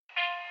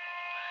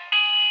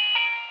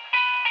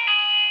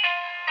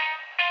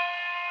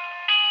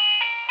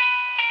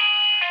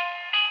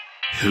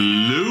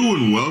Hello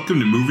and welcome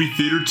to Movie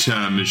Theater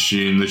Time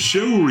Machine, the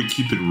show where we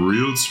keep it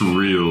real to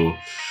real.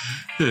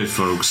 Hey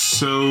folks,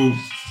 so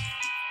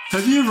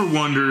have you ever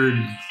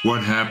wondered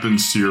what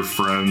happens to your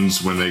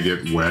friends when they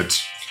get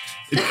wet?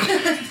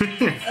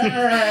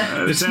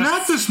 It's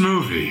not this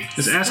movie.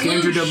 Just ask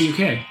Andrew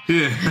WK.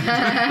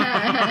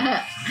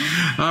 Yeah.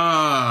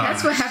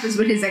 That's what happens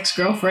with his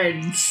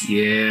ex-girlfriends.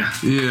 Yeah.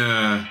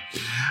 Yeah.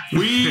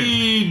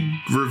 We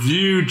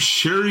reviewed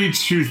Cherry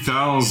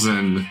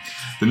 2000,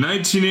 the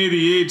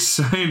 1988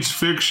 science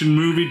fiction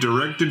movie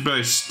directed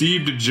by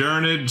Steve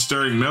DeJarnett,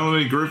 starring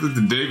Melanie Griffith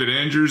and David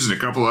Andrews and a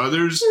couple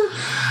others.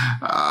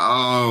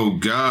 Oh,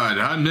 God.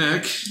 I'm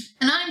Nick.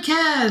 And I'm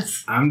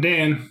Kaz. I'm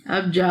Dan.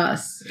 I'm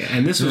Joss.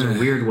 And this was a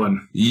weird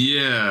one.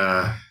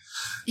 Yeah.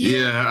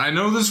 Yeah, I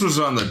know this was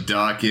on the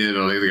docket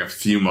like a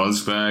few months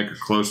back, or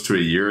close to a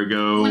year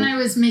ago. When I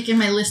was making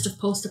my list of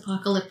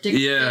post-apocalyptic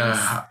things.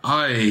 Yeah,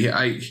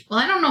 Well,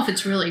 I don't know if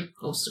it's really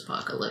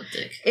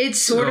post-apocalyptic. It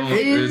sort of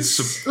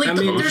is.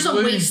 There's a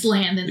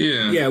wasteland in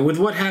there. Yeah, with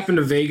what happened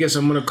to Vegas,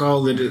 I'm going to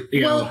call it,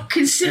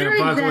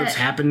 considering an apocalypse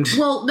happened.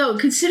 Well, no,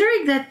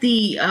 considering that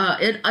the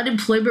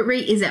unemployment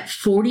rate is at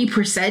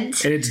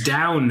 40%. And it's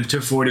down to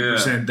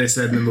 40%, they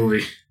said in the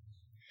movie.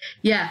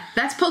 Yeah,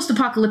 that's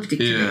post-apocalyptic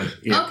to me.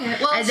 Yeah. Okay,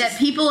 well... And that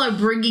people are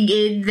bringing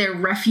in their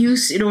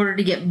refuse in order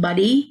to get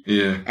money.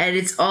 Yeah. And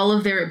it's all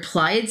of their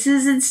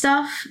appliances and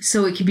stuff,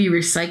 so it can be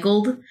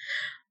recycled.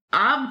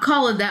 I'm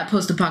calling that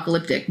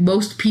post-apocalyptic.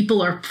 Most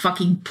people are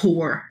fucking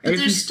poor. But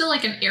there's still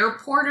like an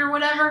airport or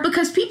whatever?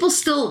 Because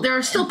there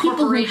are still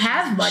people who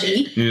have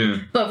money,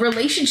 but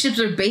relationships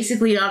are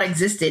basically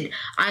non-existent.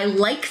 I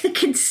like the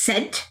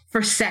consent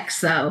for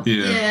sex, though.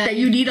 Yeah. That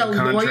you need a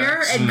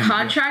lawyer Contracts and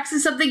contracts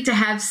and something to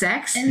have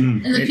sex.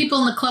 And the people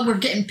in the club were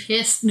getting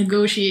pissed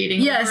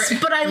negotiating. Yes,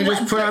 but I They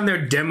just put on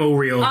their demo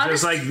reel.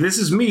 Just like, this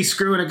is me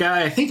screwing a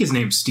guy. I think his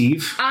name's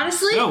Steve.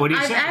 Honestly, Oh, what do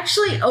you I'm say?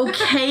 actually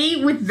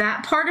okay with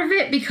that part of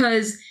it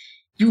because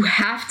you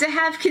have to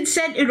have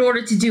consent in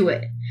order to do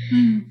it.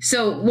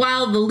 So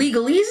while the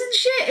legalese and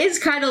shit is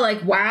kind of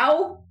like,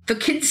 wow, the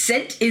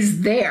consent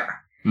is there.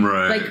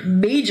 Right. Like,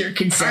 major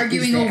consent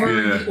Arguing is there.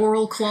 over the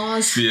oral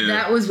clause. Yeah.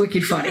 That was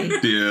wicked funny.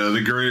 Yeah,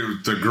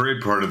 the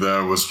great part of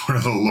that was one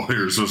of the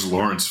lawyers was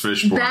Lawrence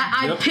Fishburne. That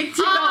I picked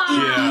him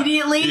up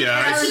immediately. Yeah,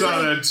 and I was saw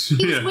like, that.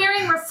 He's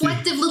wearing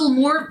reflective little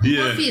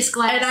Morpheus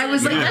glasses. And I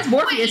was like, that's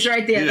Morpheus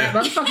right there. Yeah.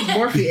 That motherfucking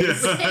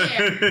Morpheus.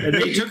 And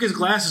they took his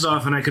glasses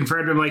off, and I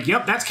confirmed him, like,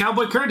 yep, that's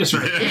Cowboy Curtis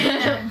right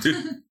there.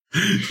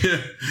 Yeah,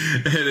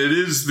 and it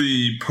is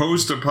the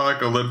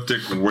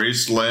post-apocalyptic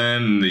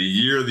wasteland in the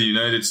year of the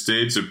United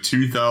States of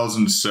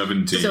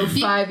 2017. So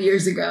 5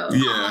 years ago.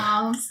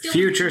 Yeah.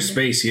 Future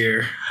space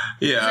here.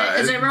 Yeah.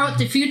 As I wrote,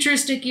 the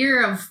futuristic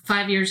year of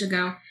 5 years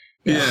ago.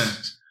 Yeah.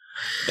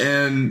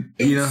 And,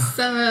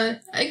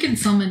 I can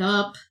sum it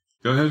up.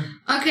 Go ahead.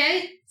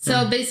 Okay,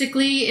 so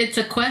basically it's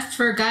a quest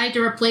for a guy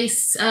to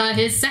replace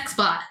his sex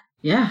bot.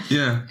 Yeah.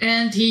 Yeah.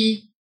 And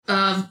he,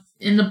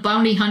 and the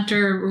bounty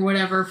hunter or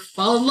whatever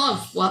fall in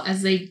love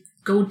as they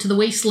go to the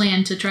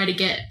wasteland to try to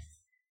get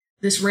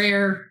this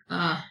rare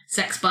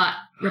sex bot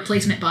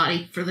replacement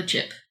body for the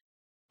chip.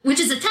 Which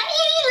is a tiny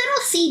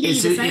little CD.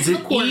 It's an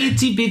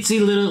itsy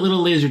bitsy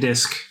little laser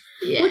disc.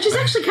 Yeah. Which is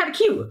actually kind of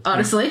cute,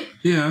 honestly.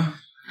 Yeah.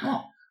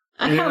 Oh.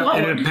 I kind of want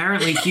And one. it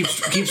apparently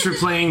keeps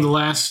replaying the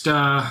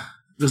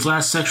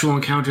last sexual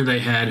encounter they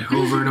had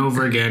over and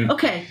over again.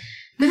 Okay.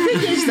 The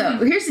thing is, though,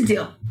 here's the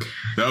deal.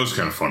 That was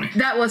kind of funny.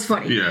 That was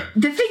funny. Yeah.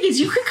 The thing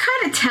is, you could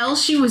kind of tell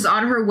she was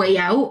on her way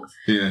out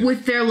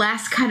with their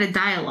last kind of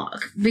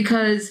dialogue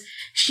because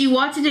she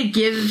wanted to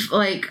give,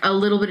 like, a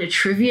little bit of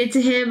trivia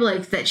to him,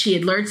 like, that she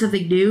had learned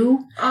something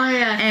new. Oh,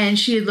 yeah. And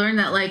she had learned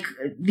that, like,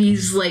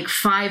 these, like,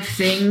 5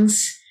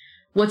 things.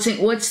 What's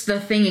the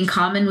thing in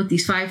common with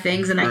these 5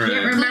 things? And I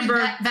can't remember.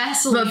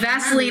 Vaseline. But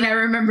Vaseline, I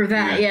remember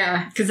that,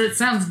 yeah. Because it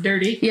sounds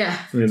dirty. Yeah.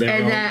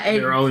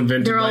 They're all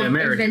invented by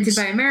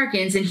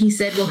Americans. And he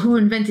said, well, who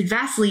invented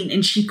Vaseline?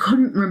 And she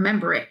couldn't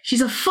remember it.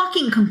 She's a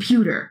fucking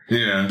computer.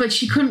 Yeah. But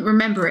she couldn't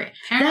remember it.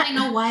 Apparently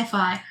no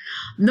Wi-Fi.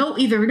 No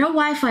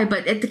Wi-Fi,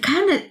 but it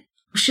kind of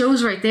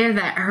shows right there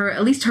that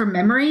at least her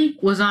memory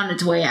was on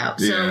its way out.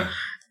 Yeah.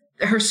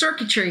 So her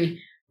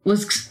circuitry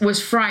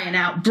was frying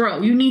out.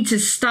 Bro, you need to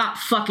stop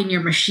fucking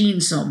your machine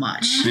so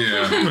much.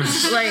 Yeah.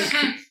 Like,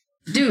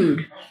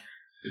 dude.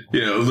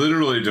 Yeah,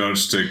 literally don't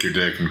stick your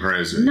dick in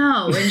crazy.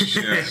 No. And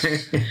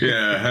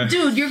Yeah.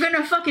 dude, you're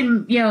gonna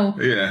fucking, Yeah.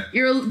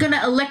 you're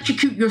gonna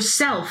electrocute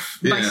yourself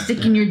by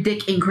sticking your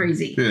dick in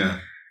crazy. Yeah.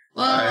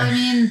 Well, I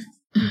mean...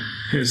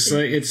 It's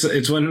like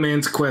it's one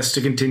man's quest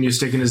to continue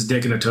sticking his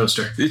dick in a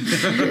toaster. You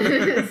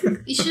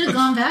should have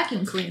gone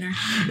vacuum cleaner.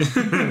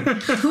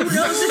 Who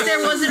knows if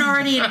there wasn't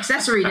already an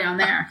accessory down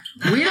there?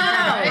 We don't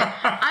know.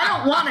 I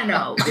don't want to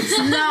know. It's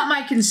not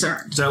my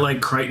concern. Is that like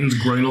Crichton's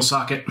groinal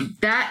socket?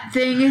 That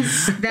thing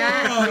is he's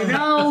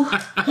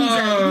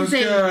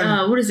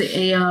a what is it?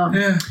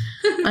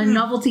 A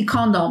novelty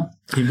condom.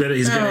 He's got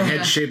a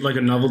head shaped like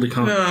a novelty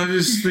condom. No, I'm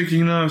just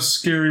thinking of a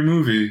scary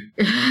movie.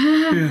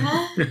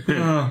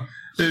 Yeah.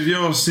 Have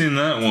y'all seen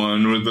that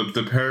one with the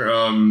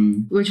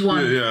Which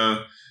one?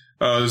 Yeah,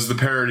 it's the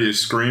parody of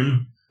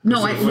Scream.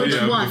 No, which one?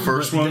 The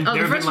first one. Oh,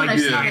 the first one I've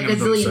seen like a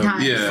zillion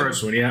times. Yeah. The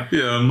first one, yeah.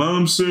 Yeah,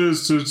 Mom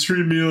says to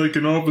treat me like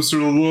an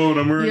officer of the law, and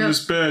I'm wearing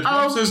this badge.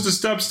 Mom says to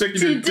stop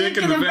sticking your dick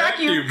in the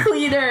vacuum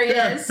cleaner,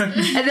 yes. And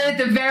then at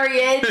the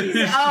very end,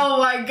 oh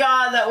my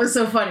god, that was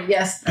so funny.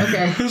 Yes,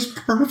 okay. That's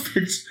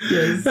perfect.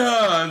 Yes.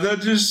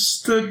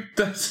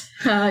 That's...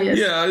 Yes.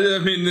 Yeah, I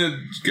mean,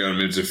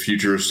 it's a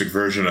futuristic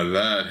version of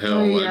that. Hell,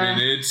 Oh, yeah. I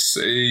mean, it's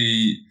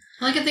a...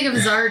 All I can think of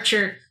is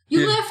Archer.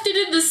 You left it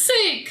in the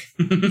sink.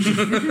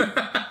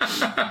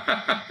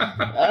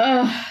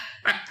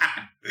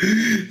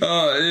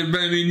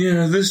 I mean,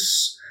 yeah,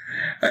 this...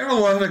 I have a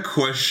lot of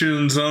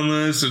questions on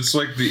this. It's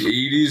like the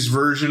 80s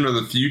version of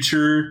the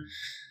future.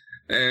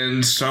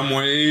 In some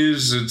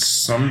ways, it's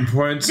some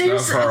points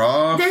not far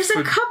off. There's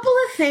a couple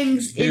of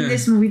things in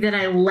this movie that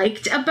I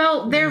liked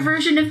about their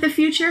version of the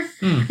future.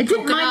 I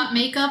didn't mind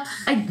makeup.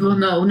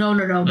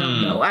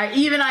 No.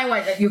 I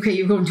went, okay,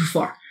 you're going too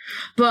far.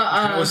 But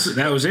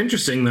that was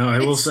interesting, though. I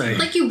will say,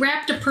 like you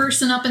wrapped a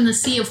person up in the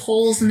sea of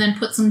holes and then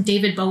put some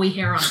David Bowie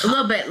hair on top. A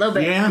little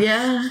bit.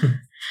 Yeah.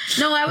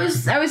 No, I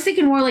was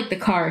thinking more like the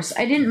cars.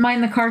 I didn't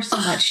mind the cars so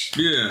much.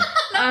 Yeah.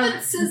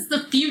 This is the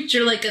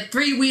future, like a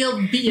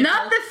 3-wheeled vehicle.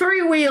 Not the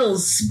 3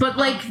 wheels, but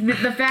like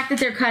the fact that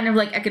they're kind of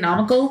like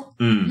economical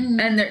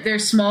and they're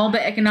small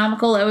but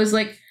economical. I was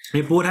like,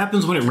 yeah, but what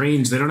happens when it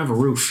rains? They don't have a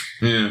roof.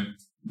 Yeah.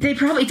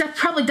 That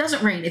probably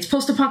doesn't rain. It's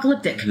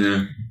post-apocalyptic.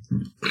 Yeah.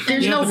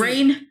 There's no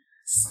rain.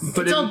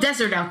 But It's all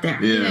desert out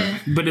there. Yeah.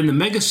 But in the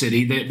mega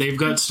city, they've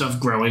got stuff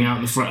growing out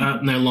in the front, out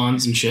in their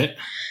lawns and shit.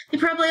 They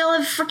probably all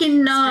have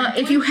freaking.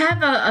 If you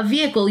have a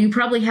vehicle, you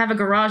probably have a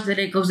garage that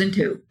it goes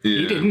into. Yeah.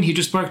 He didn't. He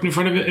just parked in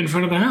front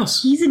of the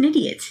house. He's an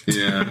idiot.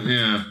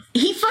 Yeah.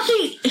 He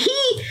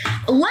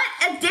let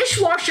a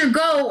dishwasher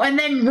go and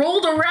then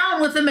rolled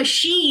around with a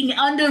machine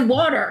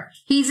underwater.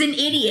 He's an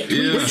idiot. Yeah.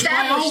 We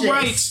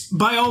established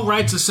By all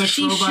rights, a sex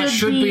robot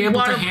should be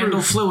able to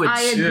handle fluids.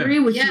 I agree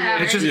with you.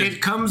 It's just it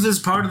comes as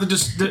part of the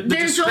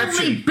There's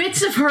description. only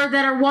bits of her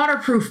that are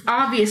waterproof,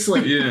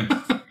 obviously. Yeah.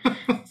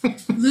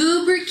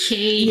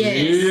 Lubricate.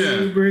 Yeah.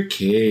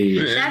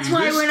 Lubricate. That's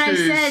why when I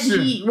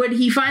said when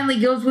he finally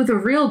goes with a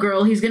real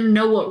girl, he's gonna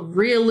know what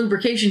real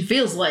lubrication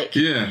feels like.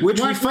 Yeah. Which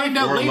we find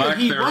out Or later lack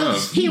he thereof.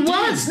 was. He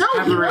was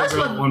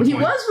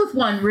with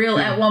one real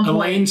at one point.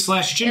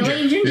 Elaine/Ginger.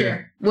 Elaine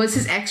Ginger was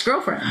his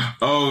ex-girlfriend.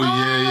 Oh,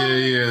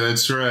 yeah,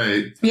 that's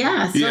right.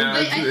 Yeah. So Yeah.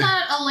 Wait, I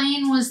thought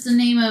Elaine was the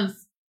name of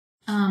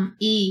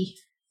E.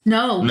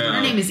 No, No.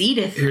 her name is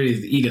Edith. Here it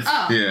is, Edith.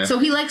 Oh. Yeah. So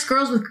he likes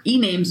girls with E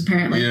names,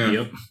 apparently. Yeah.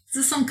 Yep. Is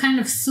this some kind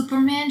of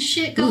Superman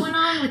shit going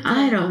on with the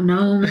I don't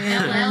know,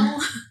 man.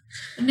 LL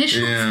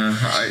initials? Yeah.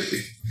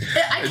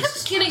 I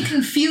kept getting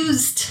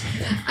confused.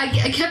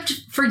 I kept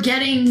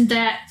forgetting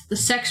that the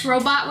sex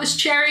robot was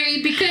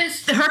Cherry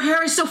because Her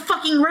hair is so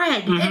fucking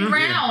red. and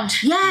round.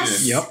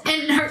 Yes. Yep.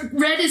 And her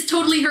red is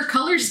totally her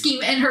color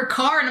scheme and her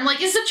car, and I'm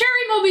like, it's a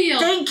Cherry mobile.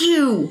 Thank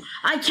you.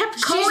 I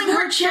kept calling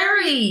more her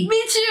Cherry.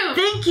 Me too.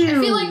 Thank you. I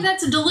feel like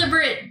that's a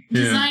deliberate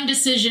design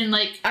decision.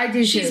 Like I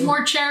do she's too.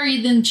 more Cherry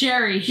than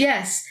Cherry.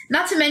 Yes.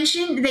 Not to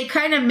mention, they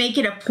kind of make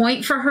it a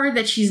point for her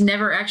that she's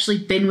never actually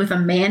been with a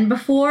man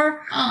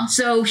before.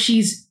 So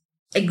she's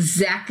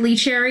exactly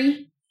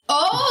Cherry.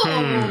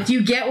 Oh. Do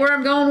you get where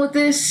I'm going with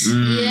this?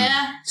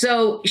 Yeah.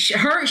 So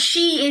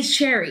she is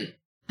Cherry.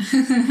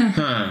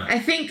 Huh. I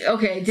think.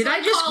 Okay. Did So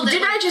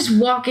I just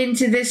walk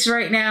into this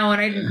right now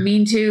and I didn't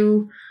mean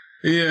to?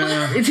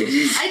 Yeah.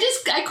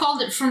 I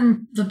called it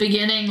from the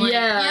beginning. Like,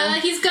 Yeah.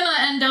 he's gonna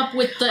end up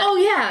with the Oh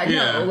yeah.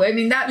 No. I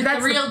mean that's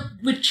the real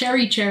with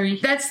Cherry.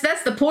 That's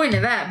the point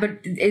of that. But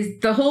is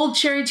the whole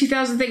Cherry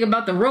 2000 thing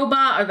about the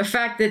robot or the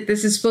fact that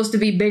this is supposed to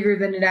be bigger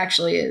than it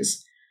actually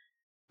is?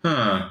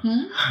 Huh.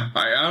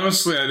 I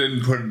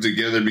didn't put it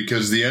together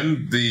because the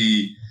end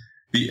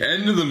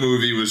of the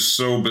movie was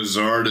so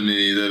bizarre to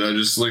me that I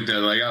just looked at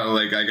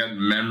it. I got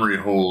memory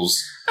holes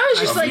I was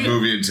just of like, the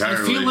movie I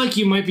entirely. feel like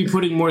you might be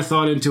putting more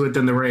thought into it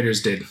than the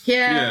writers did.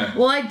 yeah.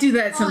 Well, I do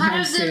that Well,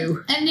 how sometimes does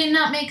too. the ending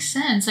not make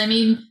sense? I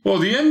mean, well,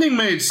 the ending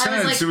made I was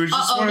sense. like, It was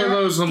just uh-oh, one of they're-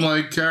 those. I'm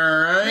like, all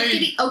right.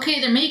 rickety.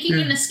 Okay, they're making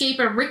an escape,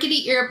 a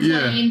rickety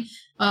airplane.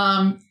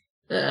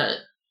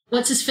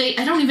 What's his fate?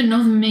 I don't even know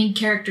the main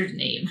character's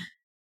name.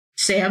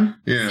 Sam.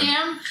 Yeah.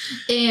 Sam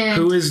and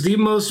Who is the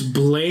most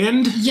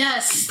bland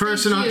yes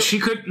person thank on? you. She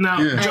could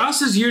now. Yeah.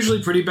 Joss is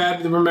usually pretty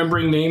bad with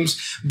remembering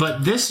names,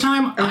 but this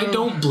time I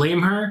don't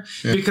blame her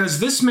because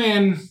this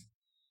man,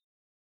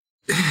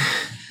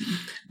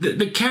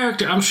 the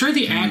character. I'm sure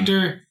the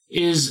actor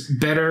is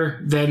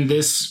better than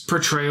this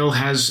portrayal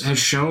has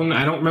shown.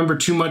 I don't remember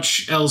too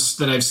much else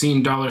that I've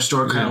seen Dollar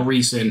Store Kyle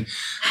Reese in,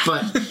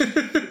 but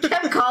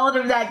Kept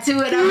calling him that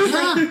too, and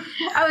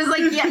I was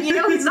like, yeah,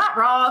 he's not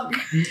wrong.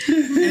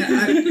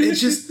 it's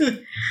just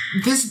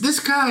this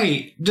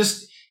guy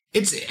just.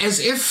 It's as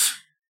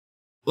if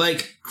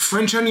like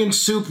French onion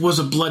soup was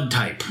a blood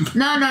type.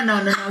 No.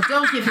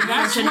 Don't give him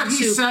That's French what onion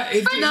he soup.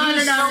 said.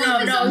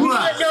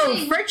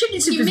 No. French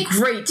onion soup is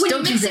great. When Don't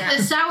you do mix it that.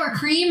 with sour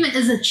cream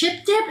as a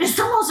chip dip, it's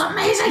the most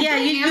amazing Yeah,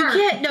 thing you ever.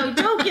 can't. No,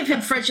 don't give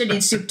him French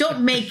onion soup.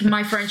 Don't make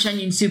my French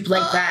onion soup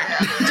like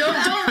that.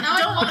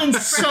 Don't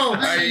insult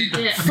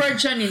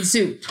French onion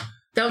soup.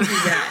 Don't do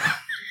that.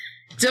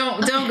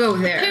 Don't go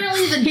there.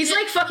 Apparently He's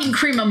like fucking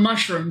cream of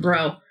mushroom,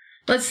 bro.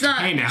 Let's not.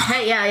 Hey, now.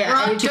 Hey, yeah.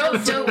 Raw Hey,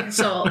 don't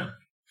insult.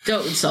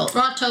 Don't insult.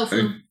 raw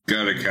tofu.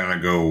 Gotta kind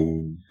of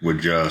go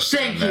with just.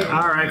 Thank on you. that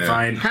All one, right, yeah.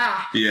 fine.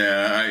 Ha.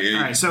 Yeah.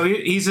 All right, so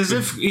he's as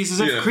if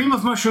Yeah. cream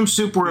of mushroom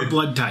soup were a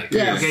blood type.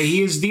 Yes. Okay,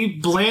 he is the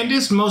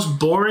blandest, most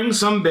boring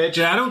sumbitch,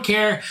 and I don't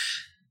care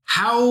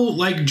how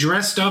like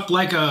dressed up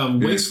like a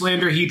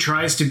wastelander he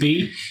tries to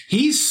be.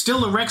 He's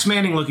still a Rex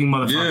Manning looking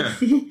motherfucker.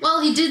 Yeah.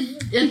 Well, he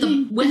did at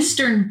the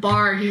Western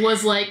bar. He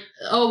was like,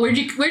 "Oh, where'd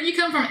you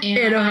come from?"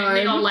 Anaheim.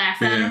 They all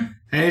laugh at him.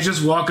 And he's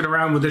just walking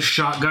around with a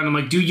shotgun. I'm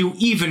like, do you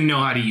even know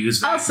how to use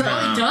that? Also,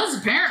 He does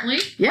apparently.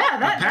 yeah,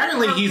 that.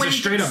 Apparently, that- he's when a he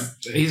straight up,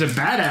 gets- he's a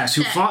badass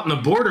who fought in the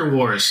border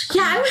wars.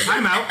 Yeah, I was.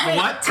 Time out. Hey,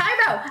 What? Time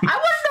out. I want to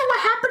know what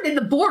happened in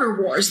the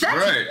border wars. That's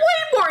Right.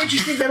 way more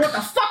interesting than what the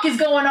fuck is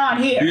going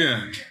on here.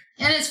 Yeah.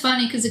 And it's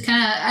funny because it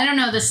kind of, I don't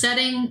know, the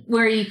setting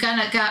where you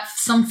kind of got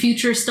some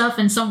future stuff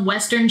and some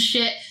Western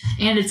shit,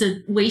 and it's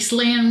a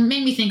wasteland,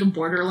 made me think of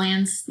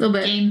Borderlands Little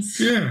bit. games.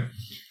 Yeah.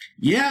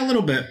 Yeah, a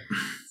little bit.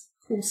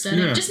 Cool setting.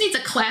 Yeah. Just needs a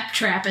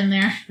claptrap in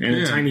there. And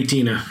Yeah. a tiny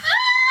Tina.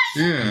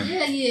 Yeah.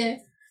 Yeah.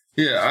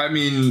 Yeah. I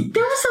mean.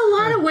 There was a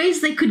lot of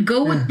ways they could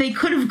go with. They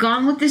could have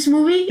gone with this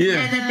movie, Yeah.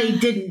 and that they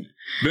didn't.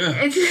 Yeah.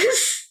 It's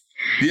just.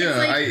 Yeah.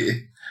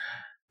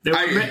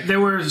 like- There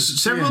were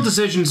several Yeah.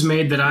 decisions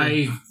made that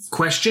I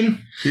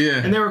question,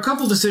 Yeah. and there were a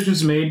couple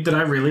decisions made that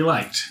I really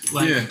liked.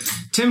 Like Yeah.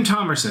 Tim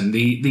Thomerson,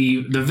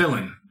 the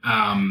villain.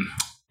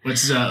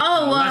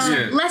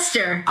 Lester.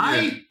 Lester.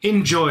 I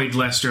enjoyed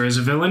Lester as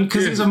a villain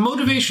because he's a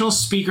motivational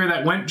speaker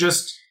that went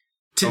just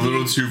to A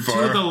little too to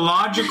far. the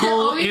logical,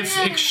 Oh, if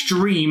yeah.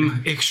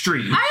 extreme.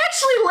 I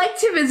actually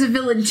liked him as a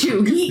villain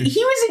too.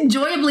 He was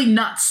enjoyably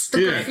nuts.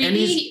 The Yeah. And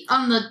graffiti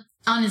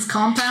on his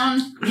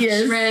compound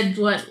Yes. read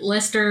what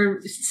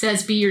Lester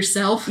says, "Be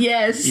yourself."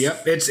 Yes.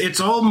 Yep, it's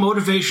all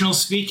motivational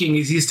speaking.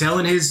 He's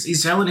telling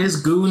his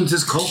goons,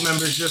 his cult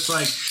members, just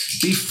like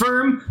be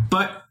firm,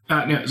 but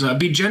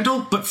be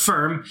gentle but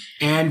firm,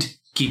 and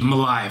keep them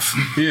alive.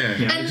 Yeah.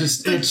 Yeah, And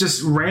it's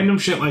just random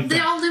shit like They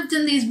that. all lived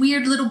in these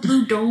weird little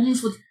blue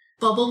domes with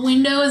bubble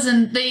windows,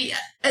 and they.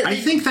 I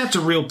think that's a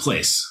real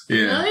place.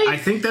 Yeah. Really? I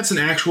think that's an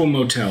actual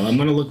motel. I'm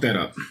gonna look that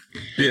up.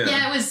 Yeah.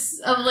 Yeah, it was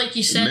like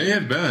you said. May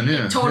have been.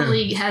 Yeah.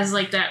 Totally has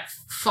like that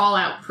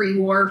Fallout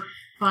pre-war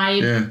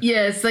vibe. Yeah.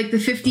 Yeah, it's like the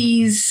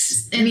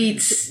 50s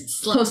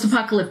meets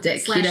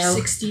post-apocalyptic, Slash you know?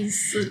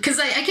 60s. Because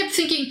I kept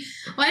thinking,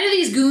 why do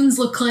these goons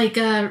look like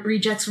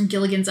rejects from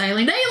Gilligan's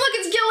Island? Hey, look,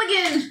 it's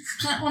Gilligan!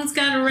 That one's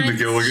got a red The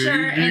Gilligan.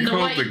 shirt You and the call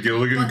white it the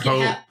Gilligan bucket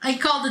cult? hat. I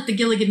called it the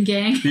Gilligan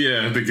Gang.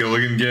 Yeah. The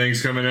Gilligan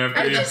gang's coming after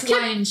I you. just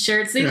Hawaiian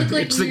shirts. They look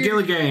like It's the weird-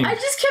 Gilligan. I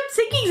just kept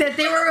thinking that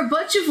they were a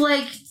bunch of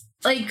like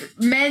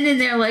men in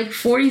their like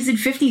 40s and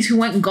 50s who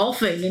went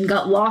golfing and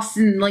got lost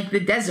in like the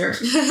desert.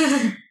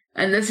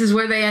 And this is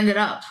where they ended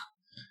up.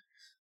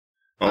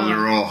 Oh,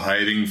 they're all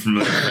hiding from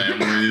their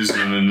families,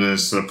 and then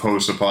this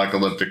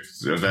post-apocalyptic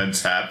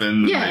events happen,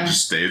 and Yeah. they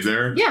just stayed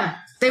there. Yeah.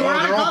 They were on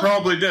a they're all golf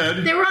probably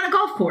dead. They were on a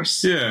golf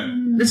course. Yeah.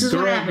 This is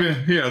They're what all,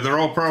 happened. yeah, they're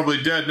all probably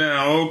dead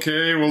now.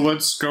 Okay, well,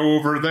 let's go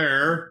over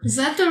there. Is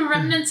that the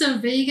remnants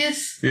of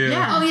Vegas?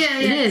 Yeah. Oh, yeah,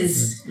 It yeah.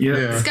 is. Yeah.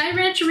 Yeah. Sky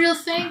Ranch a real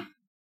thing?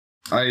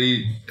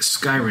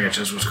 Sky Ranch,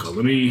 that's what's called.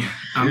 I'm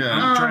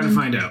Yeah. trying to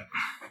find out.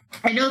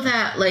 I know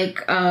that, like,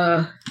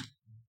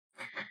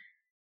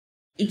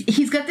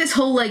 he's got this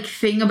whole, like,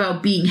 thing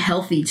about being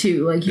healthy,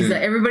 too. Like, he's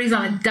like, everybody's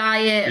on a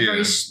diet, a Yeah.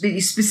 very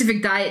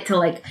specific diet to,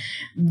 like,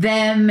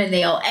 them, and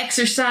they all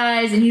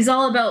exercise, and he's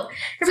all about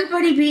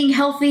everybody being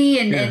healthy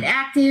and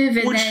active,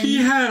 and Which then... he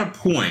had a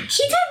point.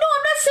 He did, no,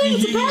 I'm not saying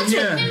it's a bad thing.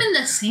 Yeah. Him and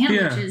the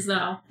sandwiches,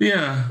 though.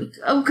 Yeah.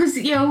 Oh, because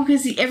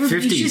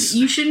everybody 50s.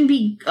 you shouldn't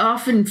be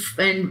off and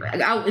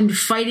out and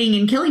fighting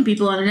and killing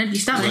people on an empty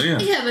stomach. Well, yeah.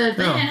 Yeah,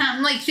 but Yeah. man,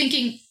 I'm like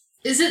thinking,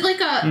 is it like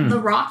The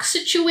Rock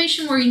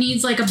situation where he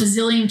needs like a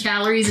bazillion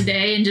calories a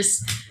day and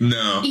just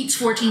No. eats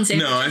 14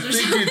 sandwiches? No, I or think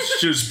something?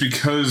 it's just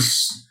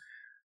because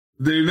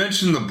they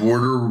mentioned the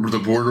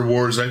border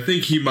wars. I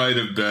think he might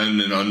have been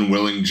an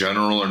unwilling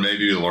general, or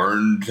maybe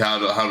learned how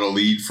to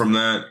lead from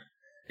that,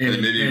 and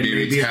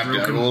maybe it tapped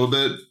broke out a him. little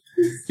bit.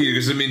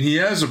 Because I mean, he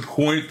has a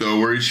point though,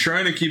 where he's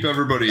trying to keep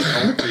everybody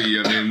healthy.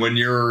 I mean, when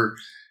you're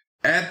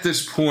at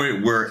this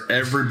point where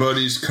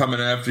everybody's coming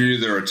after you,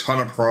 there are a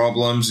ton of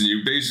problems, and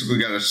you basically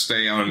got to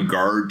stay on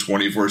guard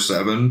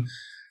 24/7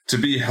 to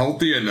be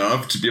healthy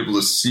enough to be able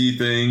to see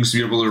things,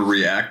 be able to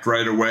react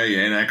right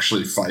away, and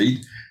actually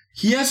fight.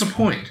 He has a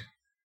point.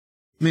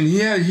 I mean, he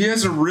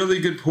has a really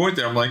good point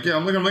there. I'm like, yeah,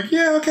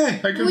 okay,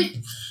 I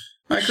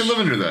could live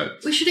under that.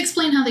 We should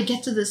explain how they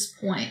get to this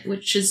point,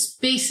 which is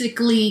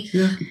basically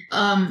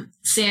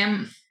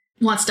Sam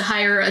wants to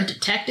hire a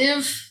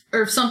detective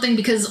or something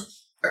because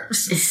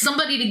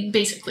somebody to,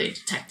 basically a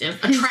detective,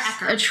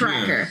 a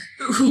tracker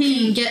who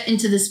can get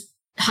into this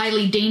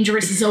highly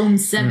dangerous Zone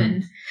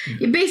 7.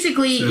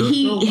 Basically,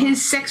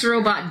 his sex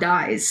robot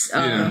dies.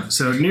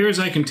 So near as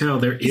I can tell,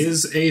 there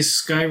is a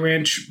Sky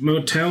Ranch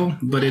motel,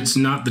 but it's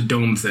not the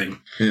dome thing.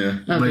 Yeah.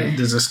 Okay. Like,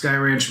 there's a Sky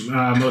Ranch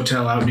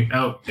motel out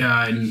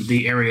in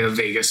the area of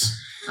Vegas,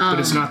 but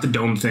it's not the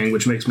dome thing,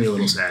 which makes me a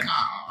little sad.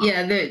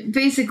 Yeah,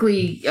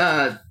 basically,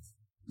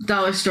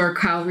 Dollar Store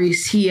Kyle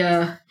Reese,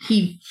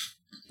 he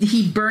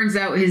burns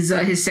out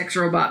his sex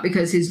robot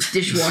because his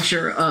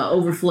dishwasher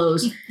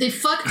overflows. They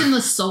fucked in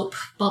the soap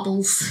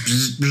bubbles.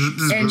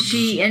 And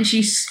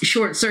she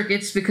short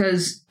circuits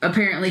because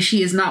apparently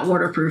she is not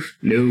waterproof.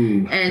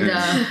 No.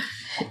 And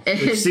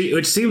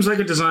which seems like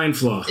a design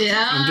flaw.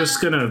 Yeah. I'm just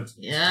gonna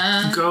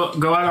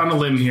go out on a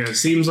limb here. It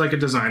seems like a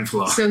design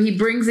flaw. so he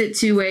brings it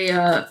to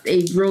a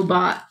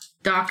robot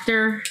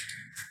doctor,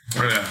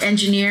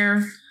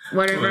 engineer,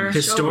 whatever.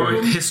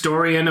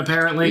 Historian,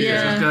 apparently.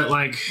 Yeah. He's got,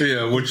 like,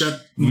 which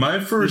my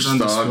first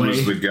thought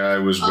was the guy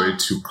was way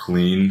too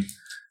clean.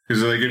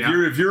 Because like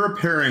if you're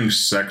repairing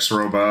sex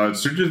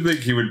robots, don't you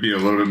think he would be a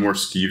little bit more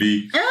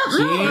skeevy?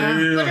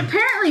 But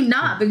apparently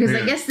not, because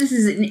I guess this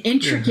is an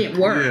intricate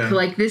work. Yeah.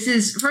 Like, this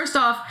is, first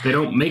off, they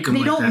don't make them.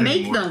 they like don't that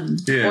make anymore. them,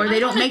 Yeah. or they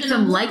don't make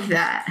them more. like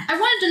that. I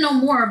wanted to know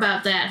more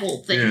about that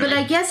whole thing. Yeah. But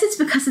I guess it's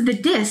because of the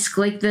disc,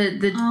 like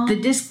the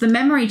disc, the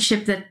memory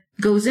chip that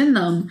goes in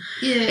them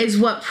is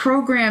what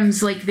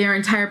programs like their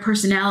entire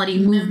personality,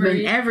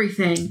 movement,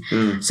 everything.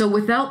 So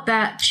without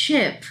that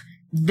chip,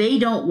 they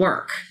don't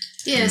work.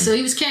 Yeah, so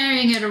he was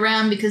carrying it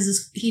around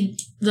because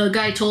the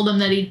guy told him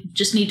that he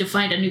just need to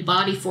find a new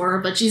body for her,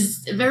 but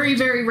she's a very,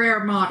 very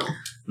rare model.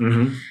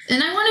 Mm-hmm.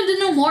 And I wanted to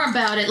know more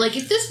about it. Like,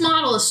 if this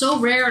model is so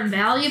rare and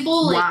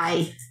valuable, like,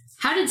 Why?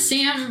 how did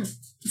Sam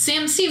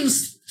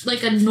seems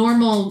like a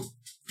normal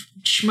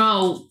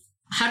schmo.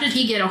 How did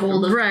he get a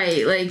hold of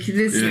Right, like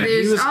this. Yeah.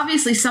 There's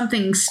obviously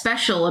something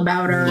special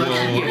about her.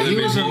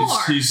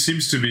 He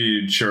seems to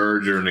be in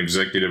charge or an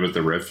executive at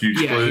the refuge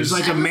place. Yeah, he's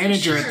like a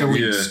manager at the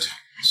least.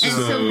 And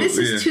so this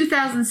is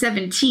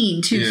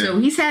 2017 too. Yeah. So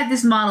he's had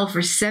this model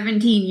for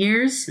 17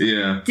 years.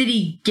 Yeah. Did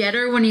he get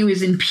her when he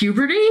was in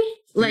puberty?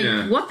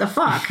 Like, what the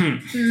fuck?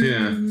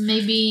 Yeah.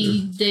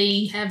 Maybe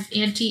they have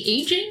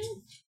anti-aging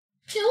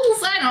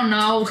pills? I don't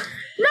know.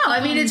 No, I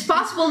mean, it's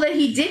possible that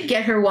he did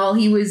get her while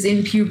he was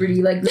in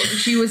puberty. Like,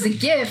 she was a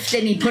gift,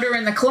 and he put her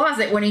in the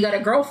closet when he got a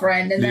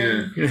girlfriend, and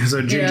then... Yeah,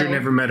 so Ginger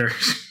never met her.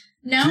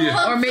 No,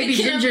 Yeah. Or maybe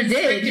Ginger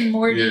did. Rick and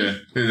Morty. Yeah.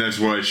 And that's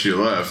why she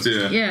left.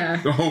 Yeah.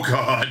 Yeah. Oh,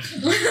 God.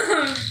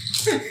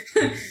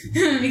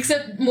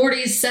 Except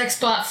Morty's sex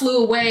bot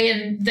flew away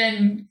and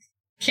then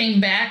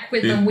came back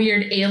with a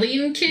weird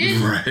alien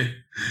kid. Right.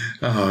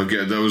 Oh,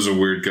 God. That was a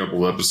weird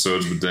couple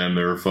episodes, but damn,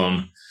 they were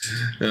fun.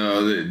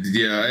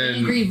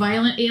 Angry,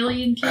 violent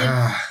alien kid.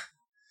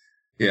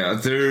 Yeah,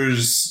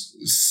 there's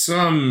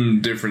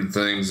some different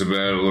things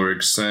about it.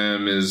 Like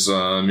Sam is,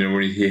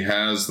 when he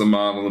has the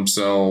model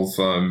himself,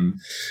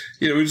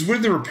 it's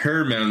with the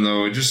repairman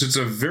though. It's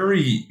a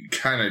very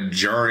kind of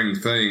jarring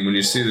thing when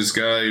you see this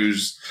guy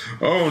who's,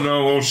 oh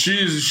no, well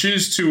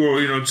she's too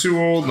old, too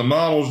old. The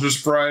model's just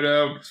fried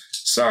out.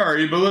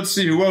 Sorry, but let's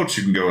see who else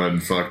you can go ahead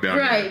and fuck down.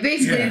 Right,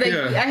 basically,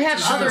 I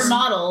have other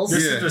models.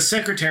 This is the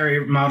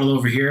secretary model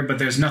over here, but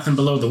there's nothing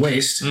below the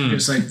waist.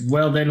 It's like,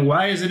 well, then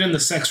why is it in the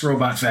sex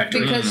robot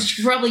factory? Because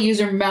she probably use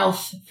her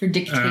mouth for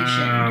dictation.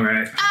 All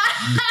right.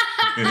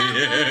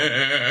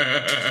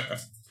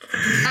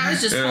 I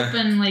was just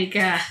hoping, like,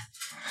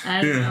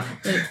 I don't know,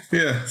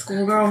 Yeah.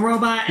 schoolgirl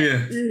robot.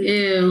 Yeah.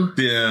 Ew.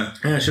 Yeah.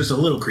 It's just a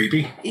little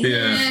creepy.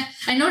 Yeah.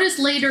 I noticed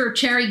later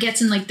Cherry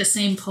gets in, like, the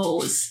same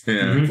pose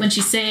Yeah. when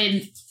she's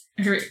saying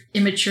her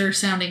immature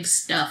sounding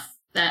stuff.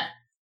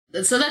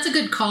 So that's a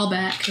good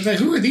callback. It's like,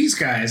 who are these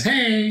guys?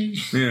 Hey.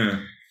 Yeah.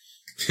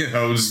 Yeah,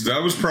 that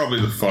was probably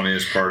the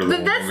funniest part of the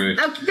whole movie.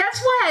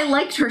 That's why I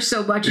liked her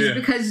so much, is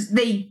because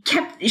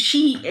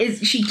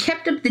she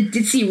kept up the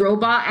ditzy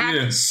robot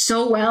act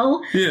so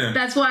well. Yeah.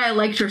 That's why I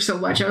liked her so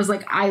much. I was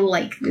like, I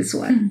like this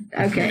one.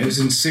 Okay. Who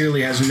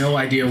sincerely has no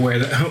idea where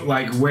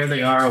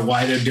they are, or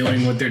why they're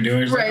doing what they're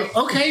doing. It's Right. like,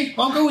 okay,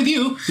 I'll go with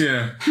you.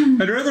 Yeah.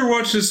 I'd rather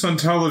watch this on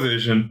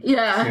television.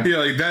 Yeah. Yeah,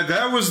 like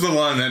that was the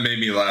line that made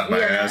me laugh my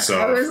ass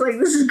off. I was like,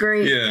 this is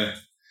great. Yeah.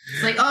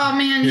 It's like, oh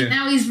man,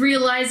 now he's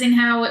realizing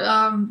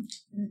how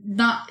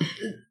not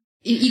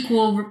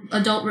equal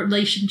adult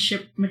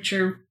relationship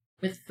mature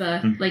with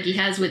like he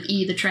has with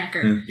E the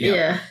tracker.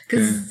 Yeah.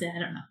 Because I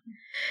don't know.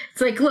 It's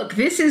like, look,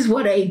 this is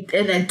what an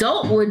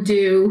adult would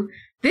do.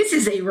 This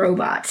is a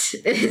robot.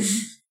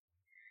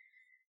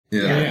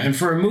 Yeah, and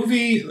for a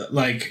movie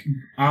like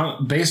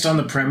based on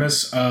the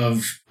premise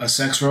of a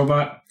sex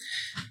robot,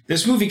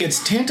 this movie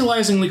gets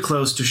tantalizingly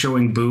close to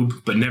showing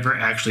boob, but never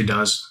actually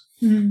does.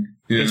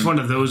 It's one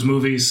of those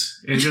movies.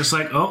 It's just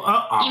like,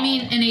 oh. You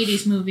mean an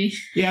 80s movie?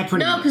 Yeah,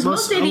 pretty No, much. 'cause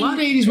most a lot of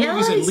 80s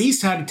movies at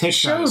least had a tit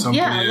shot at some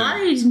point. a lot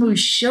of these movies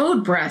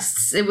showed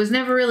breasts. It was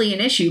never really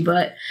an issue,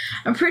 but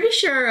I'm pretty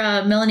sure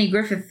Melanie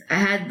Griffith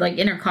had like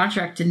in her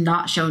contract to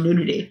not show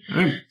nudity.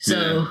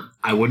 So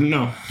I wouldn't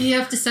know. You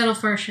have to settle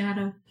for a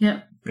shadow.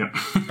 Yep. Yep.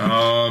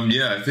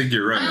 Yeah, I think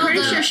you're right. I'm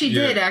pretty sure she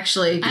did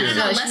actually. I don't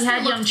know. She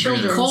had young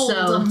children. Cold So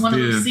on one of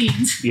those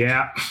scenes.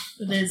 Yeah.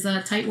 With his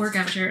tight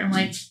workout shirt. I'm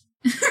like.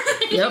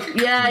 Yep.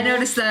 Yeah, I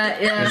noticed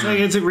that. Yeah. It's like,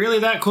 is it really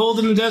that cold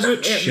in the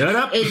desert? Shut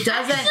up. It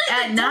doesn't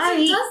at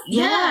night.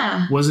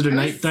 Yeah. Was it a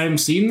nighttime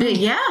scene? Though?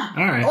 Yeah.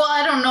 All right. Well,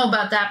 I don't know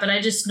about that, but I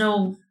just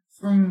know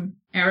from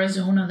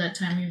Arizona that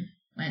time we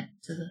went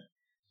to the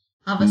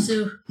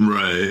Havasu.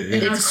 Right.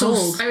 And It's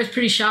cold. I was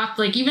pretty shocked.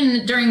 Like,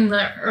 even during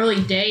the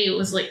early day, it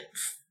was like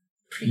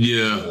pretty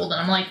cold.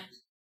 And I'm like,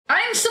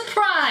 I'm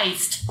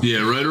surprised.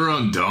 Yeah, right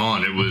around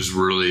dawn, it was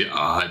really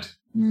odd.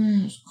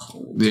 It's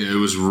cold. Yeah, it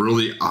was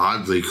really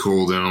oddly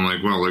cold, and I'm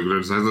like, well, like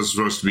that's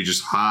supposed to be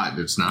just hot.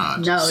 It's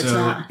not. No, it's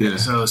not. Yeah.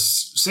 So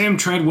Sam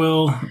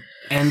Treadwell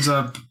ends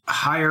up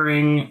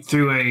hiring,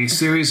 through a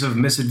series of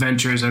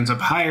misadventures, ends up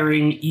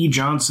hiring E.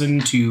 Johnson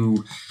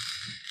to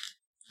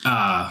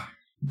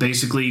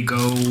basically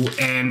go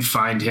and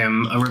find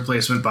him a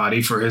replacement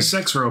body for his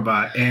sex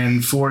robot.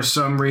 And for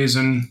some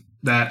reason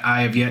that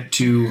I have yet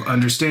to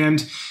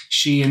understand,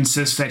 she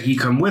insists that he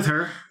come with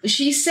her.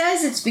 She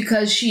says it's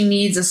because she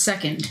needs a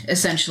second,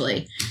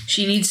 essentially.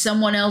 She needs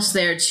someone else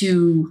there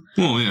to...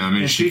 Well, yeah, I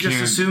mean, And she just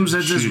can't- assumes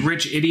that this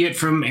rich idiot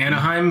from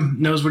Anaheim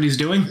knows what he's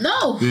doing.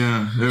 No!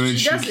 Yeah, I mean,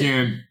 she doesn't.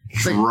 can't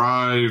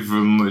drive,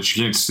 and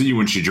she can't see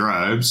when she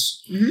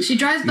drives. She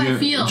drives by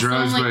feel.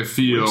 Drives so I'm by like,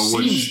 feel,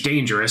 Seems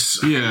dangerous.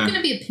 I'm yeah. going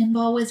to be a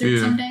pinball wizard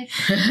someday.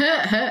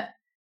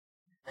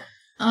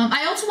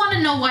 I also want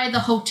to know why the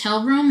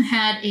hotel room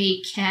had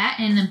a cat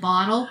in a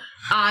bottle.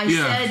 I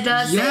said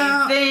the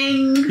Yeah.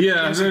 same thing.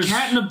 Yeah, There's a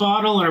cat in a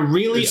bottle and a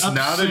really it's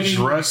not upsetting...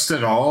 addressed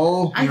at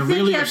all. I a think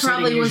really that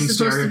probably upsetting was Asian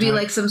supposed to be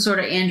stereotype. like some sort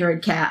of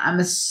android cat. I'm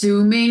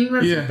assuming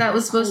that's what that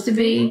was supposed to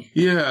be.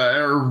 Yeah,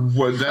 or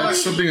what?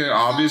 That's something that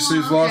obviously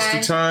is lost okay.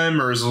 to time,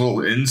 or is a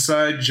little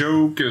inside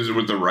joke, is it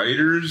with the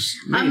writers?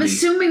 I'm Maybe.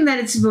 assuming that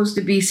it's supposed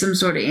to be some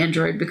sort of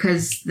android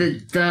because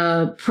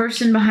the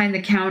person behind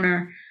the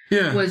counter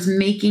Yeah. was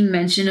making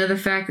mention of the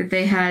fact that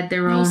they had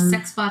their No own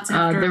sex bots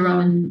after their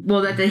 11. own.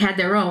 Well, that they had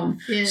their own,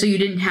 Yeah. so you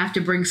didn't have to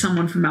bring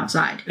someone from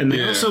outside. And they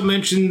Yeah. also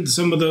mentioned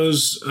some of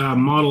those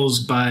models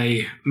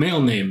by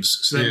male names.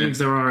 So that Yeah. means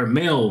there are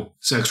male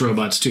sex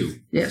robots too.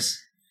 Yes.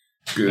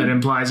 That Good.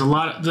 implies a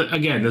lot.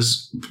 Again,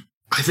 this.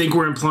 I think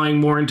we're implying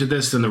more into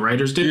this than the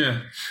writers did. Yeah.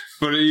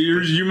 But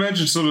you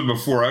mentioned something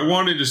before. I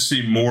wanted to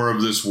see more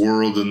of this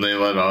world than they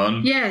let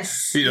on.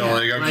 Yes. You know,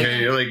 like,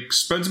 okay, like,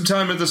 spend some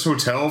time at this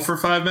hotel for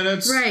 5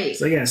 minutes. Right.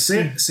 So yeah,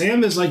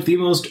 Sam is like the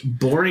most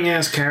boring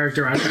ass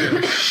character. I don't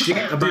give a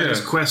shit about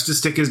his quest to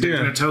stick his dick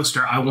in a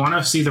toaster. I want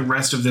to see the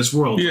rest of this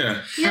world.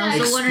 Yeah. I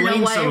also want to know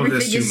Explain why some of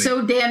this everything to is me.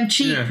 so damn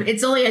cheap. Yeah.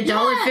 It's only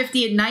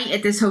 $1.50 a night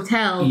at this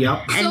hotel.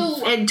 Yep.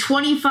 And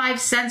 25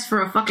 cents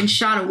for a fucking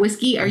shot of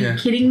whiskey. Are Yeah. you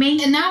kidding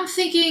me? And now I'm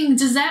thinking,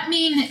 does that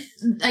mean,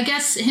 I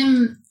guess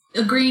him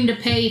agreeing to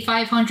pay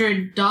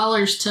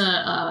 $500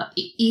 to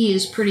E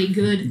is pretty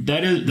good.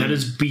 That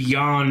is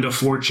beyond a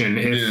fortune.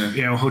 If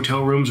you know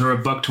hotel rooms are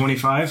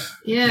 $1.25.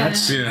 Yeah.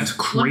 That's Wondering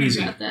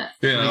crazy. about that.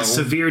 Yeah. Like,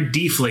 severe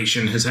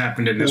deflation has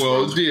happened in this Well,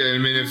 world. yeah, I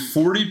mean, if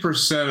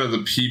 40% of the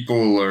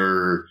people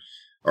are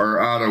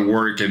out of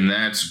work, and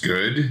that's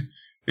good.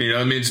 You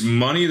know, it means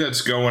money that's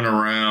going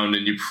around,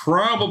 and you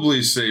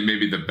probably say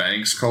maybe the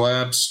banks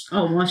collapse.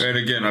 Oh, much. And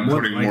again, I'm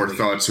More putting more likely.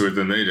 thought to it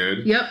than they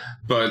did. Yep.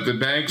 But the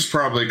banks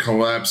probably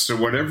collapsed, so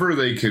whatever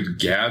they could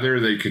gather,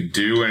 they could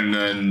do, and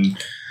then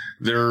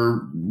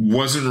there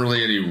wasn't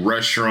really any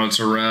restaurants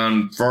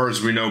around. As far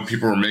as we know,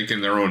 people were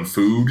making their own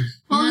food.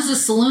 Well, there's a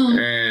saloon.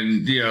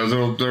 And, you know,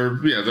 there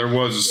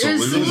was a It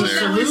was saloon there.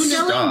 selling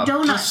Stop. A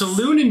donuts.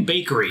 saloon and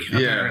bakery,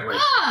 apparently.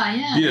 Ah,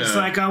 yeah. Yeah. It's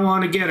like, I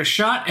want to get a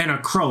shot and a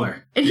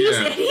cruller. And Yeah.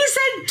 and he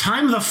said,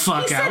 Time the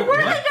fuck he out. said, where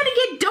are What? they going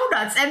to get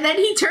donuts? And then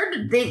he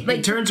turned,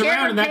 He turns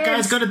around and that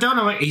guy's got a donut.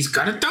 I'm like, he's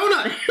got a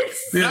donut.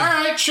 Yeah.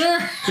 All right, sure.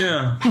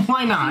 Yeah.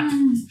 Why not?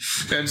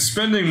 And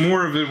spending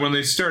more of it when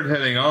they start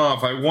heading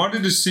off, I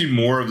wanted to see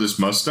more of this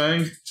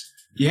Mustang.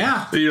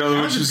 Yeah. You know,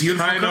 That which was a is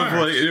beautiful kind car. of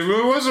like, it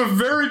was a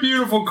very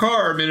beautiful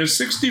car. I mean, a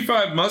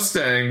 65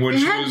 Mustang, which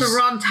It had was... the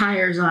wrong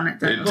tires on it,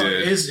 though. It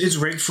did. It's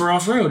rigged for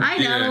off-road. I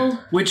know. Yeah.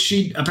 Which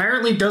she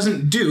apparently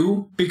doesn't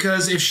do,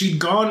 because if she'd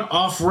gone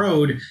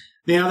off-road,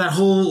 you know, that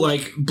whole,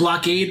 like,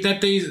 blockade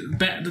that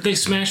they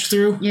smashed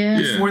through Yeah.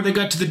 Yeah. before they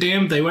got to the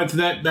dam, they went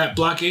through that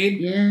blockade.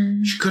 Yeah.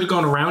 She could have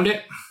gone around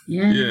it,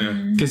 Yeah. Yeah.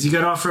 because you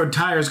got off-road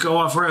tires, go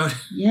off-road.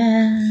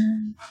 Yeah.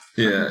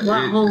 Yeah.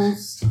 Lot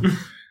holes.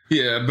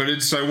 Yeah, but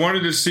I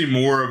wanted to see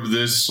more of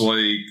this,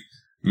 like,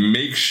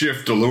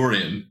 makeshift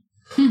DeLorean.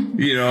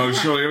 You know,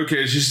 so like,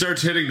 okay, she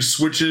starts hitting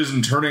switches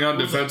and turning on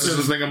defenses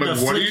and thing. I'm like,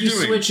 The what are you flicky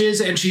doing? switches,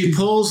 and she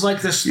pulls,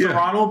 like, the Yeah.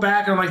 throttle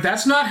back, and I'm like,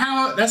 that's not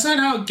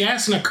how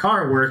gas in a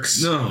car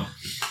works. No.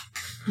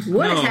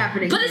 What is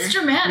happening But here? it's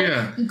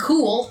dramatic and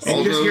cool.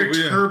 You just hear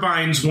Although,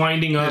 turbines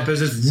winding up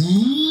as it's...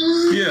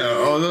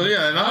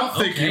 and I'm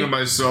thinking to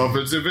myself,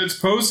 if it's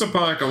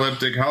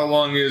post-apocalyptic, how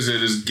long is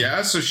it? Is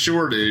gas a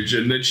shortage,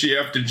 and did she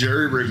have to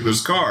jerry-rig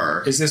this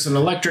car? Is this an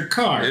electric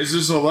car? Is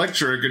this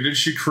electric, and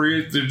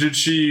did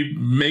she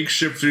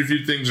makeshift a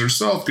few things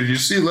herself? Because you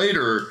see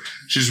later,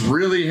 she's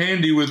really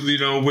handy with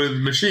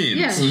machines.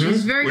 Yeah,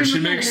 she's very When good she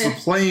with makes the that.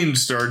 plane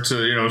start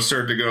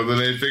to go, then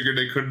they figured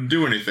they couldn't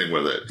do anything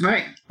with it.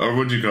 Right. Or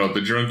what do you call it,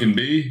 the drunken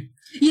bee?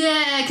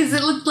 Yeah, because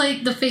it looked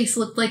like the face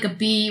looked like a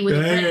bee with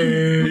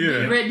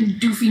Yeah. red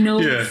and doofy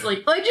nose. Yeah.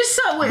 Like, Well, I just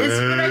saw when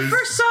I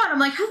first saw it, I'm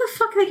like, how the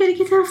fuck are they going to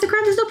get that off the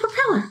ground? There's no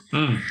propeller.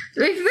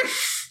 Like,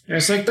 this,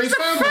 It's like they that's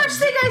found the first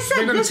thing I They're said.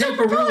 gonna There's no tape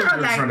a ruler propeller on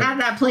in front of it.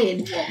 that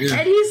plane. Yeah.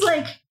 And he's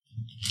like,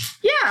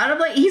 yeah. And I'm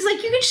like, he's like,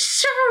 you can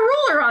just shove a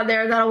ruler on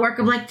there and that'll work.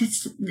 I'm like,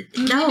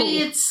 no. maybe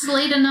it's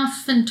late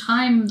enough in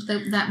time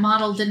that that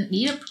model didn't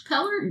need a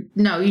propeller?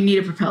 No, you need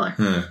a propeller.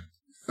 Huh.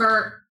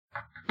 Or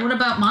what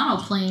about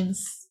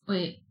monoplanes?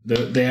 Wait,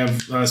 They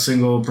have a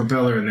single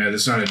propeller in there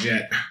that's not a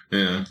jet.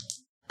 Yeah.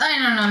 I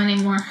don't know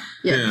anymore.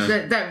 Yeah,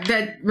 Yeah.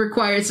 That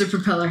requires a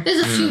propeller. There's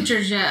a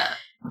future jet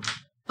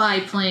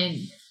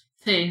biplane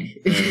thing.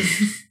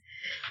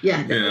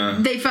 Yeah.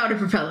 They found a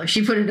propeller.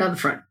 She put it on the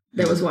front.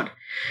 There was one.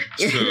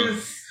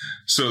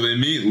 So they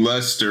meet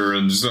Lester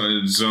in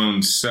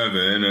Zone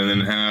 7 and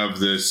then have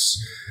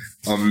this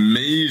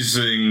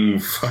amazing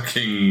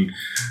fucking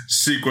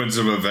sequence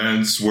of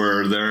events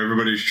where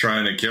everybody's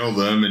trying to kill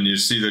them, and you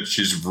see that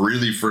she's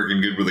really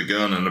freaking good with a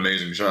gun and an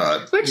amazing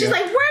shot. But she's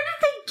like, where did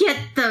they get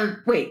the...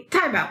 Wait,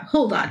 time out.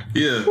 Hold on.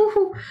 Yeah.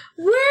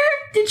 Where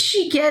did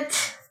she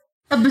get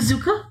a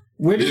bazooka?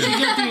 Where did you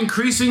get the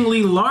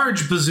increasingly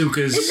large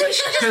bazookas? They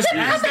just kept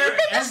coming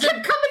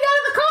out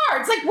of the car.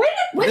 It's like,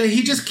 when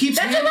he just keeps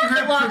That's a handing rocket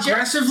her launcher.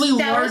 progressively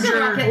That was a rocket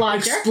larger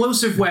launcher.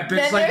 explosive weapons.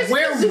 Then Like, there's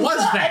where bazooka, was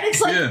that? And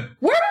it's like, Yeah.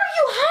 where are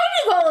you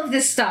hiding all of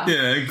this stuff?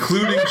 Yeah,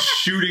 including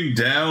shooting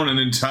down an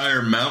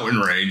entire mountain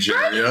range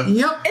area.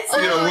 Yep. It's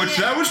like,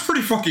 That was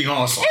pretty fucking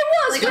awesome. it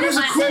was. Like, but It was a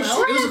it's cool.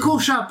 like, It was a cool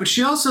shot, but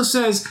she also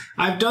says,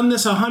 "I've done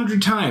this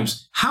 100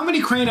 times." How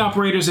many crane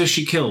operators has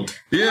she killed?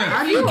 Yeah.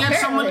 How do you get Apparently.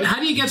 someone? How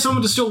do you get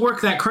someone to still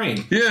work that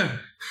crane? Yeah.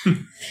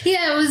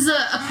 Yeah, it was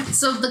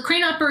so the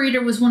crane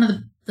operator was one of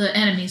the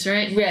enemies,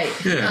 right? Right.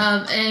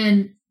 Yeah.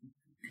 And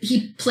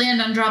he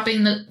planned on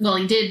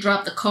he did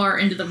drop the car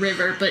into the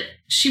river, but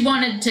she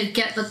wanted to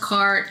get the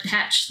car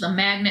attached to the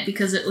magnet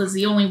because it was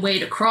the only way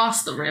to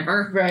cross the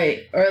river.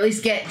 Right. Or at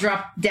least get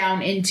dropped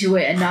down into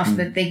it enough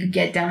that they could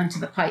get down into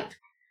the pipe.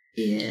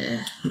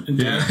 Yeah.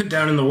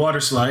 Down in the water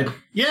slide.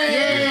 Yay!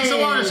 It's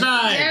a water Yeah,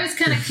 slide. I was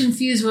kind of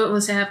confused what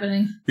was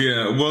happening.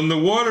 Yeah, when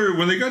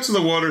they got to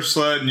the water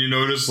slide and you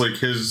notice like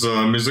his he's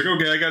like,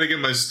 okay, I gotta get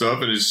my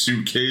stuff, and his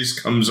suitcase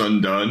comes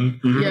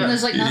undone. Yeah. And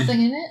there's like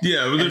nothing in it.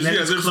 Yeah, well, And then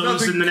there's it's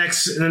closed nothing. in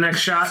the next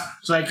shot.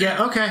 It's like,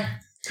 yeah, okay.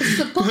 It's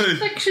a Pulp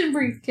Fiction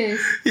briefcase.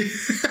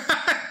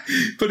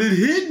 But it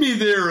hit me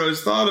there. I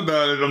thought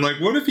about it. I'm like,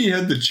 what if he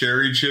had the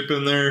cherry chip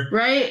in there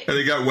Right. and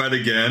it got wet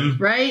again?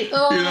 Right.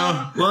 Oh, You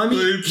know? Well, I mean,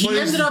 It he plays-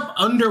 ended up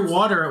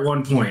underwater at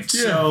one point.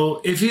 Yeah.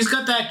 So if he's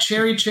got that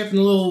cherry chip and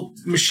the little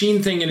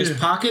machine thing in his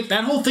pocket,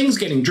 that whole thing's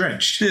getting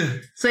drenched. Yeah,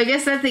 So I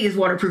guess that thing is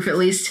waterproof at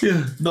least.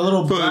 yeah, The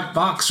little But- black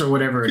box or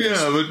whatever it is.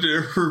 yeah. But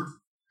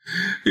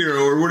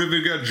or what if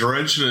it got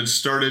drenched and it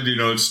started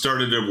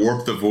to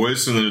warp the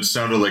voice and then it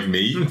sounded like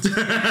me?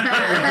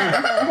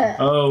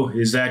 Oh,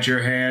 is that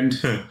your hand?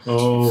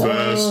 Oh,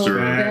 Faster,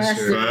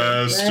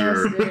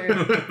 faster.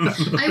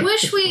 faster. I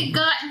wish we had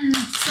gotten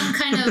some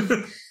kind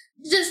of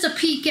just a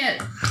peek at,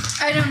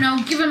 I don't know,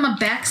 give him a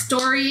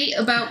backstory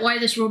about why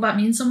this robot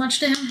means so much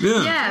to him.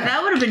 Yeah. Yeah,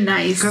 that would have been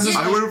nice. 'Cause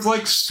I would have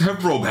liked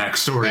several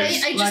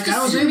backstories. I Like, just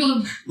I was assumed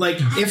able to, like,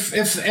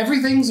 if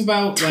everything's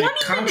about, 20 like,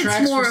 minutes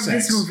contracts more for of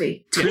sex. this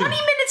movie. 20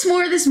 minutes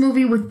more of this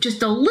movie with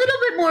just a little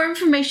bit more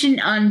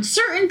information on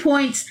certain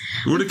points.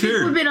 Would have It would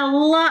have cared. been a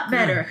lot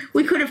better.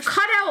 We could have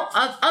cut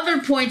out other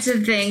points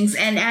of things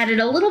and added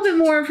a little bit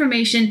more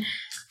information.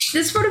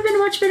 This would have been a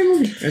much better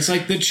movie. It's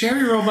like the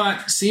cherry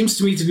robot seems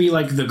to me to be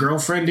like the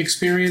girlfriend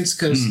experience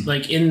because,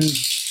 like, in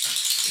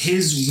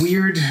his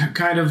weird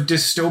kind of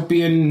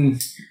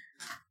dystopian,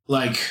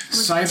 like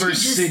cyber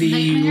Litigious city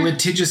nightmare?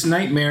 litigious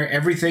nightmare,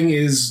 everything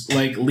is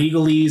like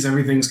legalese,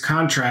 everything's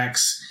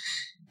contracts,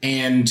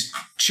 and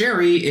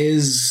Cherry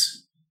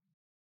is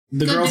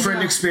the Good to girlfriend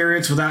go.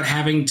 experience without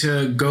having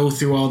to go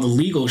through all the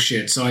legal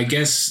shit. So I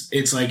guess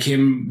it's like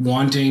him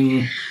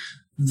wanting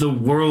the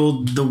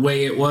world the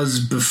way it was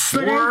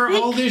before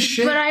all this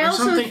shit. But I or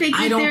also something. think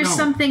I that don't there's know.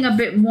 something a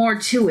bit more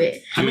to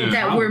it I mean,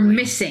 that probably. we're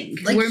missing.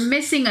 Like- We're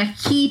missing a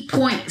key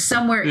point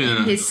somewhere Yeah.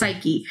 in his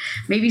psyche.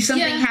 Maybe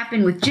something Yeah.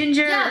 happened with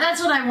Ginger. Yeah, that's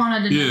what I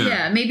wanted to know. Yeah.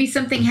 Yeah, maybe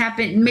something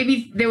happened.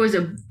 Maybe there was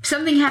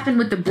something happened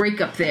with the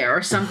breakup there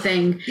or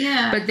something.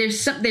 Yeah. But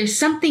there's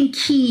something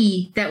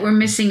key that we're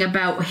missing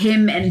about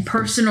him and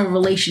personal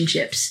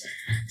relationships.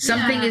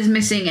 Something Yeah. is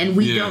missing, and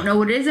we Yeah. don't know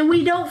what it is, and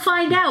we don't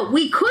find out.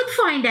 We could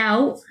find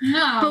out, No,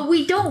 out. But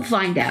we don't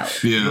find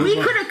out. Yeah. We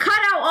could have cut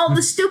out all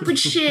the stupid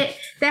shit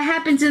that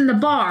happens in the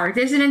bar.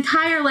 There's an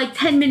entire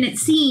 10-minute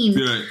scene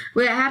Right.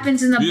 where it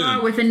happens in the Yeah.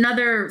 bar with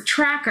another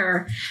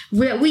tracker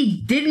that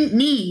we didn't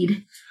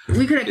need.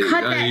 We could have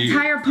cut that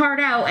entire part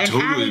out and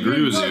totally added agree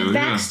in with the you,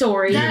 yeah.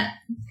 backstory.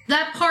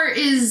 That part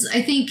is,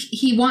 I think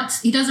he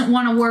doesn't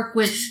want to work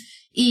with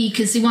E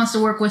because he wants to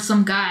work with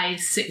some guy,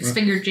 Six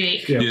Finger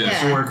Jake. Yeah, Yeah. wants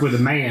to work with a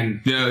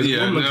man. Yeah,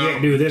 Woman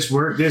can't do this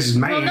work. This is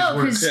man's Well, no,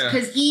 work.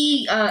 because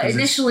E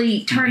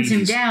initially turns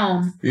him 80s.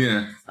 down.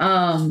 Yeah.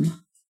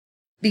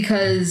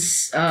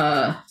 Because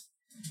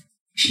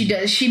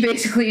she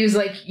basically was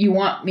like, you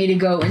want me to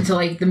go into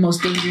the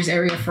most dangerous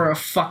area for a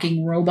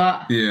fucking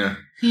robot? Yeah.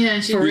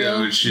 Yeah, she, For Yeah,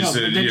 real? but she No,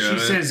 said, but then yeah. she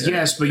says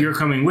yes, but you're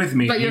coming with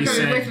me. But you're And he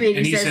coming said- with me,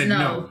 and he says said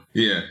no.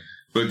 Yeah.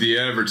 But the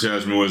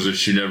advertisement was that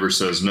she never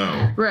says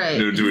no. Right.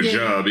 To a Yeah.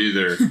 job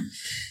either.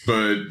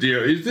 But,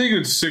 yeah, you think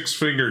it's Six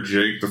Finger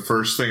Jake, the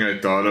first thing I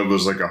thought of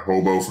was a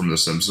hobo from The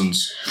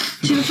Simpsons.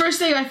 See, the first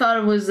thing I thought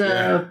of was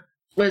Yeah.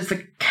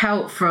 the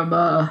Count from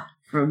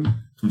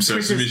From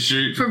Sesame Princess-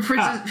 Street?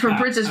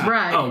 Princess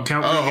Bride. Oh,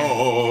 Count Rugen.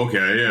 Oh,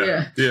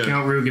 okay, yeah.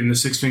 Count Rugen, the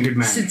six-fingered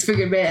man.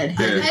 Six-fingered man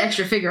has an Yeah.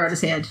 extra finger on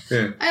his hand.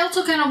 I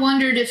also kind of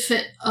wondered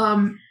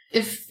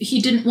if he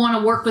didn't want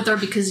to work with her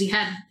because he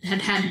had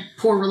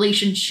poor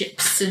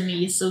relationships and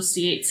he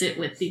associates it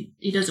with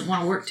he doesn't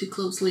want to work too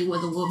closely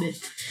with a woman.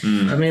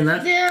 I mean,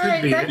 that Yeah,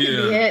 could be that it. could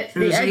Yeah. be it. It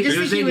was I just eight-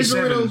 think he was a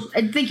 87. little.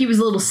 I think he was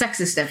a little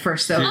sexist at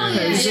first, though. Yeah. Oh,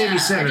 yeah, It was yeah.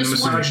 87. I just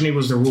Misogyny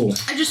was the rule.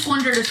 I just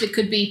wondered if it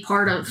could be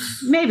part of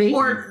Maybe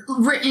or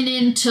written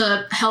in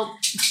to help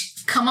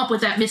come up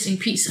with that missing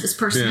piece of his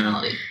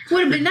personality.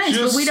 would have been nice,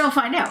 Just- but we don't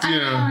find out.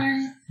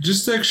 Yeah.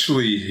 Just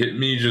actually hit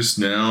me just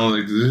now.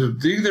 I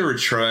think they were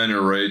trying to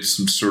write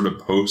some sort of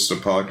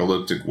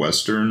post-apocalyptic A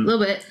Western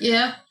little bit.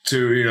 Yeah.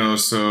 to,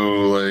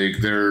 so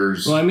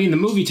there's... Well, I mean, the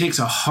movie takes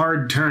a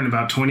hard turn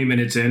about 20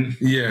 minutes in.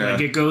 Yeah.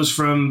 It goes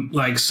from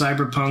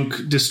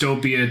cyberpunk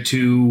dystopia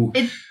to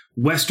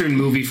Western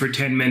movie for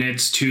 10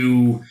 minutes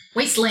to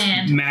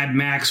Wasteland. Mad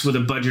Max with a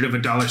budget of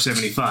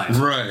 $1.75.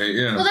 Right,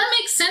 yeah. Well, that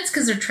makes sense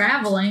because they're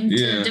traveling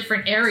Yeah. to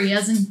different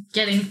areas and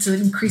getting to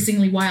an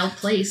increasingly wild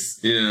place.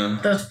 Yeah.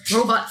 The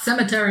robot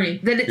cemetery.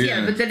 Then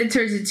Yeah. but then it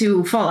turns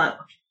into Fallout.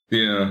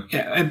 Yeah.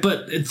 Yeah,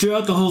 but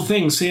throughout the whole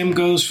thing, Sam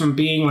goes from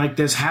being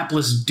this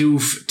hapless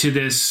doof to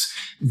this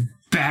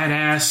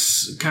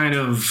badass kind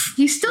of.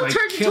 He still like,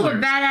 turns killer.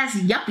 into a badass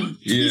yuppie.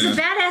 He's Yeah. a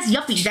badass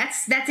yuppie.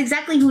 That's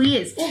exactly who he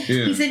is.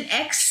 Yeah.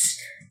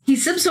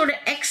 He's some sort of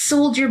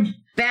ex-soldier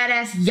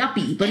badass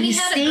yuppie, but And he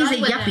had stays gun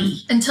a with yuppie. him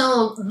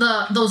until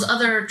those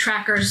other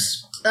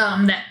trackers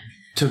that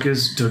Took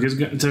his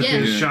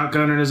Yeah.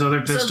 shotgun and his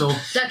other pistol.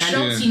 So that And-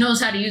 shows he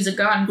knows how to use a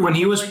gun. when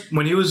he was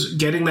probably.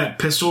 getting that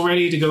pistol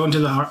ready to go into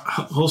the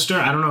holster,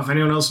 I don't know if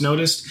anyone else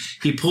noticed,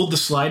 he pulled the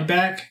slide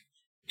back.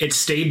 It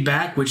stayed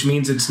back, which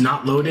means it's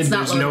not loaded. It's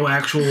not There's no loaded.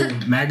 actual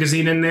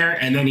magazine in there,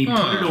 and then he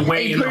put it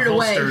away He in put the it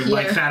away, holster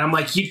like yeah. that. I'm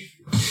like, you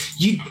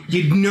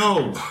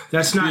know,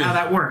 that's not how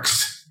that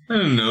works. I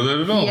didn't know that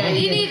at all. Yeah,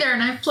 Me neither,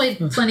 and I've played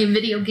plenty of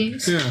video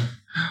games. Yeah.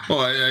 Well,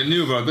 I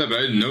knew about that, but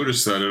I didn't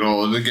notice that at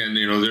all. And again,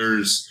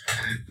 there's...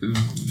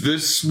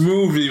 This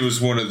movie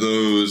was one of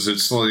those,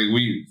 it's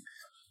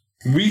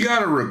we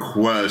got a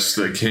request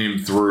that came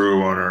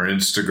through on our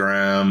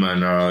Instagram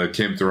and it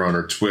came through on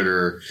our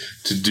Twitter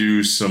to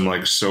do some,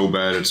 So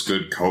Bad It's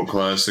Good cult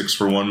classics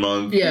for 1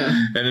 month. Yeah.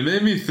 And it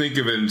made me think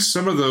of it, and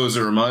some of those,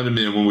 it reminded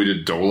me of when we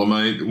did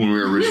Dolomite, when we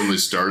originally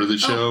started the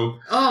show.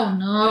 Oh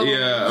no!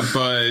 Yeah,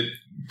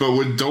 but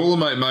with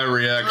Dolomite, my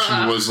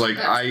reaction was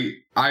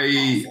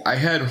I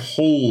had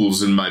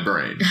holes in my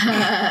brain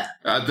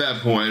at that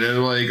point, and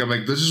I'm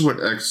like, this is what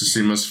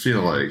ecstasy must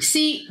feel like.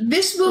 See,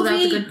 this Well, that's a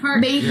movie good part.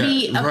 made Yeah,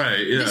 me.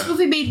 right, yeah. This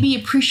movie made me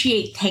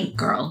appreciate Tank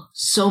Girl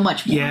so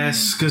much more.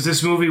 Yes, because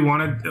this movie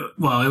wanted.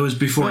 Well, it was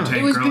before Tank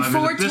It was Girl.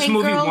 before this Tank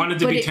movie Girl, wanted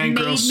to but be it Tank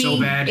Girl made so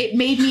me- bad. It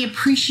made me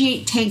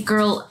appreciate Tank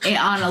Girl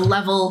on a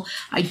level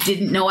I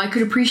didn't know I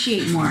could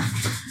appreciate more.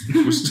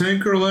 Was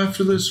Tank Girl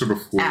after this or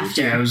before?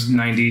 After. Yeah, it was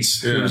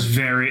 90s. Yeah. It was a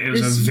very But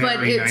it's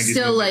 90s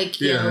still movie.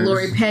 Yeah,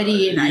 Lori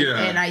Petty and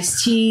yeah. and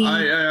Ice-T.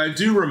 I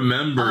do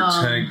remember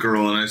Tank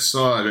Girl, and I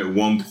saw it at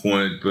one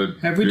point, but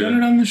Have we done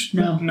it on the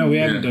show? No. we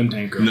haven't Yeah. done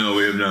Tank Girl. No,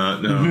 we have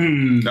not. No,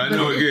 Hmm. I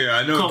know. Yeah,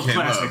 I know Cult it came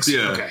classics. up.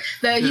 Yeah,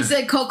 Okay. He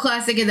said cult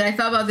classic, and then I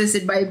thought about this,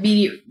 and my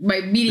immediate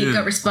Yeah.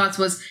 gut response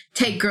was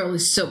Tank Girl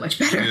is so much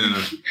better.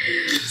 yeah.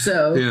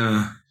 So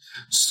Yeah.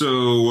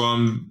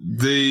 So,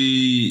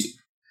 they...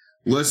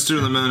 Lester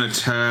and the men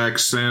attack,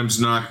 Sam's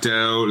knocked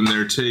out, and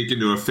they're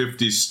taken to a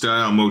 50s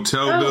style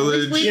motel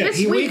village. we Yeah, missed,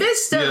 he we, wait-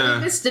 missed, Yeah.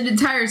 we missed an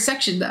entire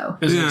section though.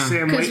 Is it Yeah.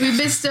 Sam Because Wait-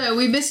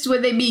 we missed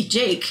when they meet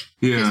Jake.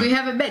 Because Yeah. we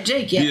haven't met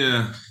Jake yet.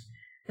 Yeah.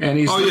 And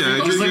he's Oh, yeah, I living,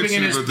 did he's living get in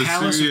some his about the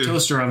palace two, of yeah.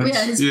 toaster ovens.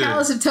 Yeah, his Yeah.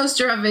 palace of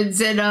toaster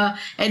ovens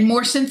and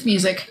more synth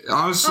music.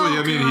 Honestly, Oh,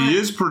 I mean, God. he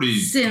is pretty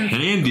Synth.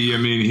 handy. I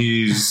mean,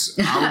 he's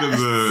out of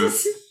the...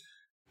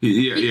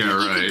 Yeah, You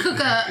right. could cook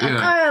a Yeah.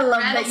 I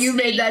love that you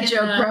made that rattlesnake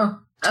joke, in bro.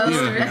 Oh,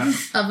 Yeah.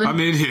 oven. I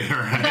mean, yeah,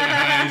 right.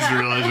 I just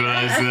realized what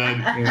I said.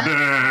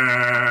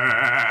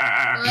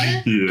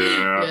 Yeah.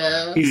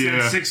 Yeah. He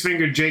Yeah. said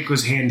six-fingered Jake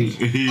was handy.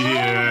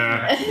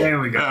 Yeah. There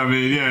we go. I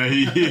mean, yeah,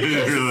 he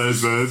didn't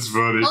realize that. That's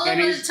funny. Although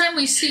by the time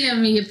we see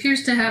him, he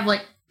appears to have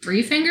like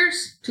 3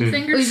 fingers, 2 Yeah.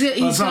 fingers.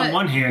 Well, it's on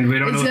one hand. We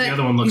don't know what the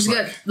other one looks He's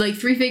like. got like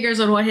 3 fingers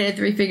on one hand,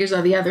 3 fingers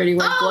on the other, and he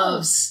wears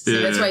gloves. So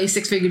that's Yeah. why he's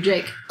six-fingered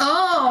Jake.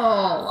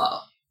 Oh,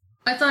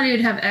 I thought he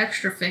would have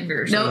extra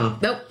fingers.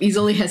 Nope, he's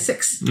only has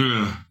 6.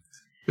 Yeah.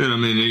 And I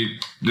mean,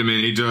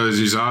 he does.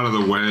 He's out of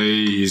the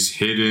way. He's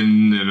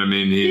hidden, and I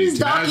mean, His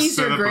doggies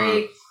are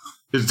great.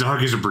 His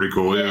doggies are pretty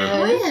cool.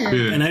 Yeah. Yeah.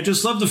 Yeah. And I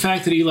just love the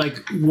fact that he like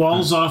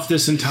walls off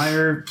this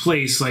entire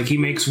place. Like he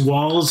makes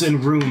walls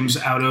and rooms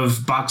out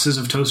of boxes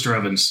of toaster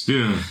ovens.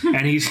 Yeah.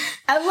 And he's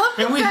I love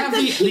the and we fact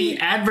have that the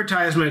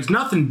advertisement. It's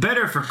nothing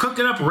better for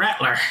cooking up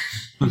Rattler.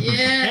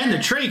 Yeah. And the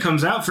tray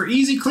comes out for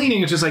easy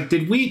cleaning. It's just like,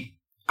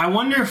 I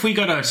wonder if we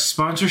got a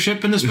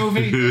sponsorship in this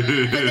movie. But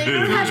they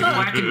don't have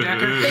Black and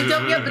Decker. They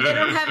don't, but they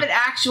don't have an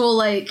actual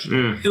like.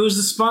 Yeah. It was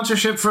the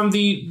sponsorship from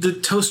the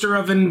toaster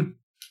oven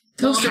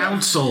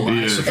council, I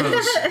Yeah.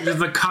 suppose.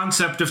 The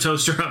concept of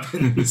toaster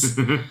ovens.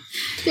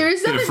 There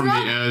is Yeah, nothing from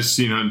wrong. the as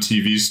seen on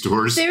TV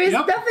stores. There is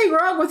Yep. nothing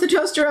wrong with a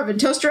toaster oven.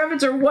 Toaster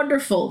ovens are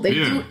wonderful. They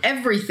Yeah. do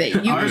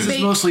everything. You Ours can is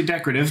make, mostly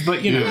decorative,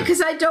 but you know. yeah,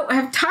 because I don't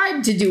have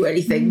time to do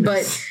anything,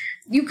 but.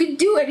 You can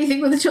do anything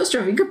with a toaster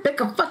oven. You could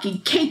bake a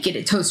fucking cake in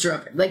a toaster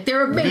oven. Like,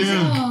 they're amazing.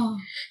 Yeah.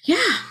 Yeah.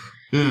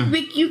 Yeah.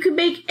 You can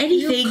make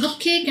anything. A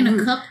cupcake in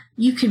a cup.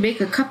 You can make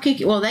a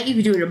cupcake. Well, that you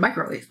can do it in a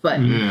microwave,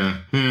 but Yeah.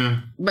 Yeah.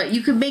 but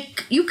you can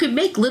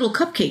make little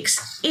cupcakes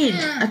in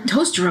a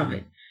toaster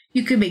oven.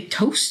 You can make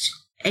toast,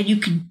 and you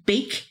can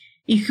bake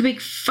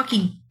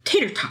fucking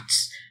tater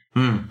tots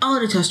all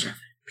in a toaster oven.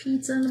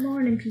 Pizza in the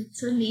morning,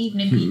 pizza in the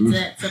evening, pizza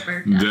at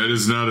supper. That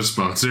is not a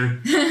sponsor.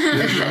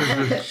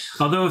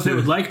 Although if they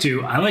would like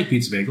to, I like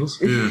pizza bagels.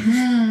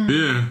 Yeah.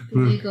 Yeah.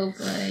 Legal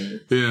play.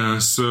 Yeah.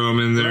 So I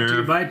mean, Brought to you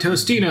they're by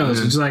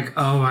Tostinos. It's like,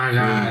 oh my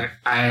god,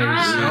 I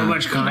have so Ah,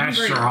 much I'm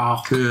hungry.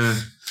 cholesterol. yeah.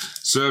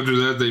 So after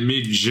that, they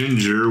meet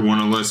Ginger, one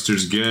of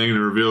Lester's gang, and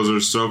reveals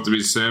herself to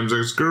be Sam's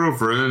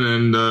ex-girlfriend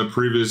and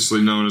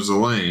previously known as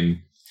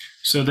Elaine.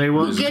 So they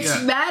will Who gets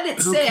mad at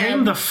who Sam?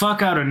 came the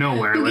fuck out of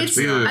nowhere. Who Let's gets,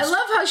 be honest. I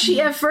love how she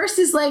at first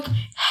is like,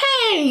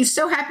 "Hey,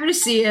 so happy to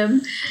see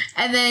him,"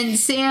 and then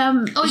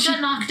Sam. Oh, he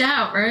got knocked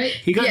out, right?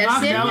 He got Yeah,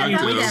 knocked Sam out, got and he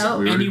knocked wakes,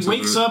 out. and he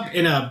wakes up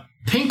in a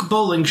pink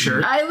bowling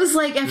shirt I was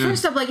like, at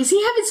first, I'm like, is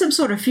he having some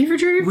sort of fever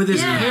dream? with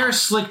his Yeah. hair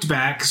slicked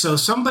back. So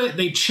somebody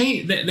they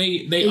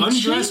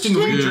undressed and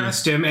changed him?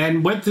 redressed him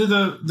and went through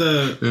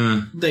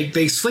the Yeah.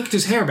 they slicked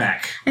his hair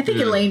back. I think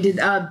Elaine did.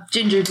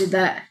 Ginger did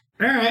that.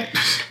 All right.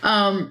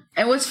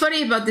 And what's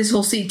funny about this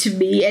whole scene to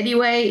me,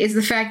 anyway, is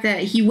the fact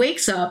that he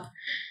wakes up.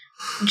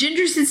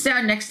 Ginger sits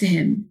down next to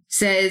him,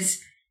 says,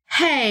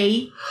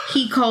 "Hey,"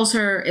 he calls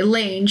her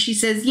Elaine. She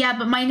says, "Yeah,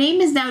 but my name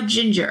is now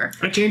Ginger."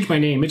 I changed my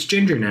name. It's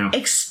Ginger now.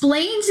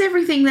 Explains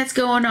everything that's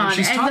going on. And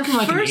she's talking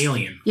like an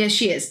alien. Yes,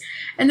 she is.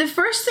 And the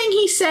first thing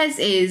he says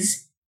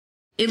is,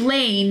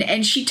 "Elaine,"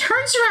 and she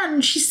turns around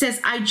and she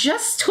says, "I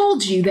just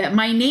told you that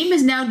my name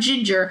is now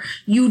Ginger.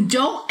 You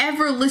don't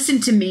ever listen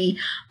to me.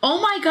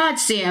 Oh my God,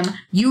 Sam,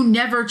 you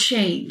never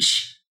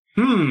change."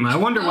 I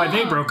wonder why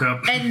they broke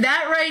up. And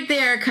that right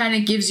there kind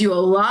of gives you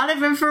a lot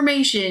of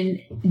information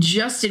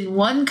just in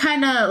one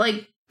kind of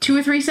like 2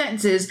 or 3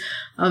 sentences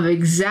of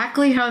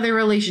exactly how their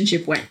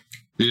relationship went.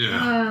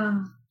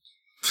 Yeah.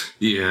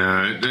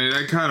 Yeah.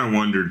 I kind of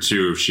wondered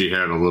too if she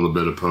had a little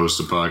bit of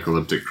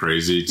post-apocalyptic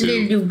crazy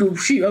too.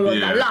 She a lot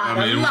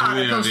I of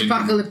mean,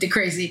 post-apocalyptic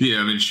crazy. Yeah,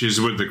 I mean she's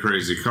with the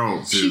crazy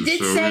cult too. She did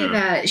so, say yeah.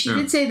 that. She Yeah.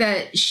 did say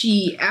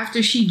that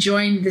after she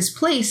joined this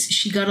place,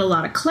 she got a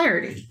lot of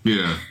clarity.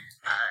 Yeah.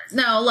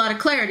 Now, a lot of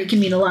clarity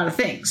can mean a lot of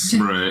things.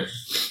 Right.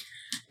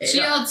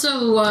 She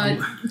also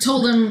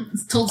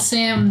told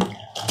Sam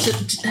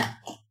to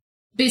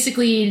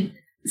basically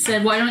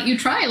said, "Why don't you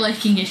try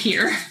liking it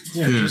here?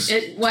 Yeah, Yeah. just-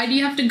 Why do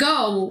you have to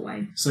go?"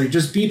 Why? it's like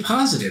just be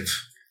positive.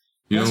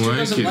 You don't Lester like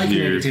doesn't it like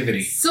here.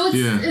 negativity. So it's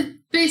Yeah.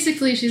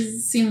 basically she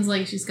seems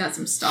like she's got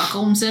some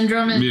Stockholm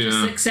syndrome and Yeah.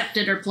 just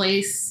accepted her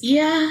place.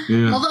 Yeah.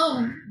 Yeah.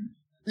 Although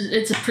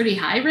it's a pretty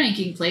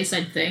high-ranking place,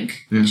 I'd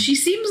think. She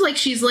seems like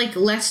she's like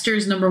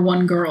Lester's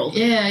 #1 girl.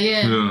 Yeah.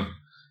 Yeah.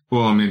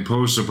 Well, I mean,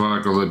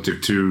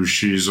 post-apocalyptic too.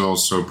 She's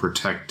also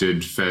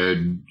protected,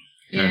 fed,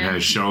 and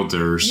has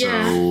shelter.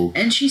 So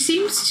And she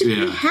seems to be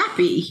Yeah.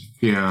 happy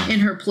yeah,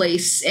 in her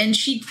place. And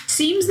she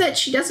seems that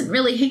she doesn't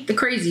really hate the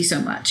crazy so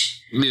much.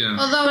 yeah.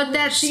 Although But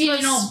that's she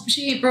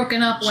ain't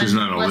broken up when She's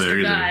not all Lester there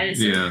either.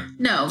 dies. Yeah,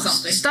 No,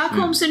 Something.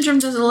 Stockholm Syndrome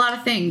does a lot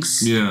of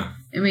things. yeah,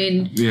 I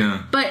mean,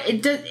 yeah. but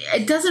it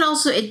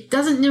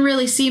doesn't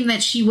really seem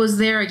that she was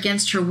there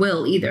against her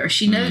will either.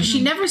 She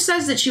never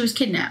says that she was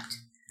kidnapped.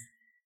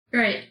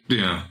 Right.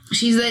 Yeah.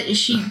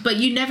 But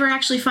you never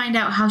actually find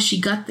out how she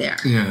got there.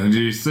 Yeah. Do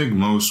you think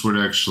most would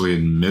actually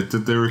admit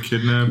that they were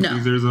kidnapped No.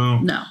 either, though?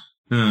 No.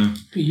 Yeah.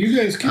 You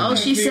guys All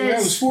she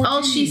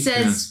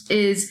says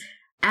is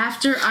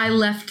after I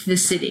left the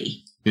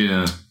city.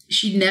 Yeah.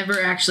 She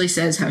never actually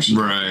says how she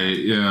got there. Right.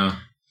 Yeah.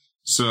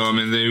 So I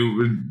mean,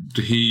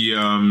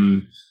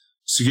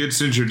 So he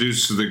gets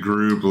introduced to the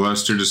group.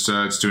 Lester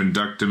decides to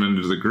induct him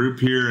into the group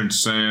here, and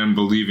Sam,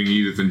 believing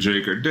Edith and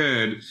Jake are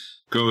dead,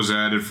 goes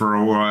at it for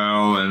a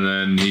while, and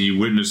then he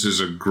witnesses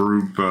a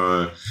group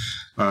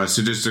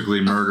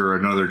sadistically murder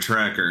another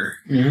tracker.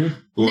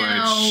 Mm-hmm.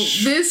 Now,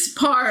 this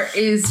part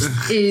is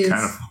kind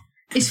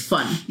of,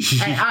 fun.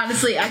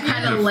 I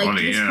kind of like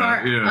funny, this yeah,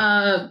 part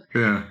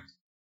yeah.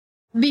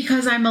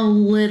 because I'm a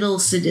little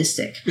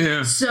sadistic.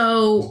 Yeah.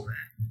 So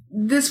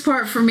this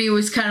part for me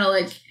was kind of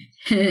like,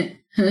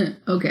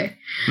 okay.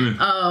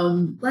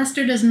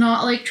 Lester does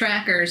not like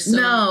trackers. So.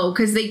 No,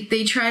 because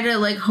they try to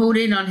like hold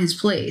in on his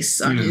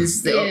place, on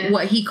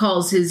what he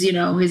calls his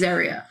his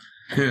area.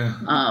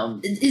 Yeah.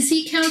 Is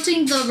he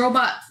counting the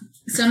robot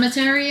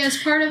cemetery as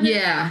part of it?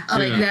 Yeah,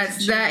 like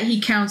that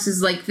he counts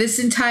as like this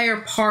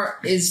entire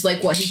part is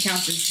like what he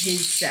counts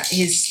as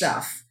his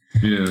stuff.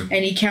 Yeah.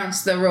 And he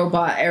counts the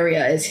robot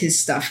area as his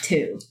stuff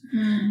too.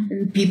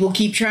 And people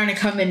keep trying to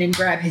come in and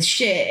grab his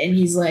shit, and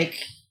he's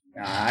like,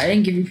 I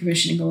didn't give you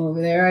permission to go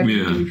over there. I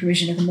didn't give you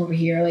permission to come over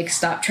here. Like,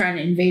 stop trying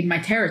to invade my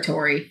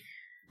territory.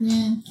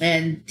 Yeah.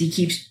 And he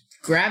keeps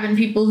grabbing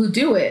people who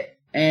do it.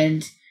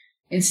 And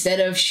instead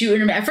of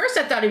shooting him, at first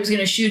I thought he was going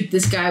to shoot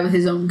this guy with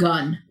his own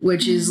gun,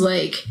 which is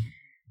like,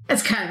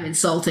 that's kind of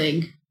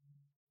insulting.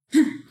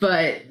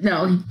 But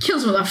no, he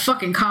kills him with a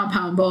fucking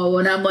compound bow,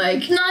 and I'm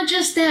like, not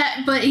just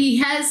that, but he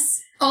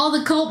has all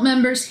the cult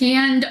members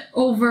hand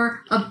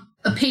over a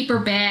paper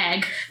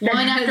bag,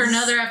 one after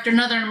another,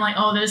 and I'm like,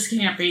 oh, this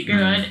can't be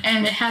good.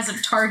 And it has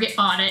a target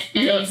on it,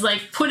 and he's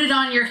like, put it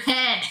on your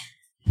head.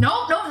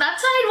 Nope, not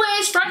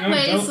sideways, front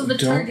ways. So the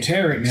target, don't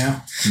tear it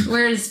now.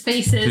 Where his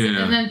face is,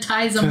 and then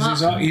ties him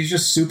up. He's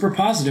just super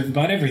positive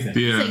about everything.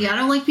 Yeah. Like, I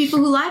don't like people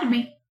who lie to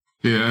me.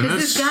 Yeah. Because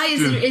this guy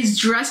is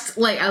dressed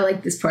like, I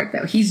like this part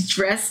though. He's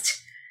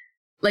dressed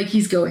like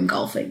he's going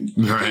golfing.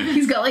 Right.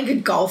 He's got like a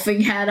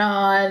golfing hat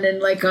on and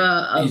like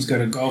he's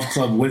got a golf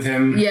club with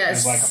him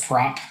as like a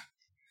prop.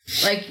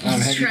 Like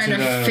he's trying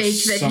to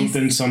fake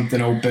that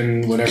something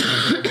open, whatever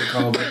they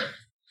call it.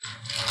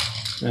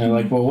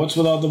 Like, well, what's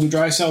with all them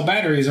dry cell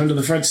batteries under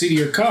the front seat of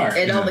your car?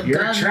 And all the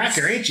You're guns. a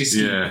tracker, ain't you,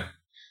 Steve? Yeah.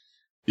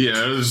 Yeah,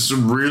 it's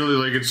really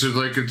like it's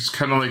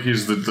kind of like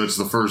that's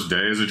the first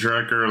day as a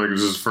tracker. Like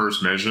it's his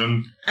first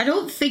mission. I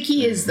don't think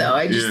he is though.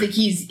 I just think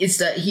it's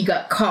that he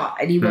got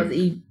caught and he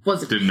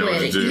wasn't Didn't know what to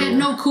planning. do. He had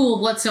no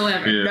cool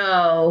whatsoever. Yeah.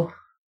 No.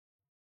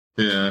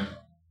 Yeah.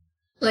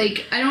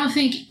 Like, I don't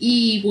think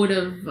E would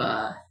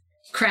have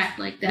cracked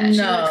like that. She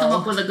would have come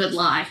up with a good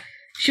lie.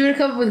 She would have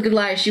come up with a good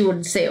lie. She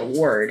wouldn't say a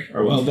word.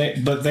 Well,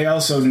 they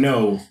also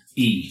know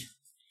E.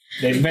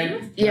 They've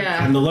been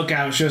on the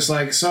lookout, just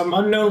like some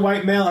unknown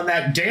white male and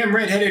that damn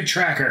red-headed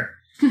tracker,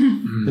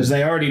 because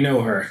they already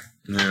know her.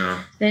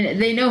 Yeah.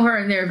 They know her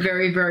and they're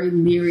very, very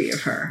leery of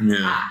her.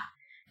 Yeah.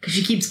 Because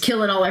she keeps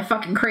killing all their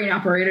fucking crane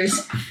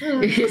operators.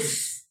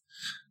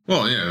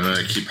 Well, yeah,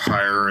 they keep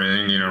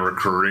hiring,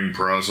 recruiting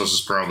process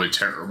is probably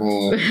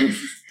terrible.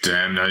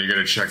 Damn, now you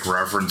gotta check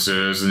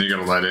references and you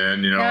gotta let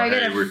in, now I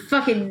gotta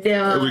fucking we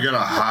gotta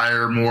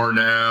hire more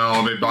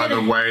now. By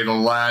the way, the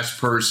last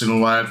person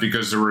left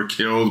because they were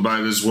killed by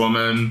this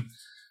woman.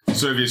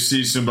 So if you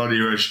see somebody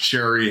who has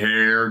cherry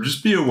hair,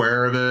 just be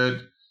aware of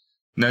it.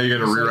 Now you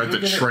gotta rewrite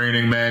the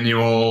training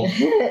manual.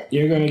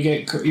 You're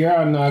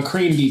on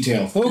crane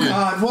detail. Oh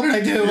God, what did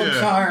I do? I'm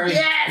sorry.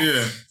 Yes!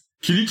 Yeah.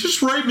 Can you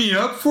just write me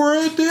up for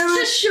it, damn it?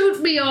 Just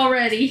shoot me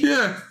already.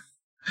 Yeah.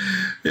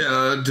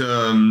 Yeah,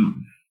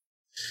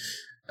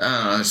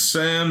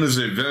 Sam is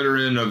a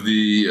veteran of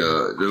the,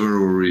 where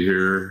were we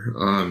here?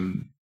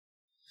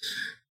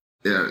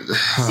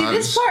 See,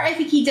 this part I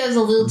think he does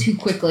a little too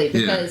quickly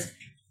because,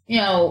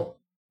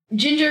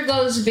 Ginger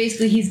goes,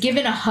 basically, he's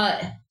given a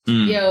hut,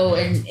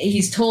 and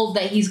he's told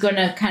that he's going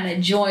to kind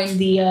of join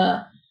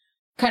the,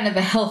 kind of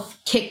the health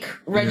kick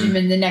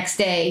regimen the next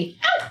day.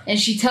 And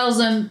she tells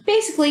him,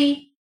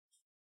 basically,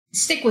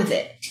 stick with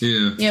it.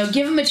 Yeah.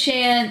 Give him a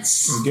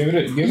chance. Give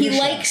it he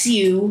likes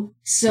you,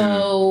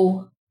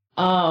 so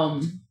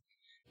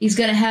he's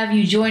going to have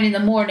you join in the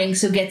morning,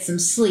 so get some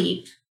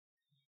sleep.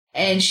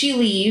 And she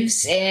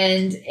leaves,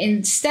 and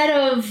instead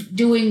of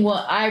doing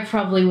what I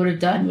probably would have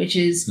done, which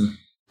is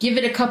give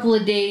it a couple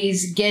of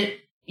days, get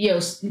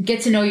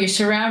to know your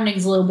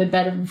surroundings a little bit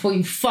better before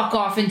you fuck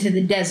off into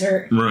the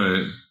desert.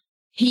 Right.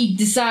 He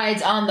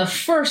decides on the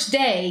first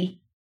day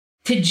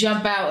to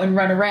jump out and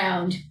run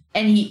around,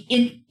 and he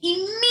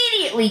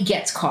immediately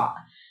gets caught,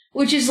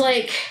 which is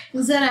like...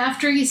 Was that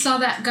after he saw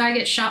that guy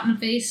get shot in the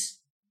face?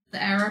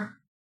 The arrow?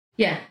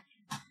 Yeah.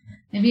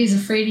 Maybe he's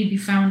afraid he'd be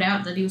found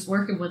out that he was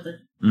working with a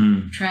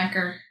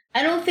tracker.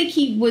 I don't think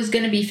he was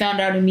going to be found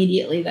out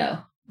immediately, though.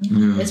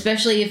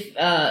 Especially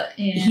if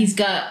he's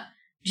got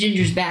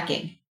Ginger's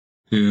backing.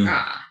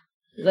 Yeah.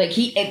 Like,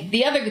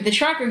 the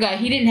tracker guy,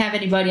 he didn't have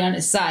anybody on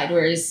his side,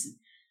 whereas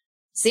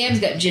Sam's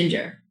got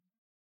Ginger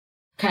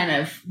kind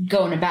of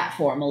going to bat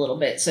for him a little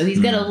bit. So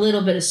he's got a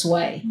little bit of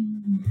sway.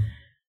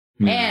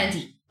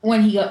 And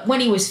when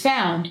he was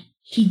found,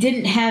 he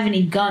didn't have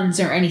any guns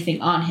or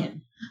anything on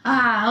him.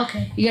 Ah,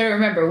 okay. You gotta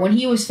remember, when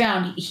he was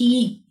found,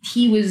 he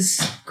was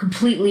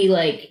completely,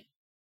 like,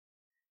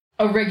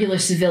 a regular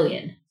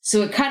civilian.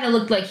 So it kind of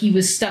looked like he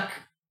was stuck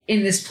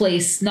in this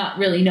place, not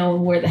really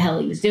knowing where the hell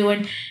he was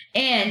doing.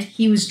 And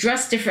he was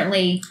dressed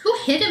differently. Who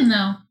hit him,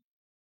 though?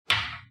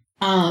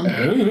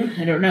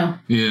 I don't know.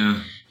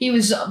 Yeah. He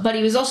was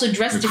also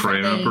dressed The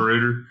crane differently.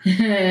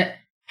 operator.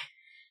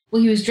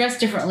 Well, he was dressed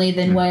differently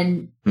than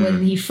when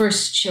he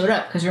first showed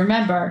up. Because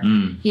remember,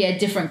 he had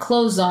different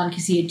clothes on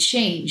because he had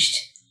changed.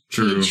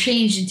 True. He had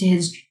changed into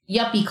his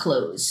yuppie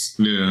clothes.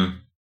 Yeah.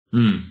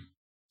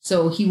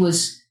 So he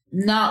was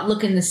not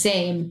looking the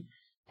same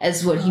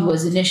as what he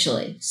was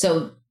initially.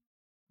 So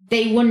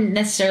they wouldn't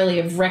necessarily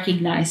have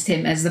recognized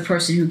him as the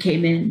person who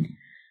came in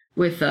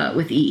with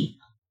E.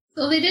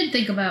 So they did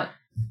think about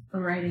the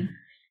writing.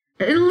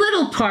 In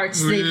little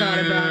parts, they thought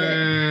about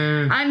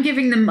it. I'm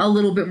giving them a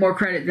little bit more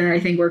credit than I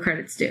think where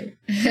credit's due.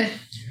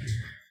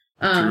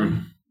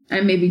 I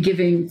may be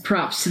giving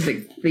props to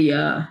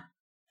the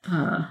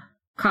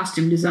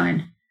costume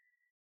design,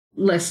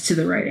 less to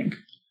the writing.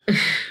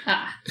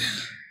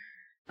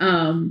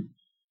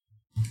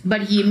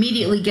 But he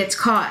immediately gets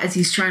caught as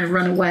he's trying to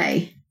run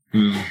away.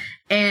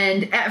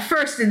 And at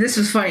first, and this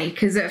was funny,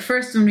 because at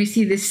first when we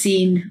see this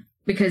scene,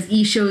 because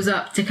E shows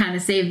up to kind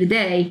of save the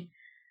day,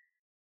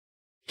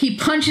 he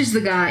punches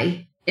the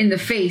guy in the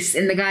face,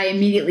 and the guy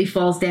immediately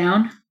falls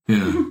down.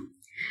 Yeah.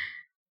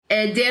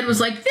 And Dad was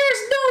like,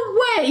 "There's no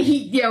way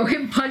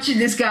him punching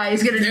this guy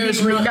is going to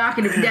immediately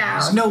knocking him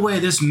down. There's no way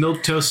this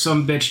milquetoast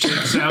sumbitch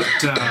takes out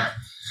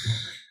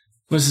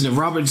what's his name?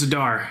 Robert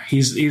Zadar.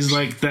 He's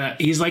like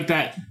that. He's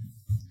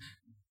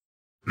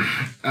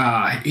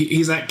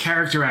that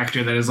character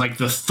actor that is like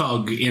the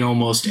thug in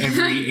almost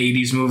every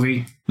 80s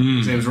movie.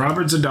 His name's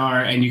Robert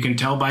Zadar, and you can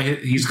tell by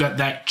he's got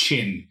that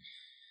chin.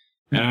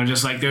 And I'm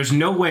just like, there's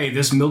no way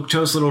this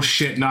milquetoast little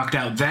shit knocked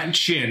out that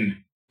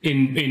chin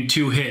in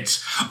 2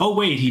 hits. Oh,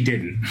 wait, he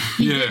didn't.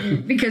 He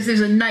didn't, because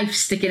there's a knife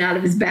sticking out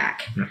of his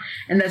back. Yeah.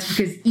 And that's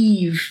because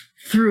Eve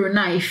threw a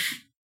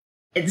knife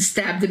and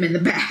stabbed him in the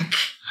back.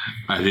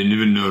 I didn't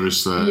even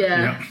notice that.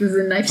 Yeah, there's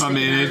a knife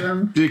sticking out of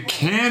him. It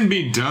can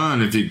be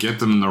done if you get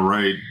them in the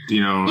right,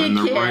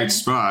 right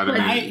spot. But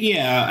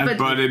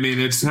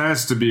it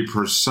has to be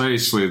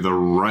precisely the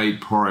right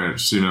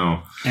parts,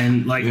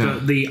 And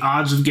the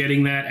odds of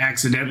getting that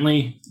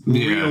accidentally,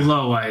 real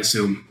low, I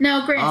assume.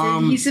 Now,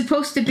 granted, he's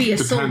supposed to be a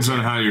soldier. Depends on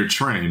how you're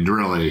trained,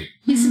 really.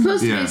 He's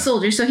supposed to be a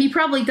soldier, so he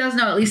probably does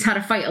know at least how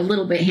to fight a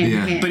little bit hand in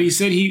hand. But he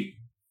said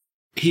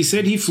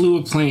he flew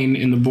a plane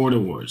in the border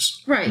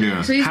wars. Right.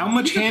 Yeah. So how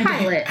much hand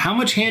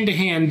to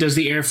hand does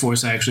the Air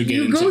Force actually get?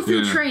 You go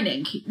through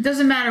training. It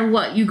doesn't matter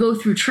what, you go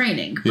through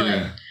training.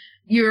 But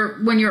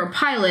when you're a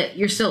pilot,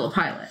 you're still a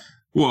pilot.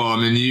 Well,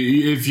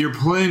 if your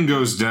plane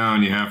goes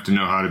down, you have to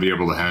know how to be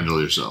able to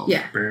handle yourself.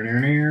 Yeah.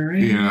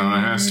 It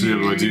has to be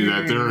able to do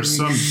that. There are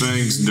some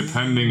things,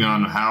 depending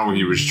on how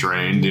he was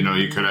trained,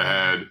 he could have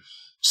had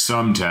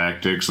some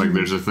tactics. Like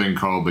there's a thing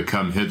called the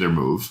come hither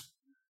move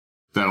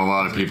that a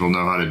lot of people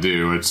know how to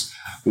do. It's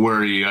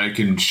where I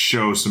can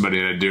show somebody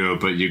how to do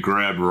it, but you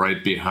grab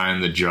right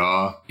behind the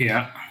jaw.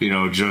 Yeah.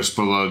 Just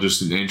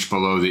an inch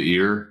below the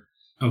ear.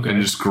 Okay.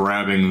 And just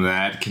grabbing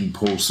that can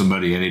pull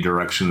somebody any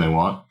direction they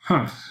want.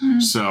 Huh.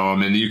 So,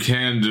 you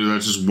can do,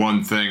 that's just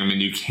one thing.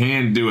 You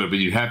can do it, but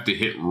you have to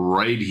hit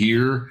right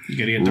here. You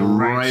gotta get the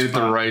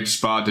right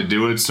spot to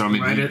do it. So,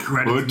 right at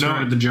the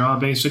turn of the jaw,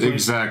 basically.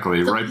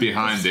 Exactly. Right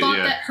behind the it, spot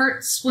that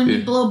hurts when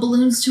you blow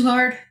balloons too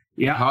hard.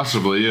 Yeah.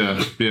 Possibly,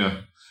 yeah.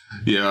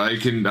 Yeah,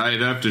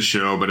 I'd have to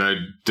show, but I'd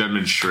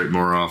demonstrate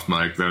more off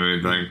mic than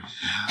anything.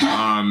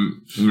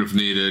 If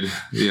needed.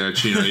 Yeah,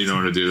 Chino, you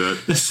don't want to do that.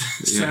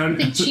 I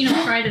think Chino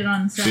tried it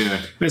on sound. Yeah.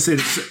 I say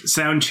the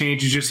sound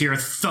change, you just hear a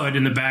thud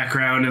in the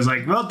background. It's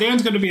like, well,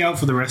 Dan's going to be out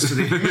for the rest of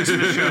the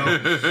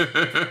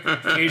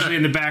show. Occasionally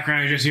in the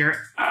background, you just hear,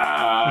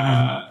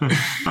 I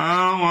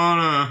don't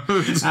want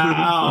to.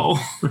 Ow.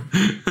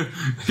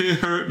 He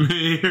hurt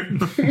me.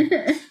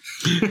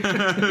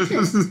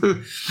 It's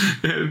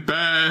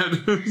bad.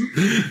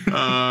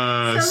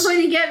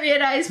 Somebody get me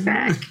an ice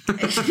pack.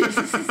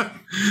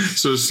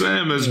 So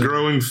Sam has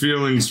growing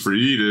feelings for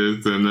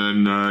Edith, and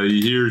then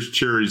he hears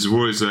Cherry's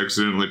voice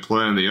accidentally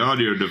play on the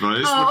audio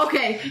device. Oh,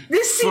 okay.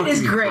 This scene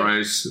is great.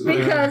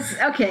 Because,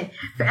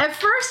 at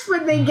first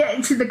when they get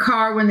into the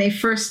car, when they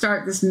first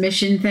start this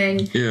mission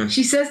thing,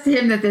 she says to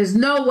him that there's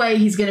no way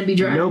he's going to be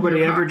driving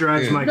Nobody ever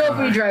drives my car.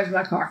 Nobody drives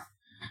my car.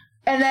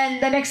 And then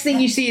the next thing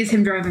you see is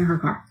him driving her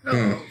car.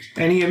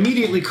 And he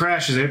immediately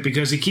crashes it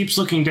because he keeps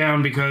looking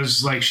down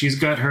because, she's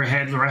got her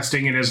head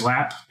resting in his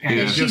lap. And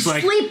he's just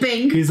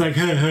sleeping. He's like,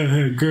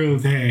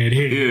 girl's head.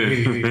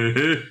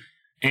 Hey.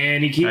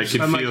 And he keeps... I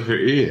can feel her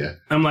ear.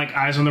 I'm like,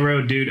 eyes on the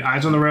road, dude.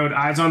 Eyes on the road.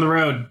 Eyes on the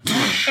road.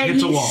 And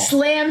hits a wall.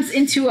 Slams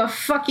into a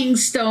fucking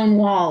stone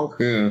wall.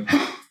 Yeah.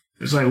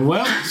 It's like,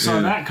 well,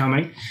 saw that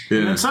coming. Yeah.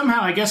 And then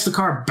somehow, I guess the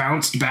car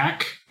bounced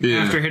back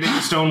after hitting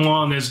the stone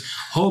wall, and there's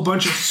a whole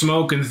bunch of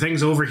smoke and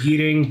things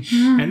overheating.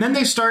 And then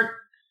they start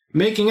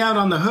making out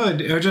on the hood.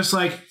 They're just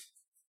like,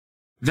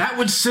 that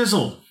would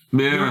sizzle.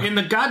 Yeah. You're in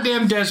the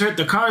goddamn desert,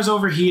 the car's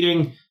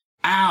overheating.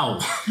 ow.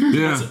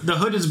 Yeah. The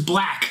hood is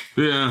black.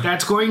 Yeah.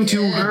 That's going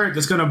to hurt.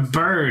 That's going to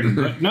burn.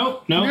 But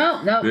nope. No.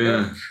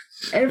 Yeah.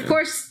 And of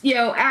course,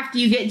 after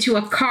you get into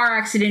a car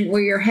accident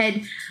where your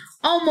head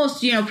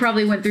almost,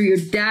 probably went through your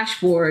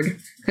dashboard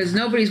because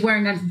nobody's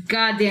wearing a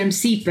goddamn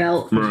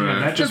seatbelt. Right.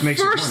 That just The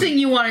makes first thing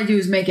you want to do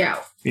is make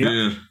out.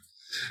 Yeah.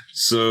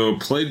 So,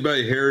 played by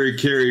Harry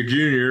Carey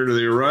Jr.,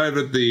 they arrive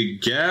at the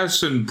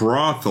Gas and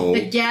Brothel,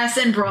 The gas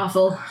and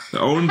brothel.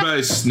 owned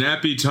by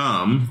Snappy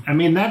Tom, I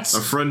mean, a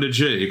friend of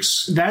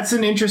Jake's. that's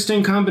an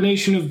interesting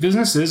combination of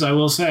businesses, I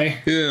will say.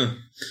 Yeah.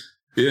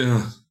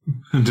 Yeah.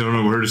 I don't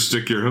know where to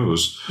stick your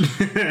hose.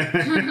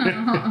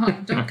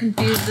 Don't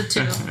confuse the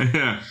two.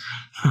 Yeah.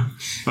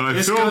 I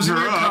This filled goes in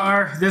her your up.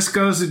 car. This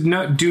goes.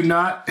 No, do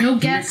not. No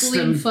mix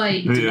gasoline them.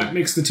 fight. Do Yeah. not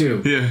mix the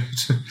two. Yeah.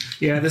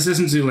 Yeah, this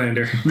isn't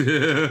Zoolander.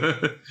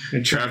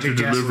 After Traffic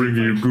delivering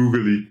you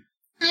googly.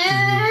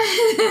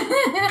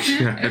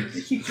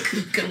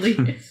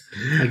 Googly.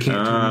 I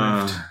can't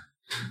turn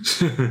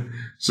left.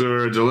 So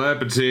a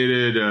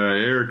dilapidated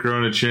Air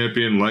Corona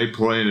Champion light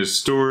plane is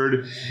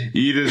stored.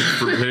 Edith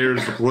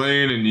prepares the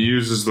plane and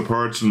uses the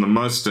parts from the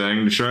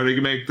Mustang to try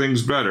to make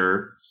things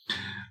better.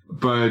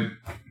 But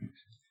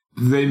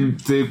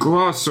they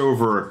gloss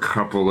over a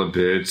couple of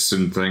bits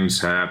and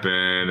things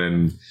happen,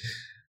 and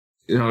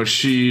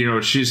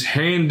she's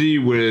handy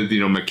with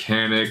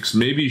mechanics.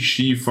 Maybe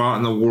she fought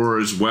in the war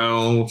as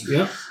well.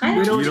 Yep.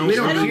 I don't, We don't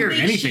I don't hear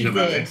think anything she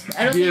about did. it.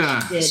 I don't Yeah.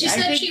 think she did. She I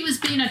said think she was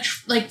being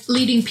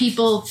leading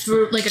people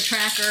through like a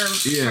tracker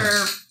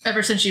Yeah.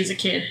 ever since she was a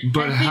kid.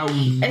 But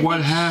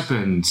what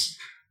happened?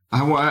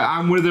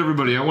 I'm with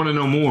everybody. I want to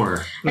know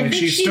more. I think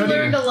she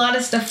learned a lot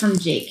of stuff from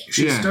Jake.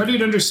 She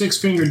studied under Six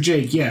Finger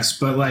Jake, yes,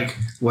 but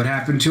what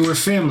happened to her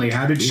family?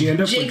 How did she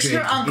end up Jake's with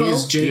Jake? her uncle.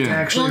 Is Jake Yeah.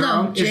 actually Well, her no,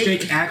 uncle? Is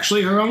Jake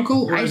actually her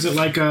uncle, or is it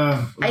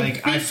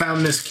I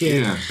found this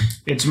kid, Yeah.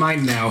 it's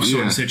mine now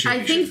sort of situation?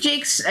 I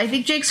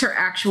think Jake's her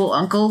actual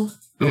uncle.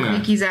 I Yeah.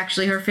 think he's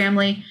actually her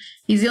family.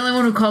 He's the only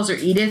one who calls her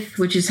Edith,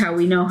 which is how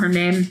we know her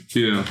name.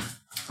 Yeah.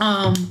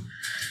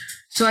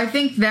 So I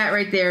think that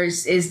right there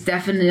is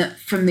definite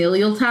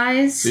familial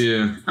ties.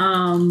 Yeah.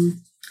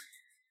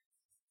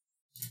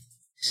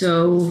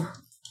 So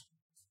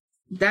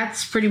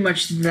that's pretty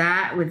much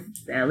that, with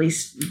at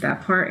least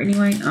that part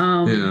anyway.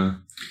 Yeah.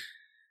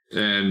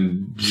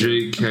 And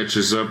Jake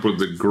catches up with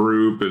the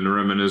group and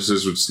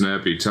reminisces with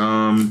Snappy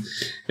Tom.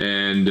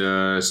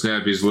 And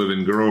Snappy's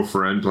live-in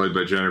girlfriend, played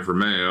by Jennifer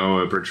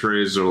Mayo,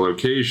 portrays their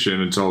location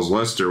and tells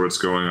Lester what's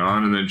going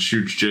on, and then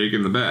shoots Jake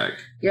in the back.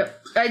 Yep.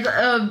 With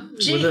a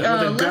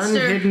gun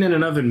Lester hidden in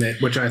an oven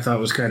mitt, which I thought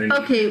was kind of neat.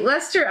 Okay,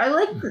 Lester, I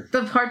like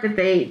the part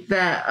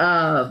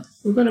that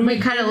We're gonna we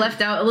make kind of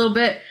left out a little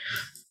bit.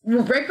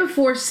 Right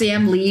before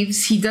Sam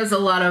leaves, he does a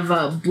lot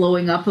of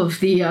blowing up of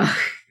the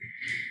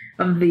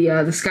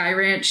Sky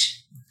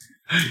Ranch.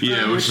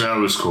 Yeah, which that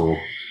was cool.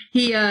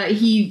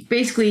 He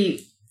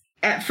basically,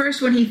 at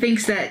first when he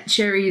thinks that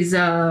Cherry's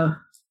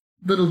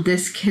little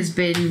disc has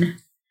been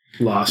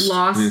lost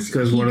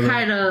because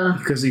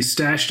because he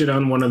stashed it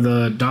on one of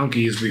the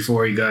donkeys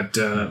before they got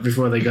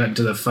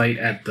into the fight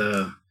at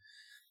the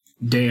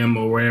dam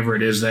or wherever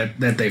it is that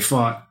they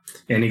fought,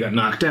 and he got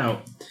knocked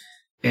out,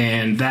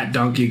 and that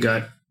donkey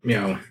got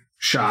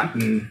shot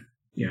and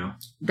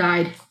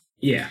died.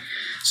 Yeah,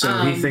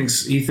 so he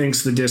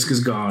thinks the disc is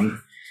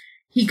gone.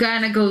 He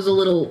kind of goes a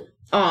little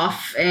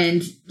off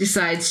and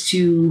decides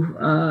to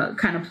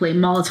kind of play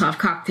Molotov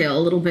cocktail a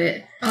little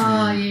bit.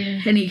 Oh,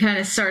 yeah. And he kind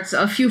of starts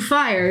a few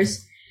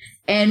fires.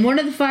 And one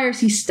of the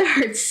fires he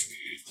starts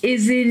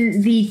is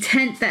in the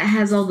tent that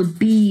has all the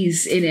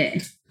bees in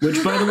it.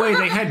 Which, by the way,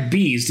 they had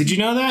bees. Did you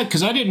know that?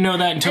 Because I didn't know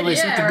that until they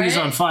set the bees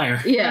right? on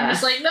fire. Yeah. I'm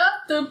just like, not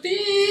the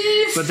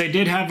beef. But they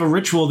did have a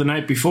ritual the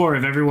night before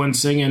of everyone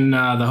singing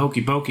the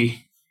Hokey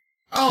Pokey.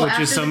 Oh, which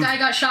after is the guy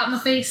got shot in the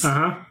face.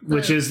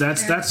 Which is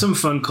that's some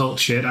fun cult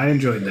shit. I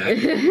enjoyed that.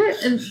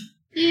 And,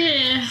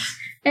 Yeah.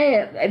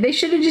 hey, they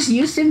should have just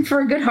used him for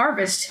a good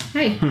harvest.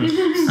 Hey.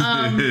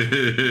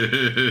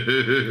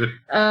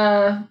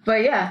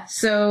 But yeah,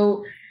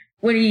 so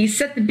when he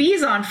set the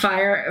bees on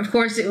fire, of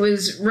course, it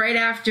was right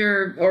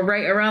after or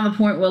right around the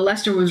point where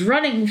Lester was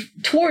running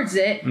towards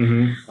it.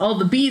 Mm-hmm. All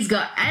the bees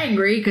got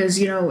angry because,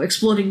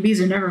 exploding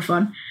bees are never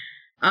fun.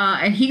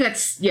 And he got,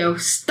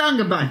 stung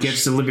a bunch.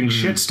 Gets the living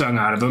shit stung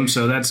out of him,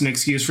 so that's an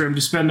excuse for him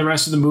to spend the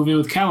rest of the movie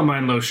with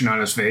calamine lotion on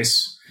his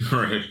face.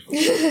 Right.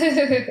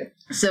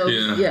 So,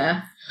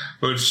 yeah.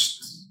 Which,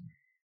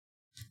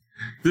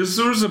 this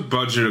was a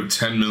budget of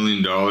 $10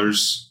 million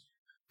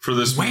for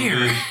this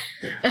movie.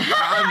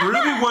 I'm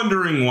really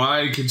wondering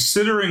why,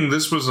 considering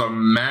this was a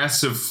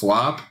massive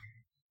flop.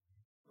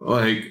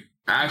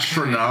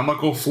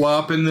 Astronomical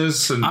flop in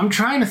this. And I'm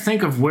trying to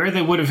think of where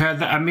they would have had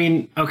that. I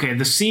mean, okay,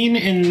 the scene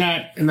in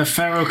the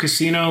Faro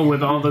Casino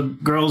with all the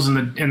girls in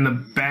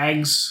the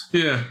bags.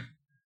 Yeah.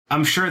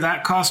 I'm sure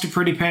that cost a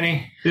pretty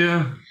penny.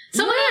 Yeah.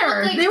 Some of them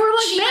look like They were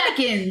like she had-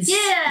 mannequins.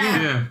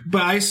 Yeah.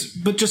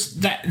 But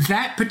just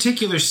that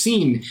particular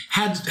scene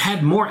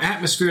had more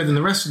atmosphere than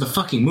the rest of the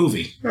fucking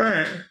movie.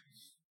 Right.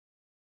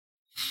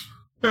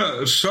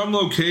 Some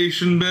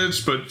location bits,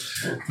 but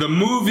the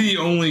movie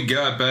only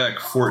got back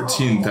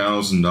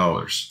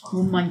 $14,000.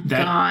 Oh my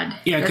god.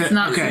 Yeah, that's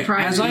not okay.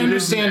 surprising. As I It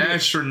is an understand it,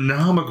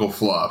 astronomical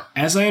flop.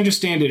 As I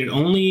understand it, it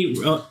only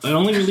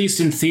released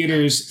in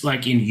theaters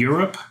like in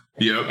Europe.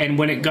 Yep. And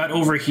when it got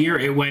over here,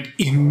 it went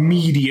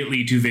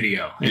immediately to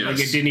video. Yes. Like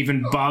it didn't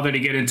even bother to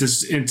get into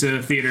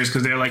theaters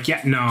because they're like,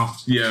 yeah, no.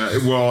 Yeah,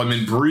 well, I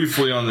mean,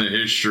 briefly on the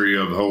history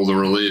of the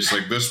release,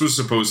 like this was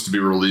supposed to be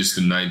released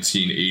in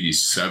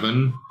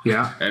 1987.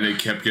 Yeah. And it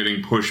kept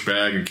getting pushed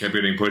back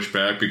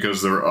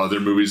because there were other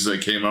movies that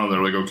came out and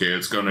they're like, okay,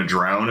 it's going to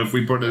drown if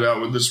we put it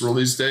out with this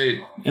release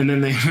date. And then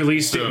they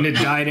released it and it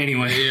died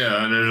anyway.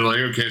 Yeah, and they're like,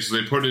 okay, so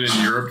they put it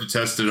in Europe to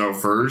test it out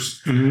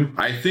first. Mm-hmm.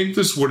 I think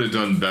this would have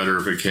done better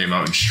if it came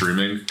out in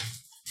streaming.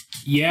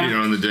 Yeah. You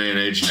know, in the day and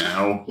age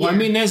now. Well, I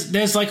mean,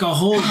 there's like a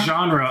whole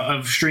genre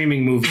of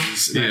streaming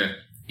movies. Yeah.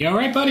 You all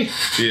right, buddy?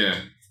 Yeah.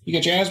 You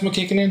got your asthma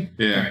kicking in?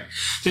 Yeah. All right.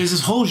 There's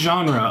this whole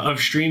genre of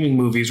streaming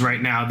movies right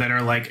now that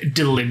are like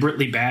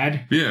deliberately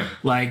bad. Yeah.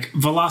 Like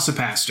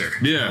Velocipaster.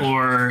 Yeah.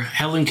 Or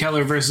Helen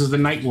Keller versus the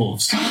Night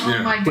Wolves.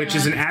 Oh my god. Which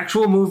is an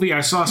actual movie.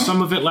 I saw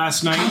some of it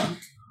last night.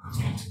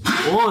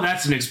 Oh,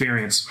 that's an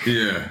experience.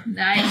 Yeah.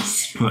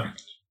 Nice. All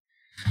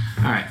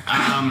right.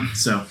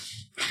 So,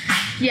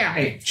 Yeah.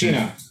 hey,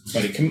 Gina,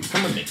 buddy, come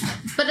with me.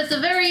 But at the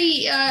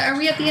very, are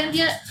we at the end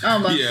yet?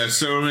 Almost. Yeah,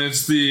 so I mean,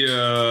 it's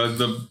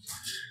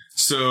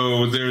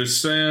so there's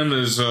Sam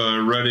is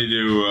ready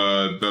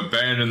to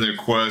abandon their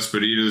quest,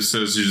 but Edith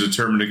says he's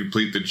determined to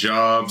complete the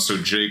job, so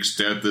Jake's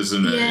death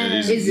isn't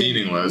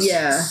meaningless.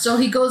 Yeah. So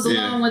he goes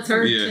Yeah. along with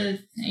her Yeah.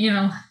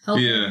 to, help.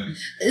 Yeah.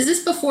 Is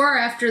this before or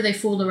after they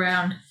fooled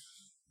around?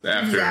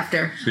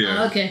 After.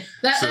 Yeah. Okay,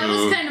 that So-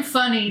 was kind of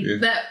funny.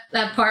 Yeah.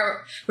 That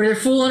part where they're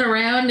fooling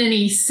around and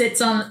he sits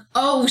on.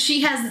 Oh,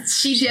 she has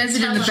it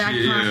In the back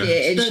Yeah.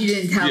 pocket, and she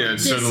didn't tell Yeah, him. and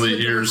suddenly with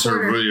the hears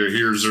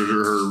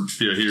recorder.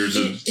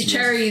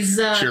 Cherry's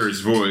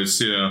Cherry's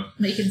voice, yeah.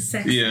 making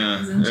sex. Yeah,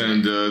 sounds and shit.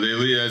 and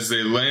as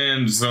they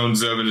land, Zone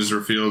 7 is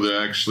revealed to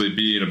actually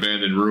be in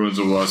abandoned ruins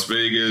of Las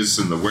Vegas,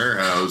 and the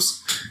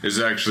warehouse is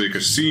actually a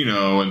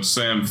casino, and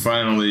Sam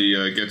finally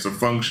gets a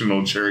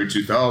functional Cherry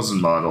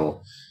 2000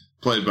 model,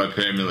 played by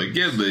Pamela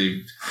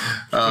Gidley,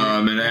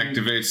 and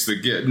activates the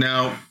Git.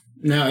 Now,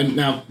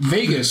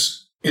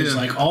 Vegas is Yeah.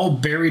 like all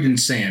buried in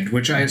sand,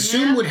 which I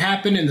assume Yeah. would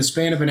happen in the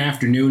span of an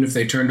afternoon if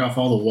they turned off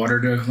all the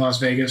water to Las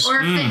Vegas. Or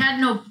if they had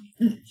no,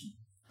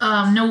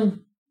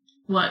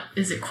 what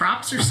is it,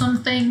 crops or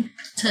something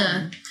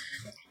to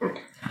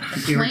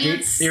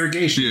plants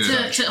Irrigation.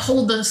 Yeah. to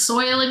hold the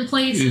soil in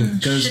place, Yeah.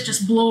 and shit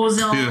just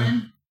blows all Yeah.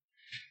 in.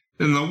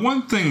 and the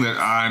one thing that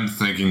I'm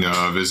thinking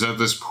of is at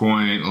this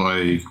point,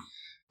 like,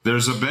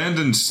 there's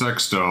abandoned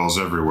sex dolls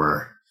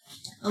everywhere.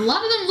 A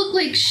lot of them look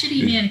like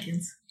shitty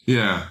mannequins.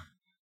 Yeah.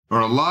 Or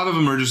a lot of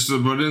them are just,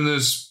 but in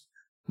this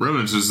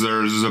reminiscence,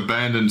 there's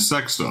abandoned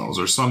sex dolls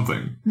or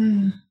something.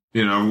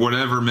 You know,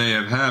 whatever may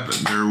have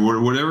happened, or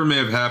whatever may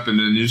have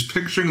happened, and you're just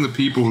picturing the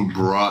people who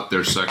brought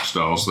their sex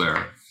dolls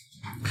there.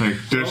 Like,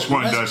 this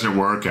one doesn't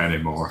work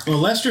anymore. Well,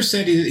 Lester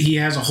said he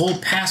has a whole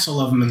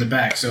passel of them in the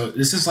back, so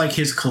this is like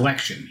his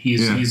collection.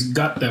 He's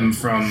got them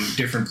from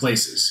different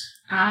places.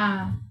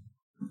 Ah.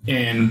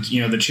 And,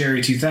 the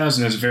Cherry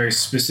 2000 is a very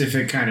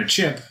specific kind of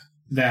chip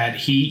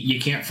that you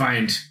can't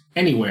find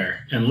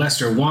anywhere, and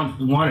Lester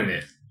wanted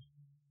it.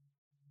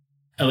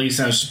 At least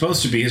that was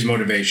supposed to be his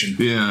motivation.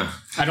 Yeah.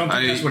 I don't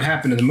think that's what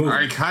happened in the movie.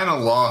 I kind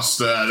of lost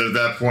that at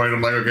that point.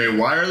 I'm like, okay,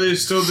 why are they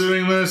still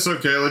doing this?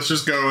 Okay, let's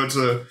just go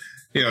into,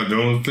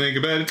 don't think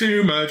about it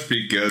too much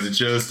because it's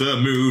just a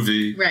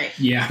movie. Right.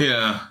 Yeah.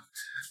 Yeah.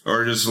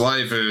 Or just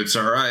life, it's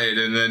all right.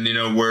 And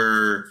then,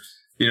 where,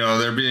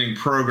 they're being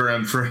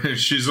programmed for,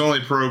 she's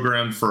only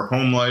programmed for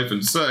home life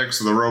and sex,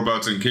 so the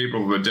robot's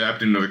incapable of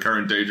adapting to the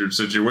current dangerous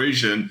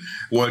situation,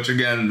 which,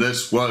 again,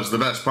 this was the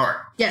best part.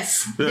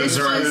 Yes. This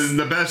was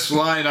the best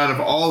line out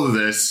of all of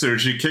this. So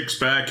she kicks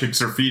back, kicks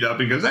her feet up,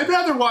 and goes, I'd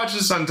rather watch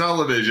this on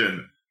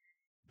television.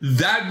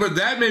 That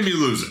made me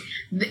lose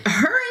it.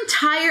 Her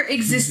entire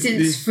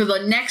existence for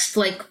the next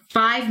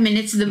 5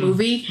 minutes of the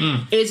movie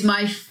is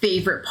my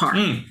favorite part.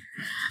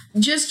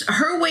 Just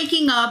her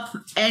waking up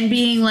and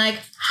being like,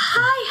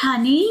 hi,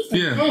 honey.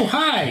 Yeah. Oh,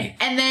 hi.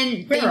 And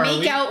then Where they are make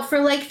we? out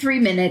for 3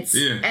 minutes.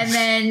 Yeah. And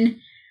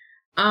then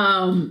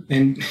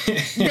And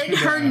then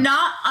her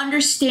not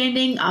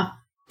understanding a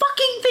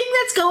fucking thing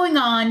that's going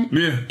on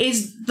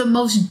is the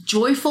most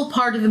joyful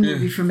part of the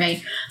movie for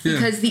me.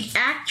 Because the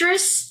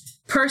actress,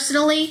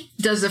 personally,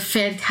 does a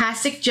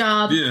fantastic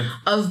job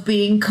of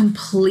being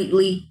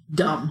completely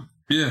dumb.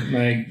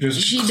 Yeah. Just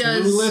She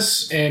does-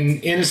 clueless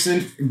and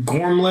innocent,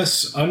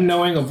 gormless,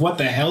 unknowing of what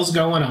the hell's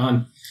going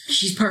on.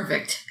 She's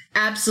perfect.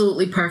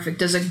 Absolutely perfect.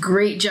 Does a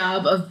great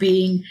job of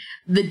being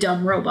the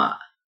dumb robot.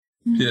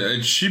 Yeah,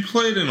 and she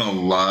played in a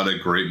lot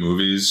of great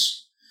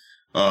movies.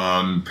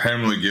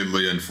 Pamela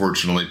Gidley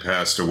unfortunately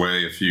passed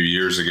away a few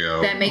years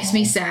ago. That makes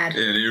me sad.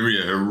 And it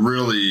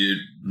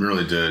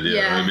really did.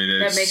 Yeah, I mean,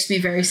 that makes me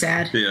very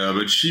sad. Yeah,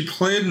 but she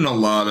played in a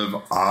lot of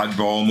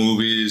oddball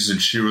movies,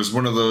 and she was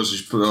one of those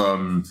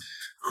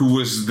who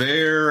was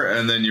there,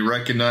 and then you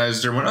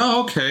recognized her and went,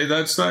 oh, okay,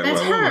 that's that That's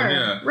woman. her.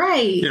 Yeah.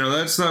 Right. You know,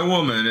 that's that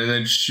woman. And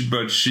then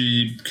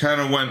she kind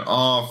of went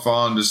off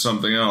onto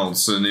something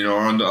else and, you know,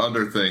 onto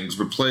other things,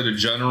 but played a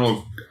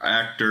general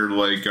actor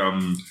like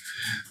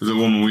the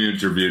woman we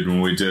interviewed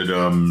when we did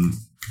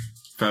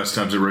Fast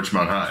Times at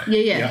Ridgemont High.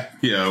 Yeah.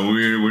 Yeah, when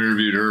we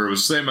reviewed her. It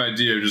was the same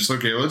idea. Just,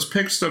 okay, let's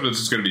pick stuff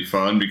that's going to be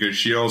fun, because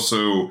she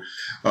also,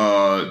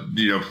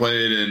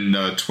 played in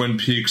Twin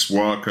Peaks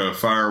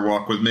Fire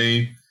Walk With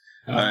Me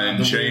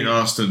and Jane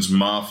Austen's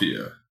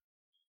Mafia.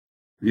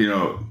 You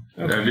know,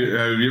 Okay. have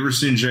you ever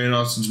seen Jane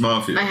Austen's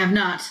Mafia? I have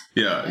not.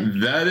 Yeah,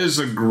 that is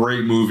a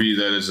great movie.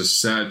 That is a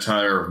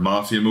satire of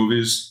mafia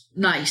movies.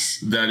 Nice.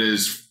 That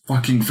is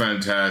fucking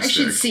fantastic. I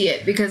should see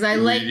it because I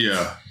like.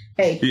 Yeah.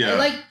 Hey, Yeah. I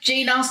like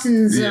Jane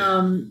Austen's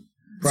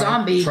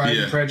Zombie. Pride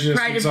and Prejudice.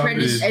 Pride and Zombies.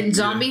 Prejudice and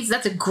Zombies.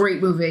 That's a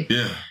great movie.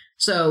 Yeah.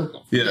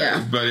 So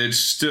Yeah, but it's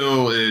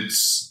still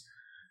it's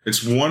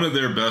one of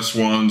their best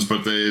ones.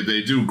 But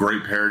they do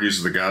great parodies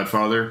of The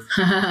Godfather,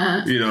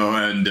 you know.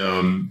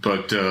 And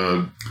but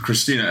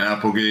Christina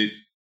Applegate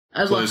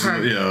I love plays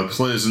her.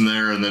 plays in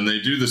there, and then they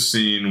do the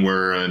scene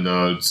where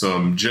it's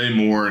Jay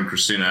Moore and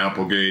Christina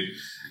Applegate,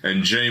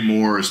 and Jay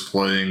Moore is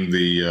playing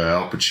the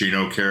Al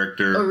Pacino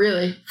character Oh,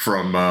 really?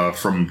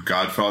 from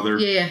Godfather.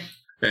 Yeah.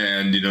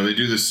 And, you know, they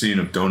do the scene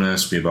of "Don't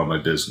ask me about my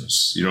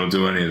business." You don't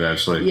do any of that.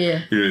 It's like,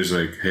 Yeah. you know, he's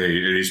like, hey,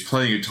 and he's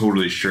playing it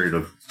totally straight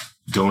of,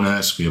 "Don't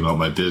ask me about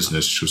my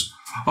business." She goes,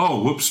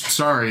 "Oh, whoops,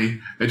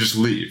 sorry," and just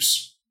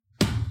leaves.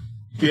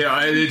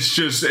 Yeah, and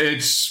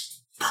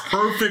it's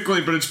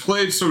perfectly, but it's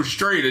played so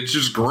straight. It's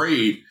just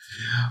great.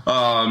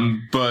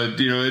 But,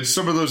 you know, it's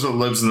some of those that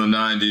lives in the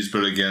 90s,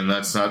 but again,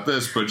 that's not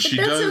this. But she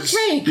That's does.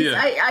 okay, because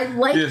Yeah. I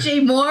like Jay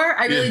Moore.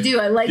 I really do.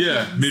 I like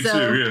Yeah, him. me So,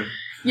 too. Yeah.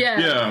 Yeah.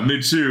 Yeah,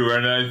 me too.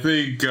 And I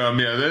think,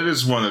 that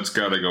is one that's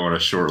got to go on a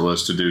short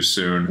list to do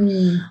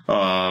soon.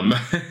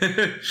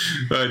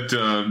 But,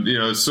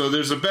 so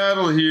there's a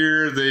battle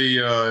here. They,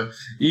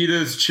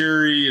 Edith,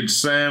 Cherry, and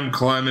Sam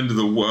climb into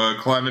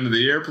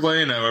the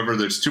airplane. However,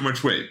 there's too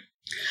much weight.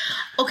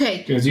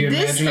 Okay. Because you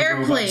This imagine a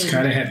robot's airplane.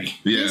 kind of heavy.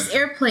 Yeah. This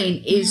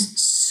airplane is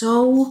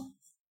so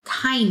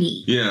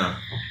tiny. Yeah.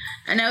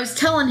 And I was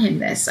telling him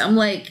this. I'm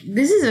like,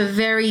 this is a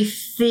very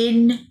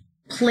thin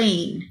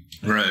plane.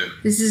 Right.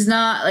 This is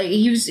not like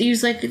he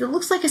was like, it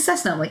looks like a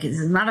Cessna. I'm like, this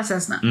is not a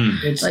Cessna.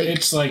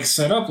 It's like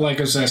set up like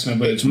a Cessna,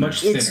 but it's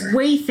much thinner. It's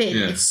way thin.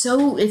 Yeah. It's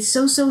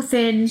so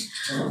thin.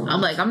 I'm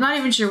like, I'm not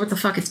even sure what the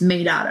fuck it's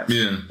made out of.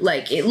 Yeah.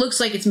 Like, it looks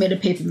like it's made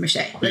of paper mache.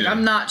 Like, Yeah.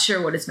 I'm not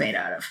sure what it's made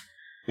out of.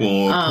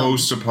 Well,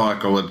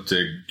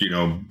 post-apocalyptic,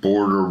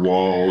 border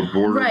wall,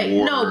 border Right.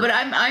 war. No, but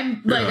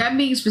I'm like, Yeah. I'm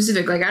being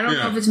specific. Like, I don't know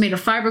Yeah. if it's made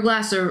of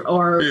fiberglass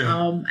or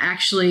Yeah.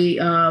 actually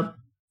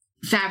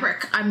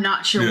fabric. I'm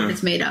not sure Yeah. what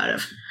it's made out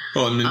of.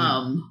 Well,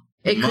 I mean,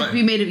 It could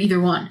be made of either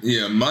one.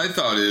 yeah, my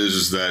thought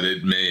is that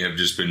it may have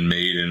just been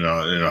made in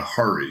a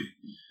hurry.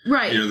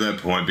 Right. You know, at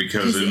that point,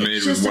 because it It's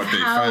made just with what they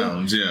how-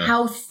 found. Yeah.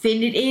 How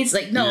thin it is.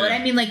 Like, no, Yeah. and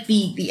I mean, like,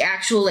 the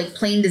actual, like,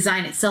 plane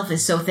design itself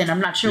is so thin. I'm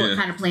not sure Yeah. what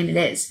kind of plane it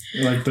is.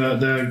 Like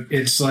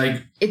it's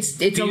like It's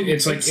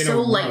like in so a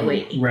row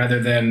lightweight.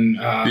 rather than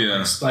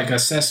Yeah. it's like a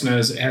Cessna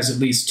it has at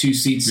least two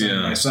seats side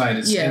Yeah. by side.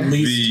 It's Yeah. at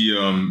least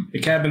the the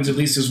cabin's at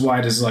least as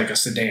wide as like a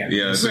sedan.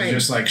 Yeah, It's Right.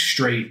 just like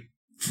straight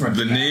front.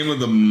 the to back. name of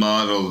the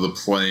model of the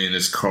plane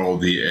is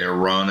called the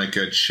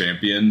Aeronica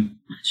Champion.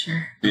 Not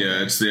sure.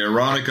 Yeah, it's the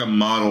Aeronica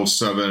Model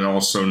 7,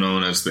 also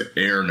known as the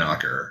Air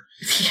Knocker.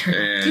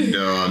 And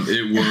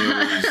it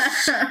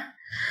was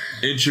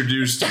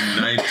introduced in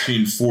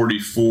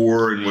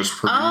 1944 and was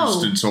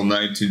produced until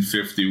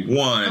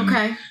 1951.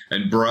 Okay.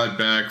 And brought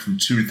back from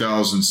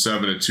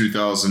 2007 to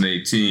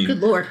 2018. Good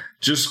lord.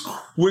 Just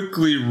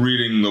quickly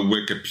reading the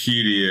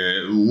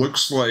Wikipedia, it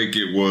looks like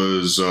it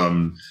was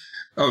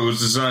it was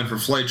designed for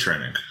flight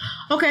training.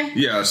 Okay.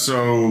 Yeah,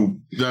 so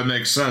that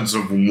makes sense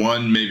of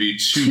one, maybe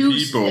two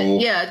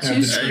people. Yeah, And two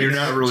the seats. And you're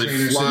not really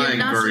Trainers. flying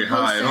You're not very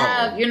supposed high to at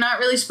have, all. You're not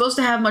really supposed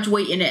to have much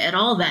weight in it at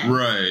all then.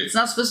 Right. It's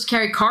not supposed to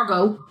carry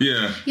cargo.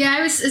 Yeah. Yeah,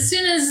 I was as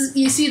soon as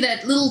you see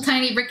that little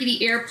tiny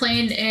rickety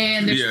airplane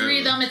and there's Yeah. three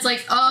of them, it's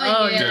like,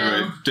 Oh,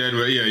 yeah. Dead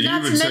weight. Yeah, you Not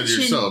even to said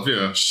mention- yourself.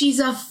 Yeah. She's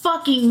a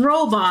fucking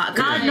robot.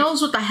 God Yeah.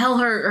 knows what the hell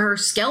her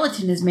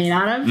skeleton is made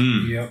out of.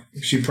 Mm. Yep.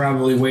 She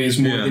probably weighs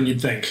more Yeah. than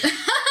you'd think.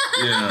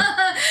 Yeah.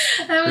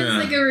 That was Yeah.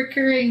 like a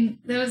recurring.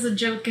 That was a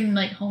joke in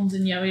like Holmes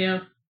and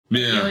Yo-Yo.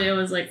 Yeah. Yo-Yo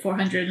was like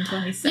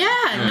 427.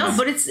 Yeah, no,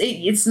 but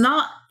it's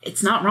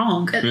not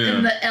wrong. And, Yeah.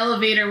 and the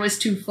elevator was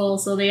too full,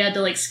 so they had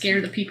to like scare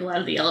the people out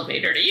of the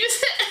elevator to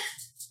use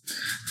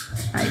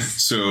it.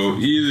 Nice. So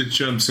Edith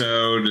jumps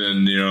out,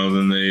 and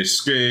then they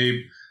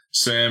escape.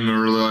 Sam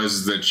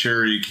realizes that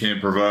Cherry can't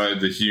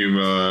provide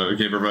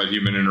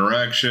human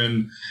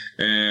interaction,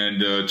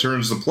 and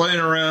turns the plane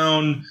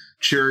around,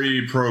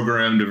 Cherry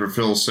programmed to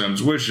fulfill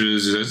Sam's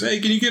wishes. He says, "Hey,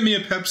 can you give me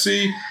a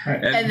Pepsi?"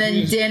 And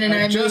then Dan and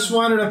I just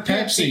wanted a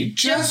Pepsi.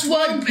 Just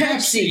one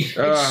Pepsi.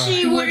 And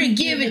she wouldn't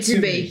give it to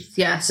me.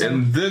 Yeah, so.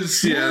 And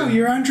this, No,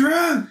 you're on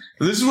drugs.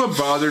 this is what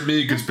bothered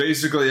me, because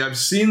basically I've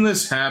seen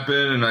this happen,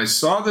 and I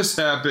saw this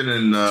happen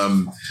in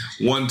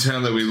one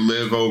town that we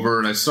live over,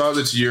 and I saw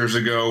this years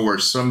ago where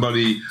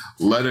somebody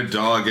let a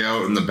dog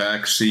out in the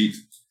back seat,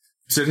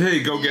 said,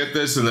 "Hey, go get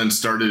this," and then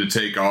started to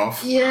take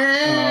off.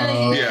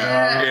 Yeah.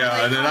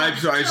 Yeah. And then I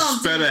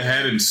sped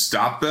ahead and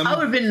stopped them. I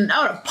would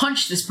have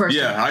punched this person.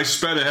 Yeah, I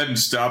sped ahead and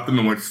stopped them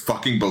and went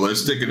fucking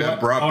ballistic, and that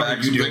brought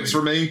back some things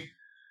for me.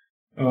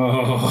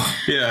 Oh.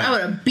 Yeah. I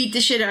would have beat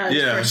the shit out of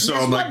this person. So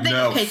That's I'm one like, thing,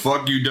 no, okay.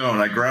 fuck you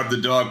don't. I grabbed the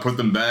dog, put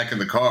them back in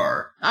the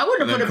car. I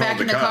wouldn't have and put it then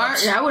back in called the the car.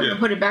 cops. Yeah, I wouldn't Yeah. have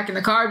put it back in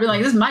the car. I'd be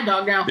like, this is my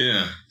dog now.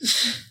 Yeah.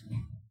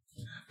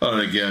 Oh,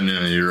 again,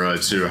 yeah, you're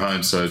right, too.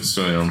 Hindsight,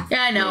 so,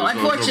 Yeah, I know. that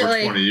was over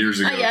Unfortunately. 20 years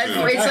ago, Yeah,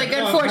 too. it's like,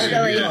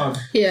 unfortunately. Yeah.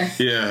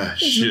 Yeah,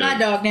 This is shit. my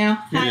dog now.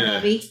 Hi, Yeah.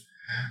 Bobby.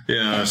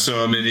 Yeah,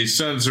 so, I mean, he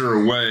sends her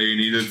away, and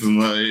Edith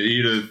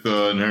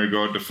and her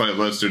go out to fight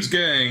Lester's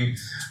gang,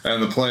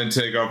 and the plane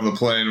take off on the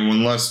plane, and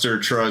when Lester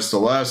tries to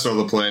lasso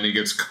the plane, he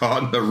gets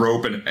caught in the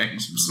rope and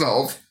hangs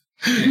himself.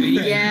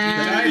 He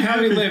Yeah. died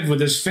how he lived with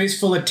his face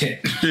full of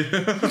tit.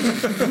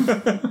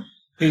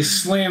 He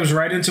slams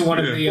right into one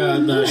of the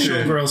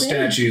showgirl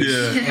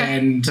statues, Yeah.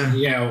 and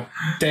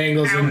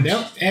dangles him.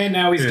 Yep, and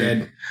now he's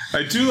dead.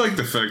 I do like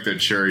the fact that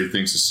Cherry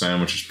thinks a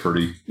sandwich is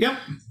pretty. Yep,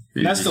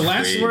 that's the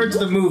last words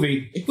of the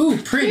movie. Ooh,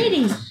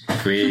 pretty.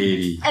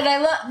 Pretty. And I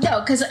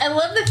love because I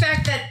love the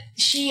fact that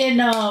she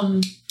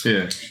and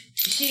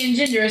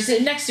Ginger are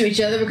sitting next to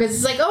each other, because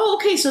it's like, oh,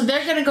 okay, so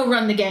they're gonna go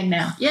run the gang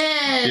now.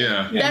 Yeah.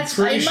 Yeah. That's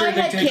I'm pretty in sure my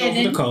they head take over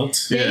canon. the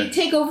cult. They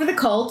take over the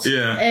cult.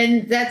 Yeah.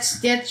 And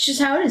that's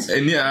just how it is.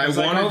 And yeah, I It's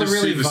like all wanted the to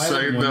really see the violent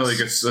second, ones. like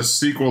a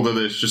sequel to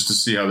this, just to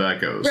see how that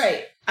goes.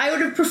 Right. I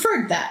would have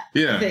preferred that.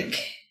 Yeah. I think.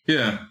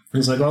 Yeah.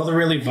 It's like all the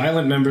really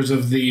violent members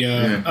of the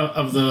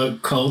of the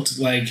cult,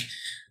 like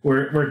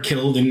were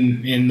killed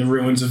in the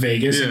ruins of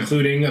Vegas, Yeah.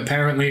 including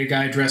apparently a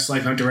guy dressed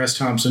like Hunter S.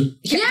 Thompson.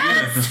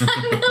 Yes!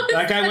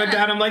 That guy went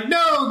down. I'm like,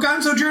 no,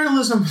 gonzo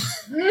journalism.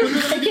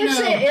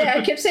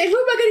 I kept saying, who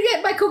am I going to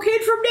get my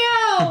cocaine from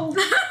now?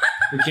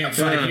 We can't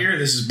fight here.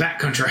 This is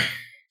backcountry.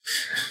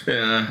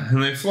 Yeah.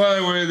 And they fly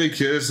away, they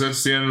kiss,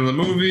 that's the end of the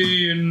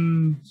movie,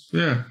 and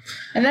yeah.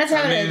 And that's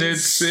how I it mean,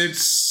 ends.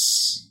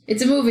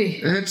 it's a movie.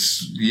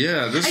 this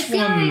feel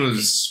one like-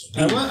 was,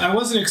 I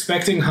wasn't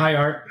expecting high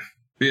art,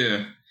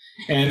 yeah.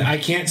 and I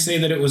can't say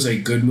that it was a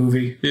good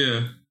movie,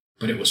 Yeah.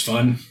 but it was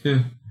fun. Yeah.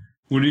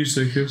 What do you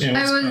say, Kiss? Yeah,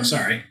 I was- oh,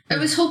 sorry. I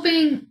was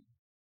hoping.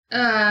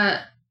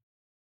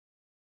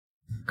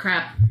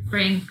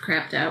 Brain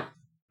crapped out.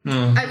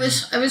 Oh. I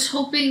was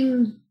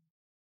hoping.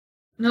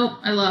 Nope,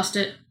 I lost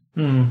it.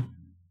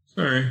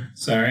 Sorry.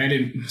 Sorry, I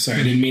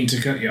didn't mean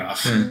to cut you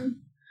off.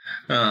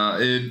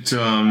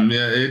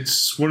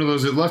 It's one of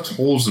those, it left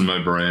holes in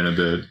my brain a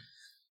bit.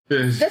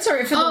 That's all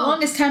right. For the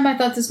longest time, I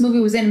thought this movie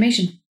was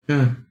animation.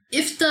 Yeah.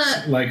 If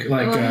the Like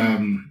Yeah.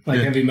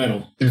 heavy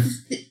metal.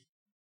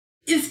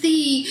 if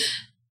the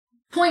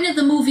point of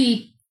the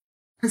movie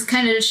is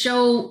kind of to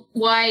show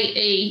why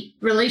a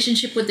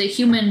relationship with a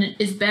human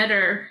is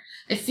better,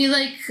 I feel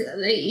like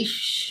they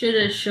should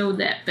have showed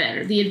that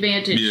better, the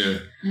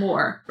advantage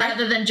more,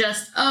 rather than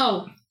just,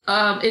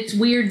 it's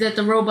weird that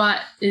the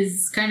robot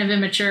is kind of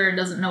immature and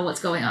doesn't know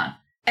what's going on.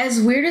 As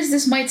weird as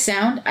this might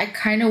sound, I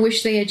kind of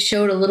wish they had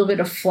showed a little bit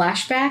of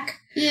flashback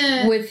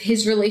Yeah. with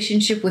his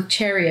relationship with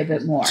Cherry a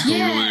bit more.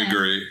 Totally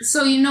agree.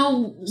 So you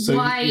know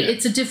why yeah.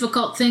 it's a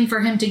difficult thing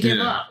for him to give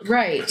Yeah. up.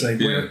 Right. It's like,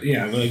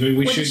 Yeah. we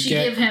What should did she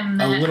get give him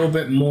a that? little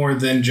bit more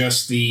than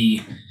just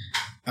the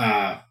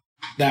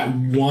that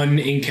one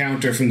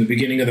encounter from the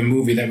beginning of the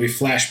movie that we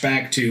flash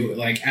back to,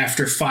 like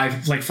after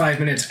 5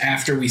 minutes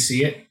after we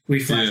see it, we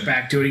flash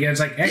back to it again. It's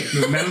like, hey,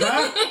 remember?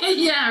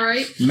 Yeah,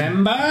 right?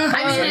 Remember?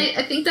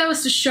 I think that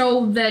was to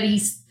show that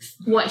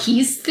what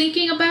he's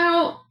thinking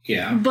about,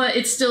 Yeah. but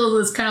it still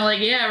was kind of like,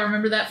 yeah, I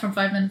remember that from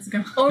 5 minutes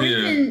ago. Or Yeah.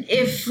 even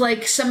if,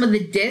 like, some of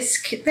the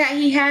disc that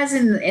he has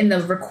in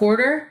the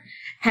recorder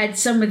had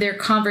some of their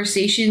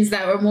conversations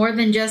that were more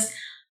than just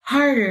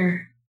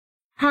harder.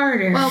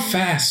 Well,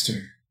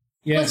 Faster.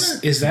 Yes.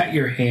 Wasn't- Is that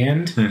your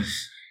hand?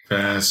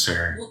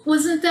 Faster.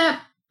 wasn't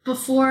that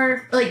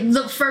before, like,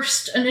 the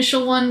first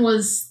initial one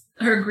was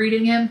her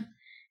greeting him?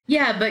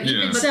 Yeah, but Yeah.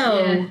 even But,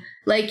 so, yeah.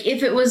 like,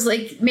 if it was,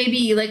 like,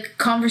 maybe, like,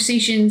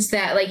 conversations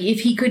that, like,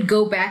 if he could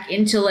go back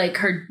into, like,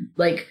 her,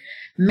 like,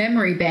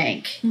 memory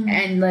bank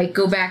and, like,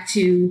 go back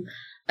to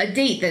a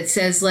date that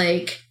says,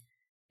 like,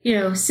 you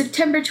know,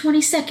 September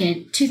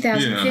 22nd,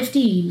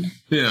 2015.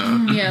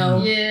 Yeah. You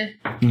know, Yeah.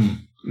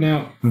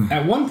 Now,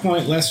 at one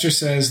point, Lester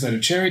says that a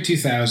Cherry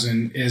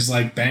 2000 is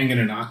like banging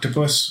an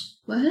octopus.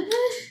 What?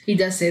 he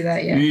does say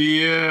that, yeah.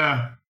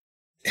 Yeah.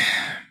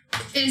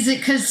 Is it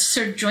because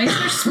her joints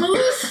are smooth?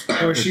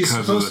 Or she's Because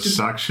of supposed the to...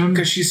 suction?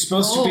 Because she's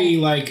supposed to be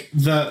like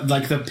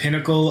the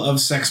pinnacle of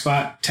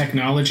sexbot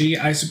technology,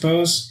 I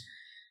suppose.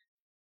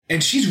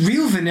 And she's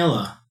real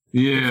vanilla.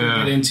 If we get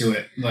Yeah. into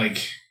it,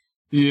 like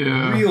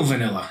Yeah. Real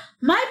vanilla.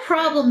 My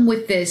problem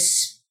with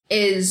this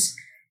is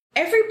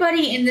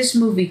everybody in this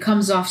movie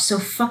comes off so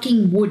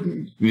fucking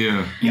wooden.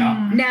 Yeah.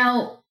 Yeah.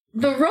 Now,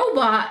 the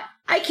robot,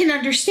 I can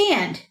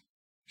understand.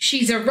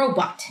 She's a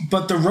robot.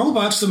 But the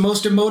robot's the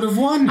most emotive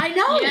one. I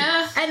know.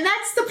 Yeah. And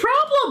that's the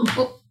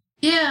problem.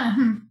 Yeah.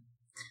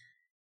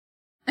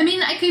 I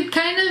mean, I could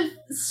kind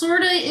of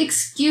sort of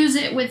excuse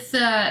it with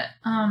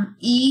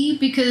E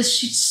because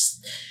she's,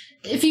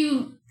 if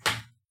you,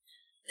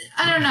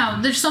 I don't know,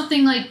 there's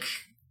something like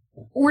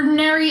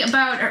ordinary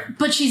about her,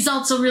 but she's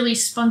also really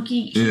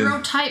spunky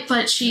hero type,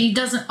 but she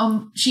doesn't,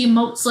 she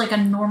emotes like a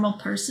normal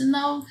person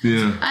though.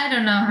 Yeah. I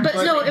don't know. But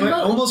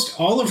almost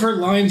all of her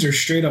lines are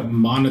straight up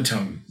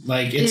monotone.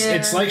 Like,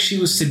 it's like she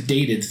was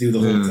sedated through the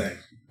whole thing.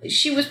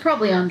 She was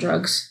probably on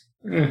drugs.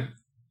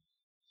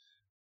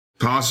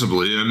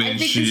 Possibly. I mean, I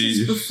think this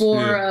is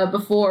before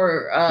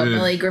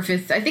Melanie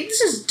Griffith. I think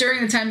this is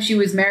during the time she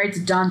was married to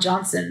Don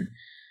Johnson.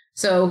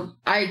 So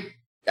I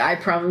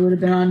probably would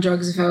have been on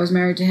drugs if I was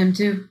married to him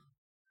too.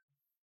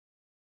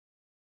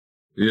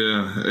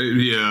 Yeah.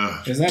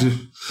 Yeah. Is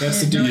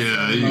that's the dude?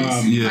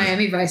 Yeah.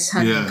 Miami Vice,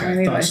 honey. Yeah.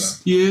 Miami Vice.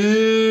 So.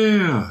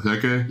 Yeah. That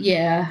guy?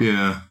 Yeah.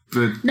 Yeah.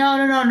 But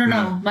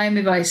No.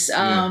 Miami Vice.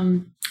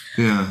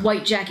 yeah.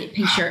 White jacket,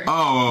 pink shirt.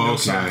 Oh, No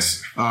okay.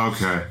 socks.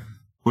 Okay.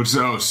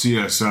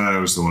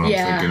 CSI was the one I'm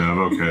thinking of.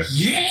 Okay.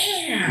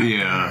 Yeah.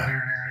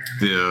 Yeah.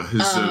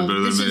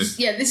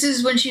 Yeah. This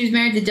is when she was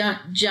married to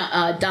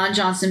Don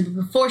Johnson, but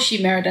before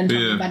she married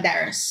Antonio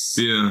Banderas.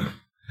 Yeah.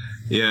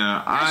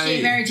 Yeah. She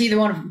ain't married to either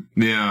one of them.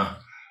 Yeah.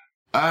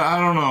 I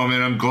don't know. I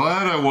mean, I'm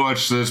glad I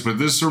watched this, but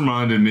this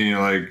reminded me,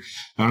 like,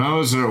 when I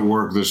was at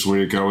work this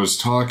week, I was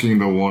talking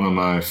to one of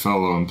my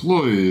fellow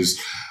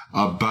employees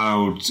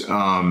about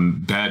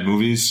bad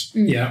movies.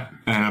 Yeah.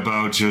 And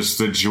about just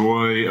the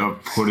joy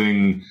of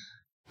putting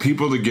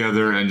people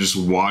together and just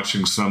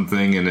watching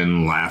something and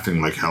then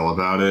laughing like hell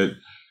about it.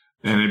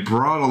 And it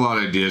brought a lot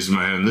of ideas in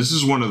my head. And this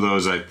is one of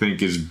those I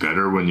think is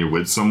better when you're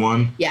with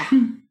someone. Yeah.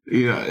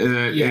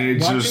 Yeah.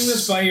 Watching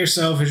this by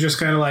yourself is just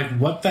kind of like,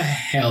 what the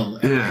hell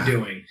am I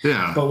doing?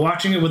 Yeah. But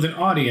watching it with an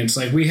audience,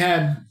 like we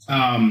had,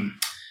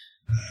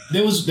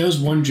 there was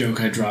one joke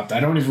I dropped.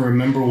 I don't even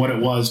remember what it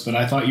was, but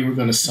I thought you were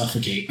going to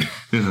suffocate.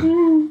 Yeah. I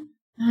don't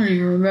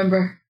even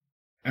remember.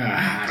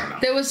 I don't know.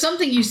 There was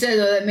something you said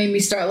though that made me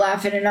start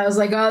laughing, and I was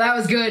like, "Oh, that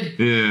was good.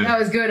 Yeah. That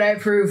was good. I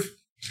approve."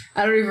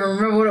 I don't even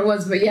remember what it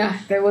was, but yeah,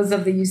 there was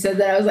something you said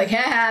that I was like,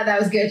 "Ha, that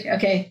was good."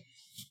 Okay.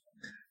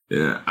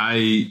 Yeah.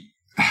 I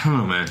don't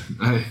know, man.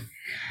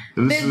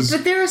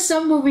 But there are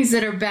some movies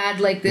that are bad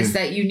like this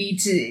that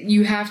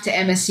you have to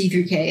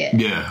MST3K it.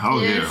 Yeah.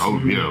 Oh, yeah. Oh,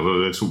 yeah. Well,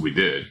 that's what we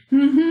did.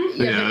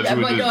 Mm-hmm. Yeah,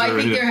 but no, I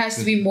think there has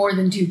to be more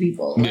than two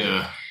people. Like,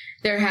 Yeah.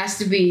 there has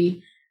to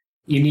be.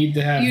 You need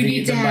to have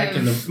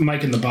the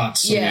mic and the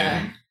bots. So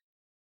Yeah.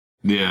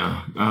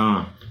 Yeah.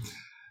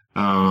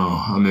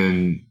 I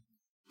mean,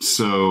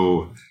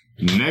 so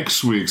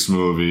next week's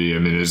movie, I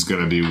mean, is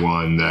going to be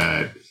one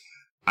that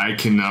I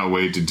cannot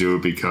wait to do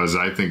it because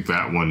I think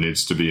that one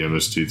needs to be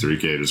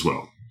MST3K as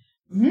well.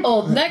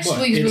 Oh, next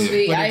week's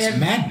movie, it's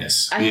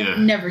madness. I have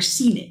never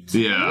seen it.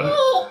 Yeah.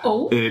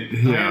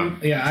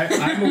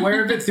 I'm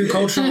aware of it through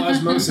cultural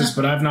osmosis,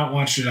 but I've not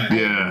watched it either.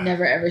 Yeah.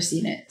 Never ever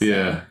seen it. So.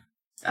 Yeah.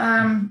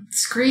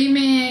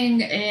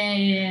 Screaming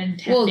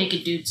and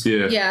naked dudes.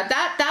 Yeah. Yeah,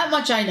 that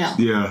much I know.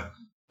 Yeah.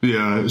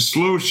 Yeah.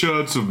 Slow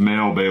shots of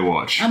male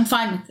Baywatch. I'm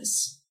fine with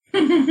this.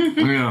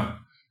 Yeah.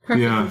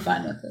 Perfectly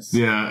fine with this.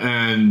 Yeah,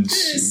 and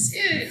This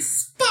is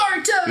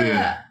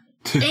Sparta!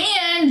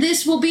 And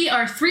this will be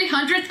our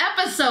 300th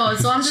episode,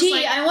 so I'm just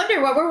I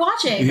wonder what we're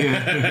watching.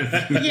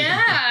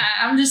 Yeah,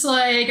 I'm just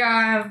like,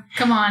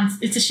 come on,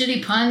 it's a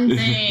shitty pun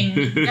thing.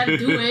 Gotta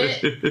do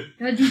it.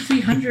 Gotta do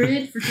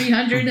 300 for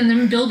 300 and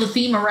then build a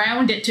theme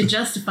around it to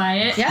justify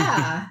it.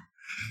 Yeah.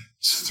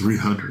 It's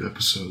 300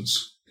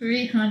 episodes.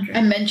 300.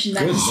 I mentioned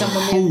that to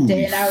someone the other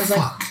day, and I was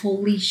like,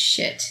 holy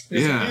shit.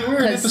 Yeah.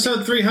 We're at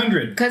episode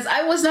 300. Because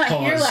I was not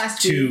here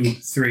last week. 2,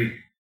 3.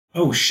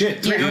 Oh,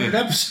 shit. 300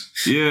 episodes.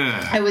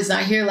 Yeah. I was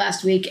not here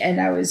last week, and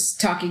I was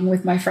talking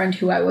with my friend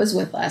who I was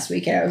with last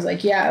week, and I was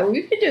like, yeah,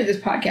 we've been doing this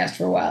podcast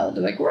for a while. And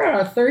they're like, we're on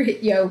our third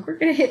hit, we're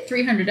going to hit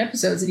 300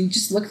 episodes. And he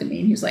just looked at me,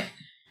 and he was like,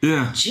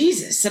 Yeah.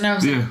 Jesus. And I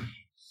was like,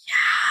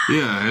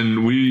 Yeah,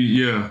 and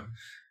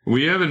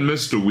we haven't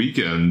missed a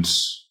weekend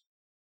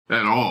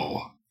at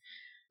all.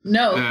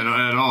 No.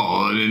 At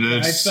all. I mean,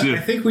 that's... I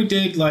think we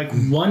did like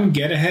one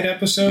get ahead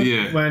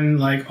episode when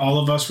like all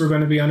of us were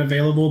going to be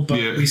unavailable, but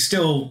we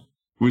still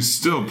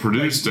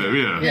produced it,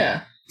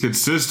 Yeah.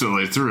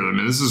 consistently through. I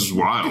mean, this is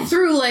wild.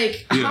 Through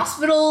like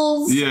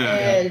hospitals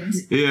and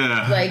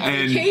like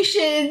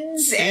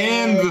vacations.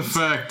 And the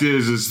fact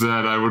is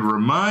that I would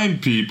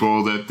remind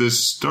people that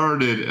this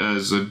started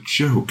as a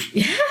joke.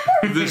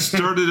 This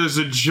started as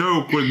a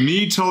joke with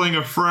me telling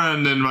a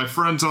friend and my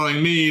friend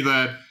telling me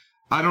that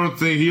I don't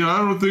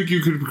think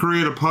you could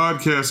create a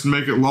podcast and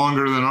make it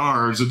longer than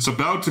ours. It's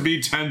about to be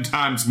 10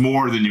 times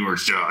more than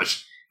yours,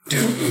 Josh.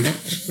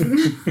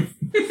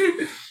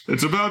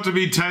 It's about to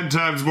be 10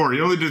 times more.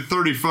 You only did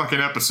 30 fucking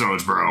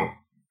episodes, bro.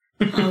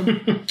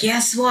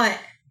 Guess what?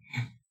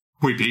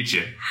 We beat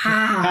you.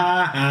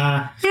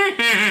 Ha.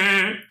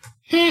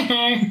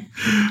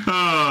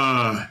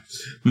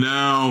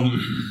 Now,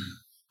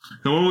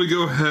 when we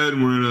go ahead,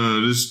 we're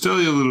going to just tell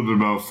you a little bit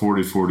about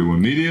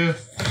 4041 Media,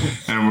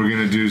 and we're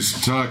going to do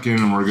some talking,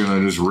 and we're going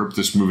to just rip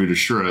this movie to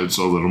shreds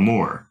a little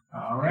more.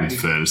 All right. With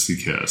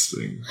fantasy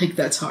casting. Like,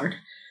 that's hard.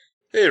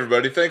 Hey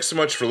everybody, thanks so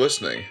much for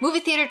listening.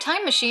 Movie Theater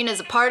Time Machine is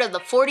a part of the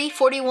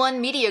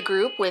 4041 Media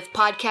Group with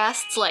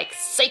podcasts like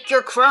Sake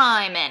Your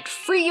Crime and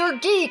Free Your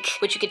Geek,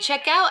 which you can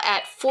check out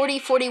at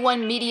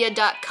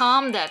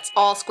 4041media.com. That's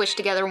all squished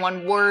together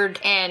one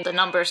word, and the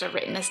numbers are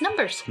written as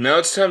numbers. Now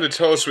it's time to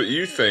tell us what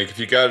you think. If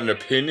you got an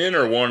opinion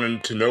or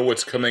wanted to know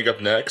what's coming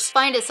up next,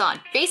 Find us on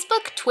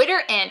Facebook,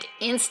 Twitter, and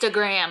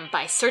Instagram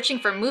by searching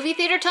for Movie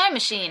Theater Time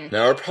Machine.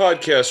 now our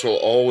podcast will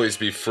always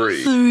be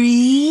free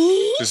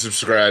Free? to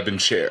subscribe and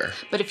share.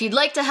 But if you'd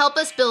like to help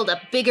us build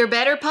a bigger,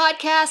 better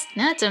podcast,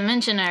 not to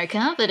mention our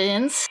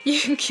confidence,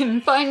 you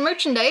can find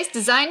merchandise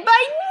designed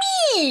by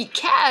me,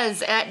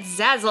 Kaz, at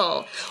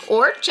Zazzle.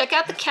 Or check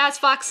out the Kaz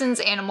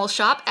Foxen's Animal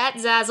Shop at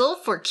Zazzle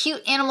for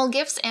cute animal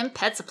gifts and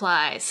pet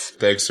supplies.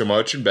 Thanks so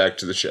much, and back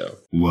to the show.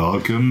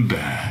 Welcome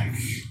back.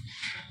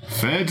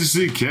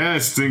 Fantasy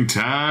casting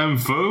time,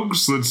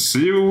 folks. Let's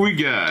see what we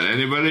got.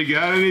 Anybody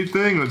got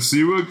anything? Let's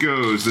see what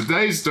goes. The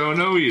dice don't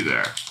know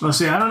either. Well,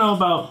 see, I don't know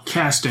about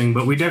casting,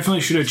 but we definitely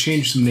should have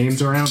changed some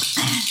names around.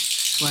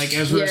 Like,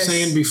 as we were Yes.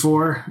 saying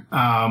before,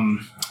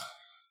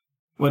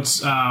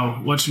 what's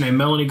her name?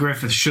 Melanie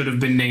Griffith should have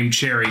been named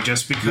Cherry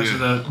just because of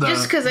the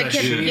Just because I the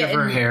kept shade of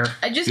her getting, hair.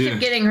 I just Yeah.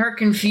 kept getting her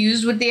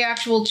confused with the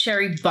actual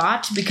Cherry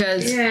bot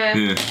because,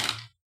 Yeah.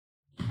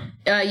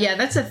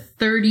 that's a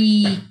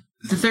 30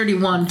 to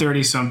 31.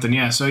 30-something,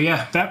 yeah. So,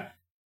 yeah, that...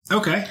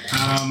 Okay.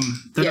 That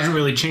Yeah. doesn't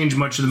really change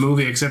much of the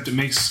movie, except it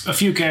makes a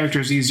few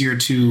characters easier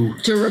to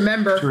To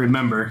remember.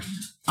 remember.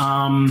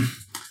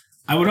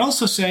 I would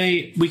also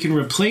say we can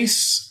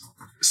replace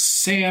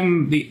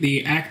Sam,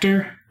 the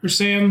actor for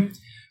Sam,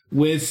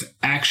 with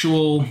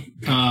actual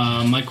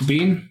Michael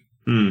Biehn,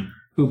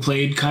 who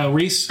played Kyle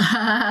Reese,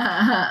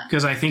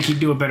 because I think he'd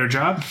do a better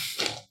job.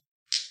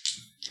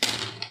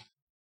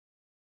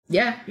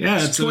 Yeah.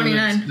 Yeah, it's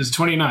 29. It's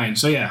 29,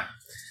 so yeah.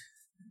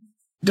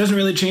 Doesn't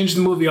really change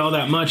the movie all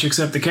that much,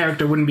 except the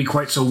character wouldn't be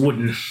quite so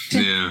wooden.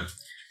 Yeah.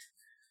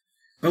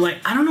 But, like,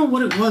 I don't know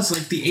what it was.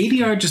 Like, the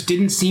ADR just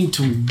didn't seem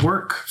to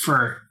work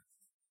for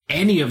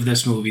any of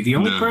this movie. The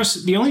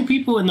only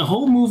people in the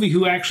whole movie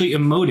who actually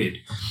emoted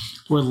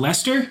were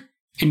Lester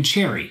and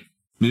Cherry.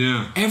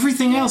 Yeah.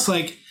 Everything else,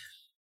 like,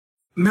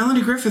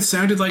 Melanie Griffith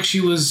sounded like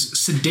she was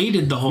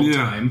sedated the whole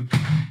time.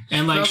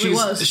 And, like,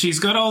 Probably she's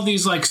got all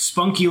these, like,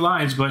 spunky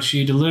lines, but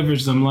she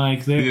delivers them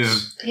like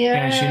this. Yeah.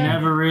 And she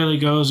never really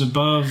goes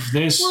above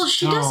this Well,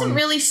 she tone. doesn't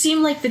really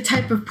seem like the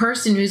type of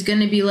person who's going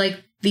to be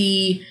like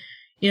the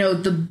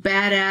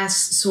badass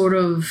sort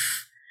of.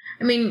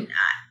 I mean,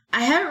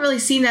 I haven't really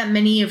seen that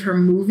many of her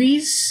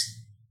movies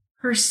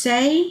per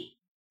se,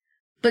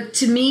 but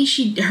to me,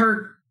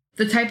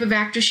 the type of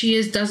actress she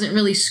is doesn't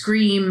really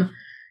scream,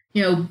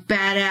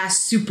 badass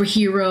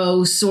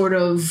superhero sort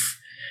of,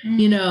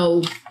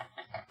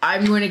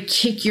 I'm going to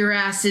kick your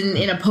ass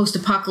in a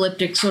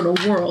post-apocalyptic sort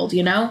of world,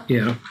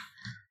 Yeah.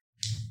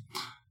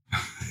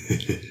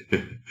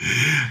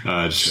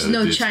 She's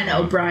no China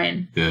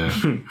O'Brien. Yeah.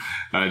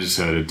 I just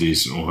had a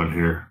decent one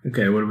here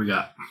Okay, what do we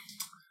got?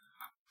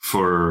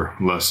 for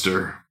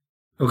Lester.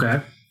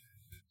 Okay.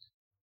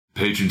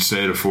 Patron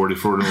saint of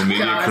 4041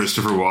 Media, God.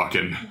 Christopher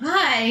Walken.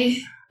 Why?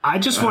 I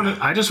just want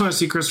to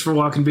see Christopher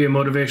Walken be a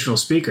motivational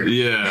speaker.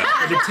 Yeah.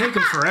 It'd take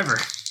him forever.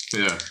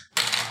 Yeah.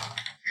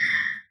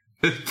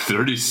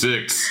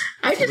 36.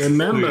 I just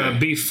Remember, Yeah.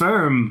 be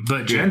firm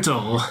but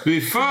gentle. Be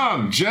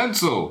firm,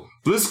 gentle.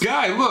 This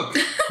guy, look.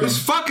 This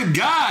fucking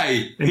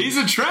guy. He's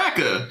a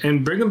tracker.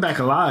 And bring him back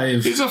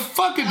alive. He's a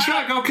fucking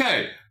tracker.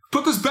 Okay.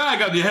 Put this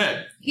bag on your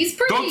head. He's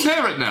Don't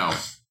tear it now.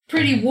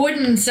 pretty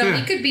wooden, so Yeah.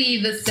 he could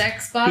be the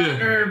sex bot Yeah.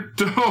 or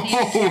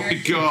Oh my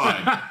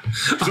god.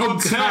 Don't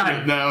tear God.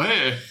 it now.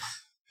 Here.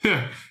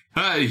 Yeah.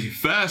 Hey,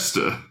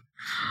 faster.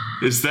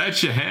 Is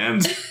that your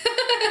hands?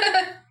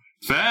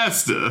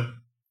 Faster.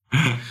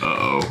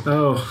 Uh-oh.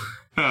 Oh.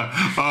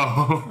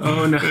 Oh.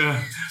 Oh, no.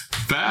 Yeah.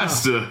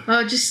 Faster.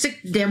 Oh, just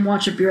stick the damn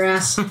watch up your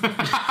ass.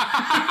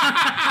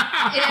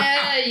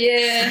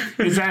 yeah.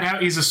 Is that how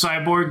he's a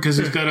cyborg? Because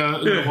he's got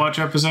a watch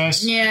up his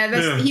ass? Yeah,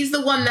 Yeah. he's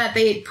the one that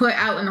they put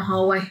out in the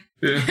hallway.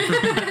 Yeah.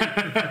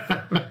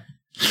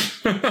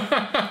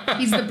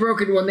 He's the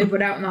broken one they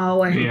put out in the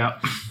hallway. Yeah.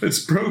 It's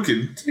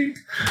broken.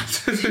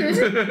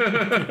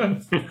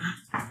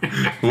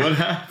 What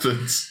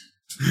happens?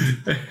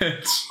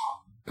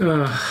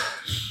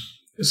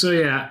 So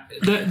yeah,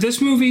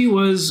 this movie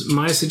was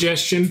my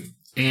suggestion,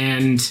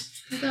 and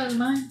That was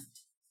mine.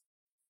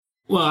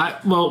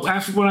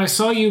 after when I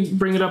saw you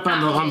bring it up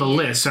on the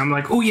list, I'm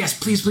like, oh yes,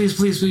 please. Yeah,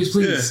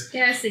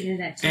 I was thinking of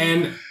that too.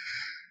 And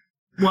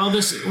while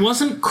this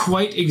wasn't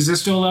quite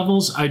Existo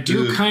levels, I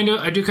do kind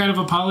of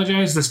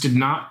apologize. This did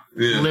not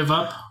Yeah. live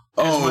up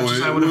Oh, much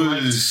as I would have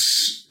liked.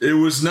 it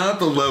was not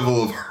the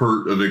level of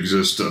hurt of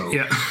Existo.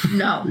 Yeah.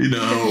 No. You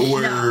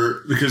know,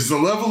 because the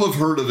level of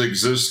hurt of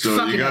Existo,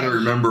 Fucking you got to hell.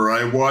 remember,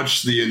 I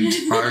watched the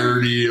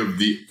entirety of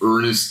the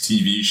Ernest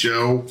TV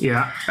show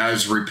Yeah.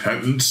 as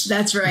repentance.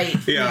 That's right.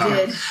 Yeah. You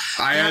did.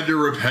 I had to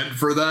repent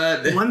for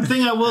that. One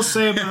thing I will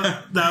say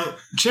about that,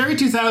 Cherry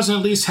 2000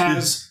 at least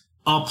has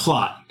a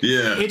plot.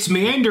 Yeah. It's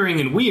meandering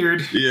and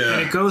weird. Yeah.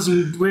 And it goes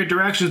in weird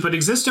directions, but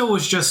Existo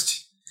was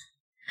just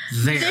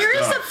there. There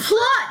is a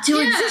plot to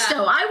Yeah.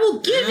 Existo. I will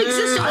give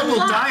Existo I a will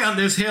plot. die on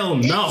this hill.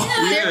 No.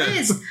 There Yeah.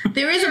 is.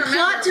 There is a I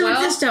plot to remember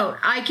it well. Existo.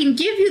 I can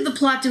give you the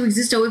plot to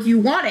Existo if you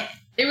want it.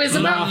 It was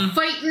about No.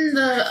 fighting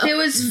the. There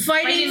was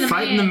fighting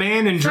Fighting the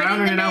man and Fighting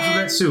drowning the in man.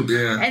 alphabet soup.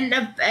 Yeah.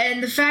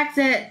 and the fact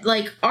that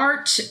like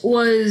art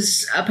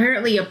was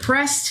apparently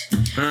oppressed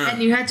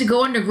and you had to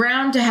go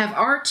underground to have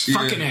art.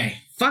 Fucking A.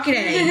 Fucking A.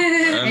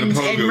 And and, the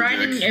pogo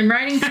riding dick. and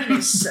riding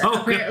penis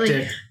Pogo apparently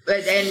dick.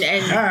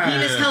 and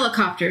penis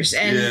helicopters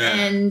and Yeah.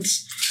 and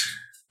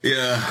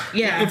Yeah.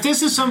 yeah. If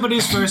this is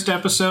somebody's first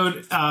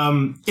episode,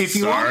 if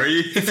you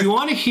Sorry.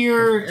 want to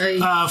hear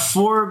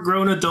four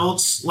grown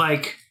adults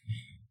like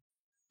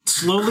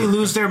slowly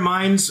lose their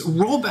minds,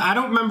 roll back. I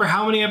don't remember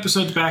how many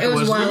episodes back it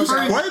was. a while Look for,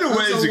 ago. Quite a It was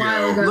ways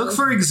while ago. look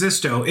for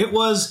Existo. It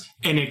was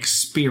an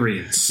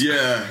experience.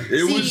 Yeah.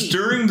 It was See,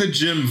 during the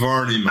Jim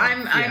Varney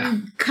month.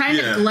 I'm kind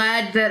of Yeah.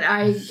 glad that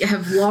I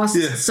have lost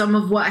Yeah. some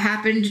of what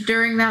happened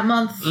during that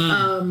month.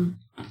 I'm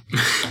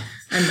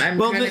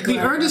Well, kinda the glad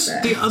about Ernest,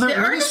 that. the other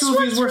Ernest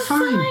movies ones were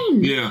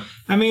fine. Yeah.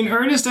 I mean,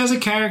 Ernest as a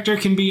character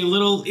can be a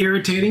little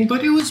irritating,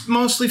 but it was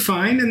mostly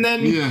fine. And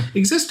then Yeah.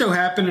 Existo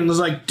happened and was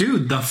like,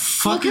 dude, the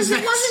fuck Because is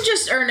it this? wasn't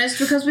just Ernest,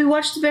 because we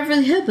watched the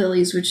Beverly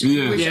Hillbillies, which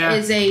Yeah.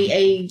 is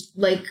a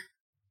like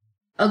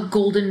a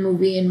golden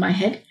movie in my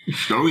head.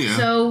 Oh, yeah.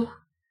 So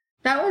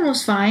that one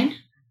was fine.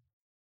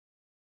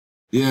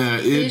 Yeah.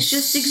 It's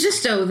just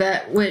Existo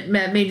that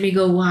made me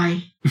go,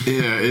 why?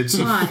 Yeah, it's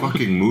a Why?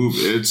 fucking movie.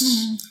 It's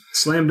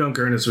Slam Dunk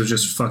Ernest was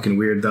just fucking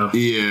weird, though.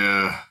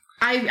 yeah,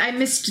 I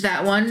missed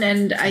that one,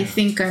 and I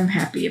think I'm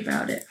happy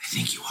about it. I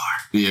think you are.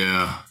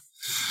 yeah,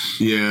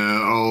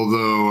 yeah.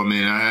 Although, I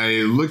mean,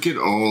 I look at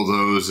all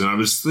those, and I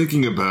was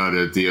thinking about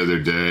it the other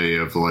day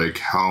of like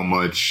how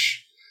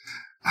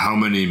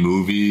many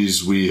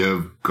movies we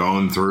have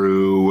gone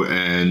through,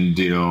 and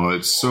you know,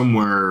 it's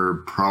somewhere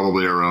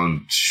probably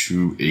around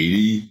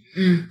 280.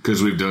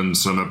 Because we've done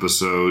some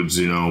episodes,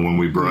 you know, when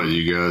we brought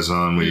you guys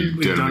on, we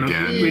did them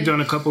again. We've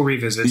done a couple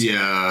revisits.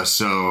 Yeah,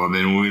 so I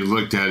mean, when we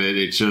looked at it,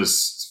 it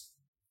just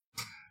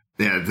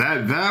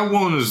that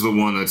one is the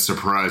one that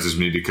surprises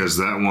me because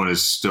that one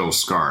is still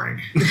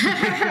scarring.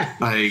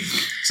 Like,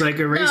 It's like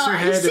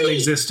Eraserhead No, and see-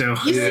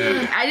 Existo. You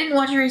Yeah. see, I didn't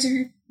watch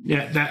Eraserhead.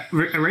 Yeah, that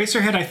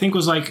Eraserhead I think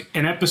was like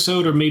an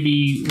episode or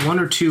maybe one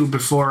or two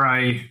before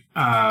I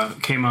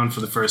came on for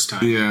the first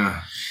time.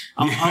 yeah,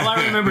 All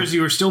I remember is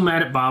you were still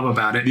mad at Bob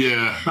about it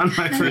yeah. on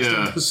my first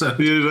Yeah. episode.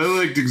 Yeah, I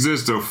liked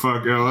Existo.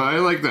 Fuck, I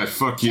like that.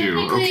 Fuck you.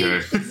 Technically, Okay.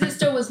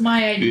 Existo was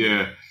my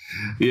idea.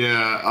 Yeah,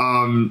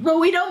 yeah. But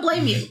we don't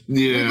blame you.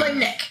 We Yeah. blame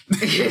Nick.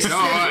 No,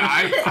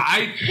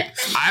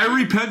 I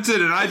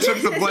repented and I took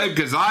the blame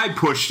because I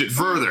pushed it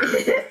further.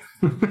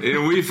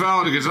 And we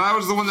found it because I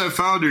was the one that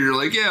found it. You're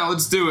like, yeah,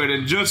 let's do it.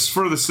 And just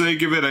for the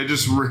sake of it, I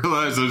just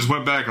realized I just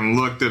went back and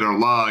looked at our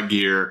log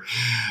here.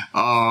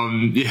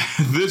 Yeah,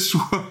 this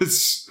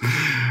was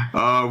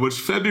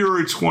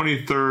February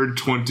 23rd,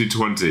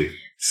 2020.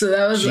 So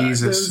that was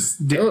Jesus.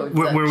 Were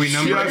we two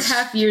numbering? and a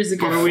half years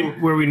ago.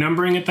 Were we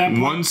numbering at that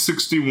point?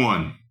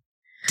 161.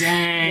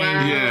 Dang.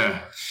 Wow. Yeah.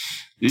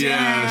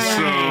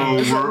 Yeah, It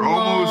was so a we're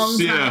long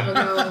almost, time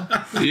ago.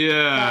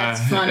 yeah.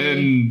 That's funny.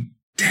 And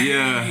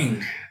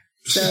Dang.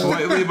 So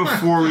slightly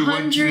before we went,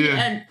 100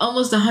 yeah, and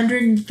almost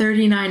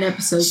 139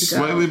 episodes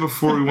ago. slightly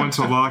before we went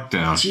to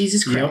lockdown.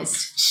 Jesus Yep.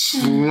 Christ.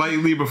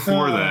 Slightly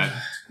before that.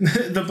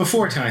 The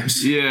before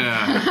times.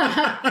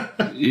 Yeah.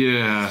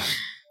 Yeah.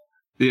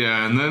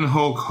 Yeah, and then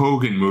Hulk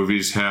Hogan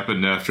movies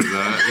happened after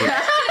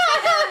that.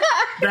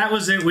 That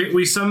was it.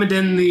 We summoned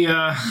in the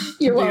You're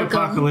the welcome.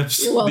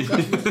 apocalypse. You're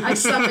welcome. I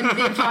summoned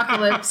the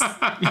apocalypse.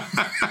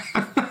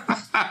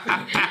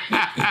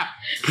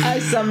 I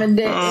summoned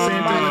it.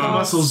 Santa and the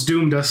muscles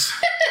doomed us.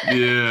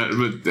 Yeah,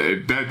 but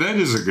that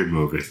is a good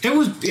movie. It's better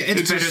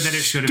a than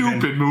it should have been.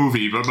 stupid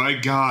movie, but my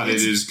God, it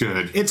is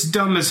good. It's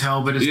dumb as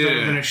hell, but it's better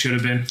Yeah. than it should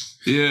have been.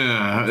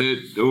 Yeah,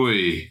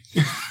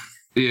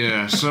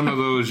 yeah, some of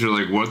those you're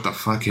like, what the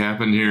fuck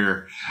happened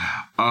here?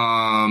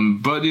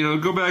 But you know,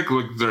 go back,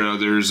 look at the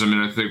others. I mean,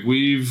 I think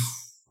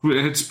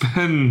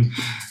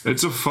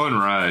it's a fun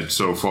ride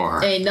so far.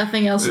 Hey,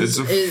 nothing else It's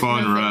a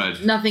fun nothing,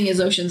 ride. Nothing is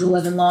Ocean's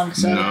 11 long,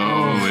 so.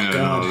 No,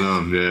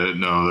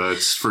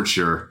 that's for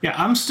sure. Yeah,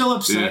 I'm still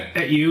upset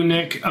at you,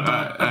 Nick,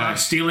 about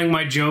stealing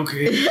my joke.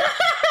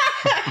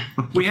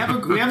 We have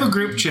a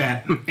group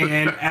chat,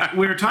 and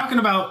we were talking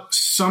about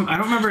I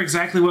don't remember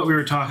exactly what we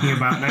were talking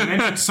about, and I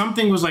mentioned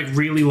something was like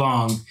really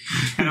long,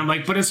 and I'm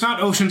like, but it's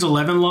not Ocean's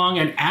 11 long.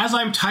 And as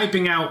I'm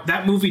typing out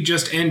that movie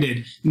just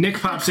ended, Nick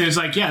pops in and is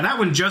like, yeah, that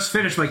one just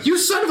finished. I'm like, you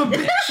son of a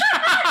bitch.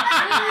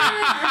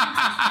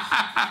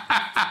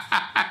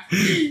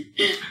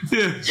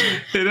 Yeah,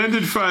 it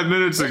ended 5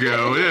 minutes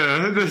ago.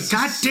 Yeah,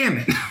 God damn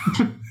it.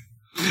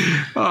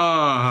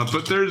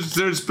 But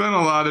there's been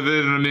a lot of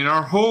it. I mean,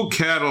 our whole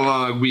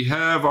catalog, we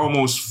have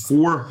almost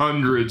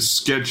 400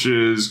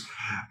 sketches,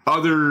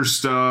 other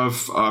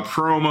stuff,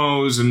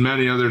 promos, and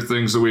many other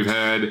things that we've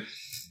had.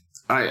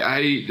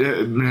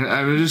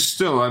 I'm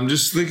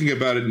just thinking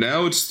about it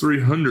now. It's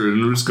 300,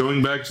 and we're just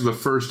going back to the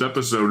first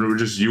episode, and it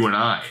was just you and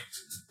I.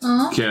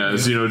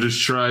 Kaz,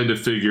 just trying to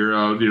figure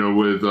out,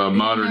 with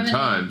modern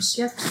times.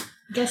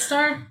 Guest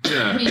star?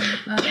 Yeah. I mean,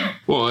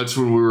 well, that's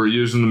when we were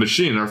using the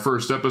machine. Our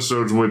first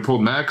episodes when we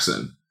pulled Max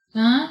in.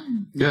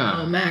 Yeah.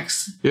 Oh,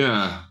 Max.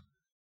 Yeah.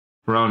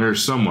 Around here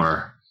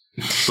somewhere.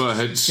 But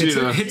it's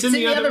in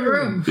the other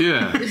room.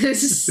 Yeah.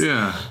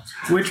 Yeah.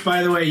 Which,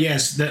 by the way,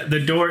 yes,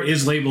 the door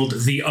is labeled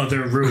the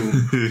other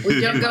room.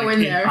 We don't go in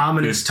there.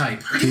 Ominous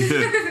type.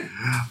 Yeah.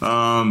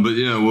 But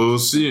we'll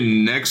see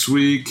you next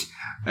week,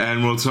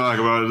 and we'll talk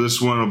about it. This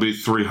one will be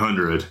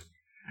 300.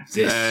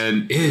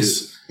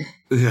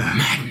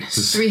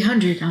 Madness.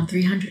 300 on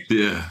 300.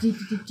 Yeah.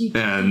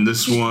 And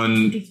this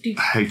one,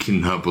 I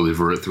cannot believe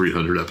we're at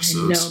 300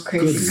 episodes. No,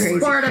 crazy.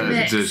 Part of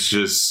it. It's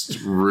just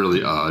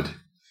really odd.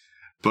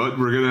 But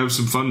we're going to have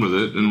some fun with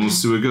it, and we'll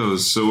see what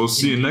goes. So we'll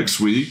see you next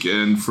week.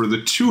 And for the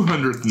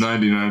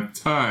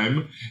 299th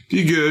time,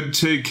 be good,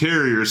 take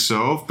care of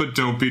yourself, but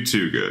don't be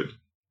too good.